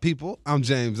 What's up, people? I'm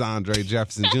James Andre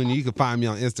Jefferson Jr. You can find me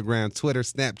on Instagram, Twitter,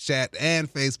 Snapchat,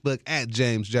 and Facebook at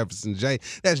James Jefferson J.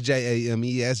 That's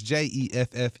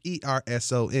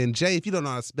JamesJefferson J. If you don't know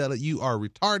how to spell it, you are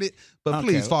retarded. But Okay,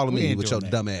 please follow we me ain't with your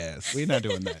doing dumb ass. We're not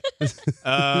doing that.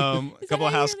 A couple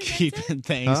of housekeeping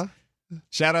things. Huh?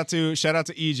 Shout out to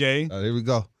EJ. Oh, here we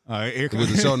go. All right, here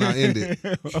With the show now ended.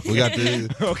 We got the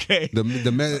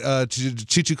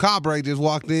Chichicabra just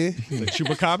walked in. The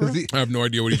Chupacabra? I have no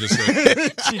idea what he just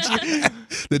said.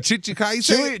 The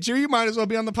Chichicabra. Chew, you might as well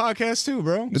be on the podcast too,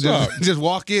 bro. Just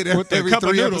walk in With the every cup of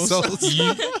 3 noodles. episodes.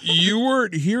 You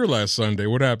weren't here last Sunday.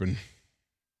 What happened?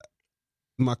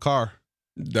 My car.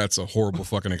 That's a horrible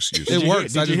fucking excuse. It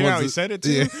works. Did you hear how he said it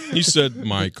too? Yeah. He said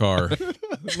my car.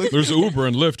 There's Uber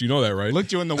and Lyft. You know that, right?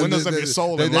 Looked you in the windows of your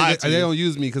soul They and lied to they you. don't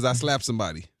use me because I slapped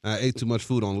somebody. I ate too much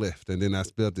food on Lyft, and then I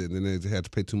spilled it, and then they had to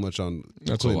pay too much on.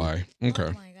 That's a cleaning. lie.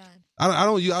 Okay. I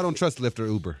don't trust Lyft or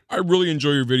Uber. I really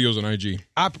enjoy your videos on IG.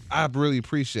 I really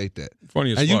appreciate that.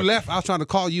 Funny as and fuck. you left. I was trying to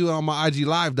call you on my IG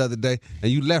Live the other day,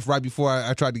 and you left right before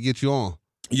I tried to get you on.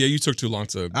 Yeah, you took too long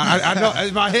to. I know.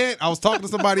 In my head, I was talking to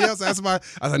somebody else. I asked somebody,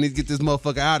 I said, I need to get this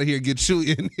motherfucker out of here, get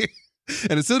Chewy in here.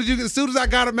 And as soon as I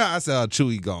got him out, I said, oh,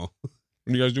 Chewy gone. What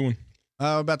are you guys doing?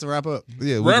 About to wrap up.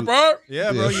 Yeah, Wrap up?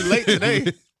 Yeah, bro, you late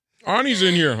today. Annie's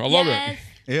in here. I love it.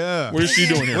 Yeah. What is she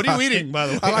doing here? What are you eating, by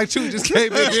the way? I like Chewy just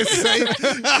came in,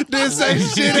 didn't say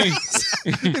shit.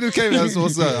 He just came in, so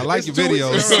what's up? I like your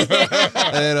videos.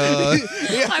 And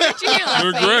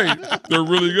They're great. They're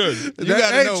really good. You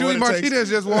gotta hey, know what Chewy it Martinez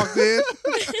just walked in.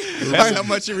 That's how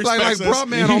much he respects like us. Bruh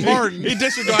Man on Martin. He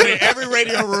disregarded every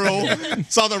radio rule.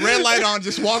 Saw the red light on,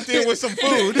 just walked in with some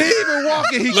food. He even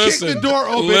walking. He kicked the door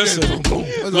open. Listen.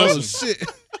 Oh shit.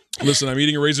 Listen, I'm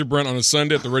eating a Razor Brent on a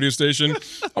Sunday at the radio station.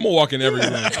 I'm gonna walk in every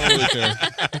room. I don't really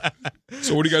care.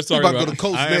 So what are you guys talking about? To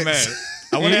Coast I am next. mad.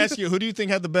 I want to ask you, who do you think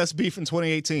had the best beef in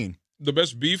 2018? The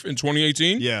best beef in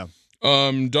 2018? Yeah.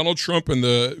 Donald Trump and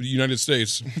the United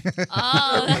States.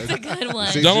 Oh, that's a good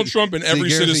one. Donald Trump and every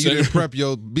Garrison, citizen. You didn't prep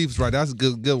your beefs right. That's a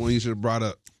good one. You should have brought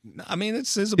up. I mean,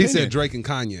 it's his He opinion. said Drake and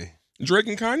Kanye. Drake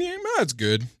and Kanye? Man, that's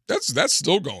good. That's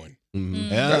still going.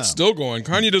 Yeah. That's still going.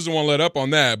 Kanye doesn't want to let up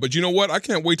on that. But you know what? I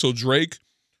can't wait till Drake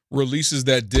releases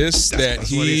that diss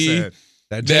That's what he said.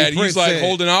 that he's like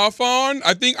holding off on.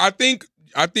 I think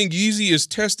Yeezy is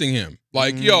testing him.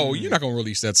 Like, yo, you're not gonna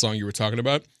release that song you were talking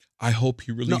about. I hope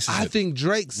he releases I it. think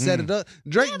Drake set it up.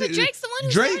 Drake, but Drake's the one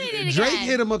who started it Drake again.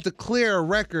 hit him up to clear a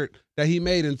record that he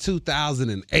made in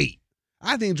 2008.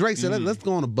 I think Drake said, "Let's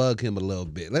go on and bug him a little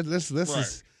bit. Let's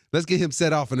get him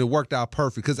set off," and it worked out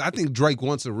perfect. Because I think Drake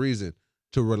wants a reason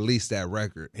to release that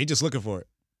record. He just looking for it.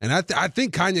 And I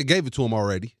think Kanye gave it to him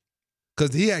already.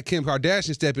 Because he had Kim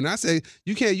Kardashian step in. I say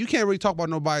you can't really talk about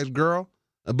nobody's girl,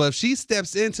 but if she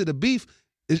steps into the beef,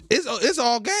 it's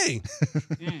all gang.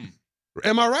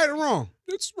 Am I right or wrong?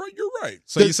 That's right. You're right.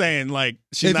 So you're saying like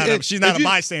she's not a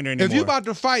bystander anymore? If you're about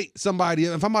to fight somebody,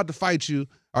 if I'm about to fight you,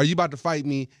 or you about to fight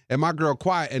me, and my girl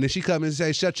quiet, and then she come and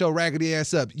say, "Shut your raggedy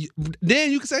ass up,"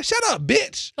 then you can say, "Shut up,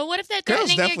 bitch." But what if they're Girls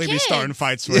threatening definitely your be kid? starting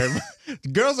fights for everybody.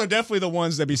 Girls are definitely the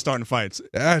ones that be starting fights.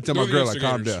 I tell my They're the girl, like,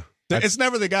 calm down. instigators. It's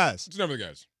never the guys. It's never the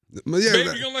guys. Yeah,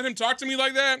 Babe, you gonna let him talk to me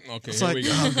like that? Okay, It's here like, we go.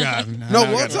 oh God. No, Now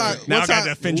I one gotta- time- Now one I got time to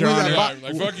defend we your was honor. at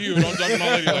Like, fuck you. Don't talk to my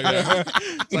lady like that.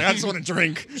 It's like, I just want to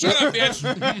drink. Shut up, bitch.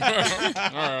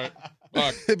 All right.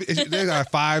 Fuck. They got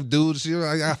 5 dudes.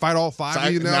 I gotta fight all 5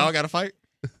 of you now. Now I got to fight?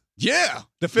 Yeah.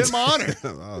 Defend my honor.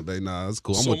 Oh, that's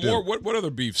cool. I'm So with more. them. What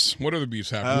other beefs? What other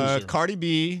beefs happen? Who's there? Cardi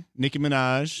B, Nicki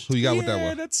Minaj, Who you got with that Yeah,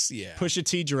 one? that's Pusha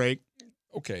T, Drake.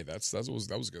 Okay, that was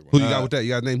a good Who one. you got with that? You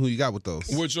got to name who you got with those.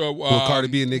 Which With Cardi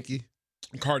B and Nicki?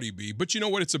 Cardi B. But you know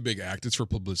what? It's a big act. It's for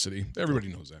publicity. Everybody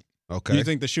knows that. Okay. You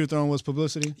think the shoe throwing was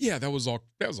publicity? Yeah, that was all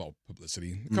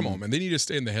publicity. Come on, man. They need to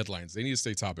stay in the headlines. They need to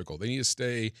stay topical. They need to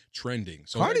stay trending.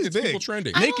 So Cardi's that gets people big.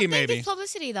 trending. I don't Nicki, think maybe. it's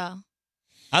publicity though.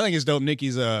 I think it's dope.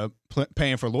 Nicki's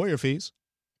paying for lawyer fees.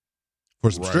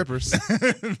 For some Right. That's I dope.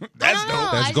 don't know.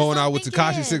 I That's just going don't out with think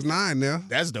Tekashi it is. 6ix9ine now.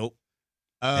 That's dope.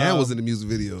 And was in the music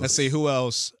video. Let's see who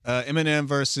else. Eminem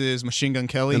versus Machine Gun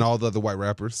Kelly. And all the other white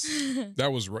rappers.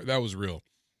 That was real.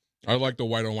 I like the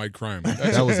white on white crime.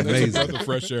 That was amazing. That's a breath of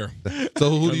fresh air. So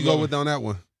who I do you go love with on that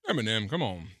one? Eminem, come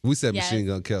on. We said Yes. Machine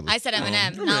Gun Kelly. I said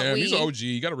Eminem, not Eminem, we. he's an OG.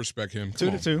 You got to respect him.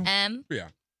 2-2. Yeah.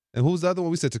 And who's the other one?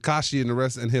 We said Tekashi and the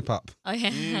rest and hip hop. Oh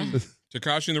yeah.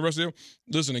 Tekashi and the rest of them.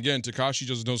 Listen, again, Tekashi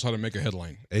just knows how to make a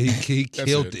headline. And he That's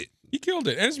killed it. He killed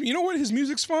it. And you know what? His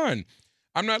music's fun.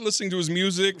 I'm not listening to his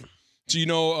music to, I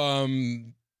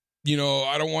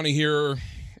don't want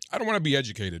to be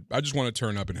educated. I just want to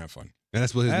turn up and have fun. And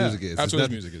that's what his music is. That's It's what his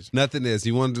music is. Nothing is. If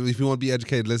you want to be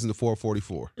educated, listen to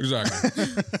 444. Exactly.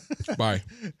 Bye.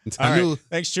 All I knew right.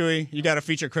 Thanks, Chewy. You got a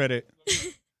feature credit.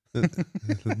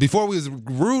 before we was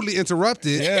rudely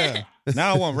interrupted. Yeah.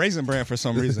 Now I want Raisin Bran for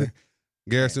some reason.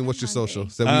 Garrison, what's your social?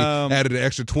 So we added an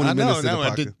extra 20 I know, minutes to the no,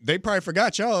 pocket. they probably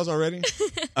forgot y'all's already.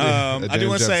 I do James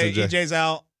want to say Jefferson, Jay. EJ's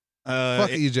out. Fuck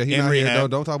EJ. He's in not here.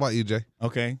 rehab. Don't talk about EJ.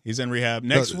 Okay, he's in rehab.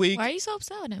 Next week. Why are you so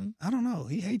upset with him? I don't know.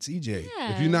 He hates EJ.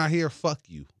 Yeah. If you're not here, fuck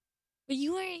you. But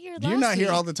you weren't here last You're not here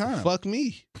week. all the time. Fuck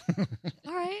me. All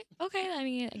right. Okay. I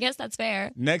mean, I guess that's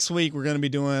fair. Next week we're going to be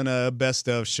doing a best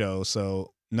of show,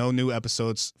 so no new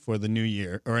episodes for the new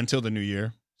year or until the new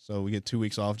year. So we get 2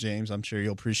 weeks off, James. I'm sure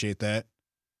you'll appreciate that.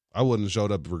 I wouldn't have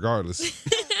showed up regardless.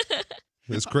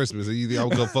 It's Christmas. I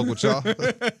would go fuck with y'all.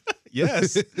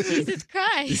 Yes. Jesus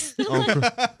Christ.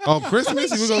 On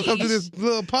Christmas, you were gonna come to this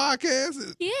little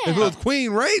podcast. Yeah. If it was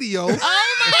Queen Radio,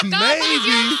 Oh my God. maybe.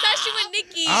 You're in obsession with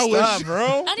Nikki. I wish, Stop,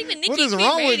 bro. Not even Nikki. What is Queen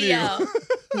wrong with Radio.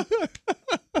 you?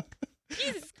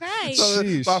 Jesus Christ. So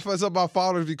Sheesh. some of my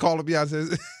followers be calling me out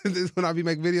says when I be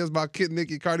making videos about Kid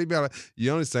Nicki, Cardi B, I'm like,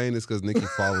 you only saying this because Nicki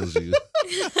follows you.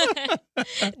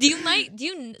 Do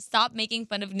you stop making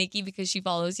fun of Nikki because she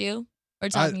follows you or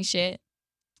talking shit?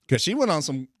 Because she went on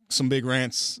some big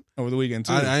rants over the weekend,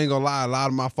 too. I ain't gonna lie, a lot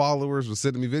of my followers were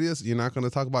sending me videos. You're not gonna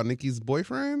talk about Nicki's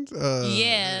boyfriend?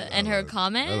 Yeah, and her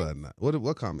comment?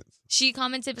 What comments? She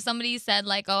commented, somebody said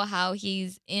like, oh, how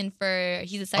he's a sex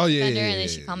Oh, yeah, offender, yeah, and then yeah,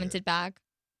 she yeah. commented back.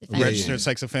 Registered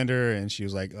sex offender, and she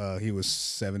was like, he was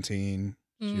 17,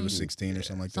 she was 16 or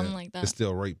something like that. Something like that. It's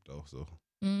still rape though, so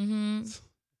Mm-hmm.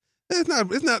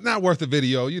 it's not worth the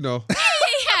video, you know.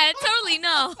 Yeah,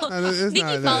 No.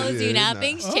 Nikki follows you now.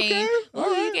 Things change.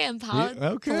 Oh, you getting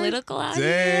political out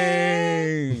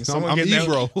here? Dang. Someone get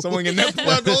that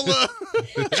plug.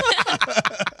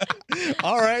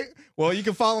 All right. Well, you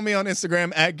can follow me on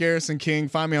Instagram at Garrison King.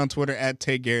 Find me on Twitter at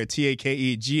Take Garrett,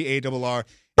 TakeGarr.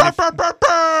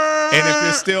 And if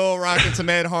you're still rocking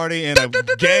to Ed Hardy and a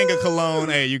gang of cologne,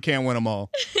 hey, you can't win them all.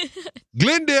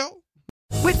 Glendale.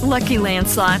 With Lucky Land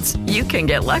Slots, you can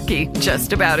get lucky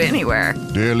just about anywhere.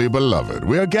 Dearly beloved,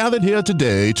 we are gathered here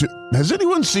today to... Has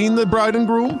anyone seen the bride and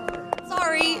groom?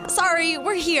 Sorry,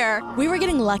 we're here. We were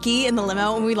getting lucky in the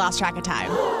limo and we lost track of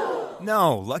time.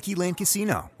 No, Lucky Land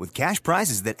Casino, with cash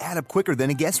prizes that add up quicker than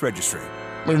a guest registry.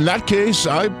 In that case,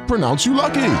 I pronounce you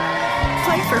lucky.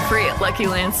 Play for free at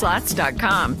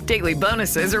LuckyLandSlots.com. Daily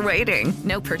bonuses are waiting.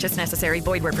 No purchase necessary.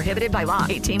 Void where prohibited by law.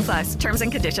 18+. Terms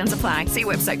and conditions apply. See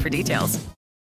website for details.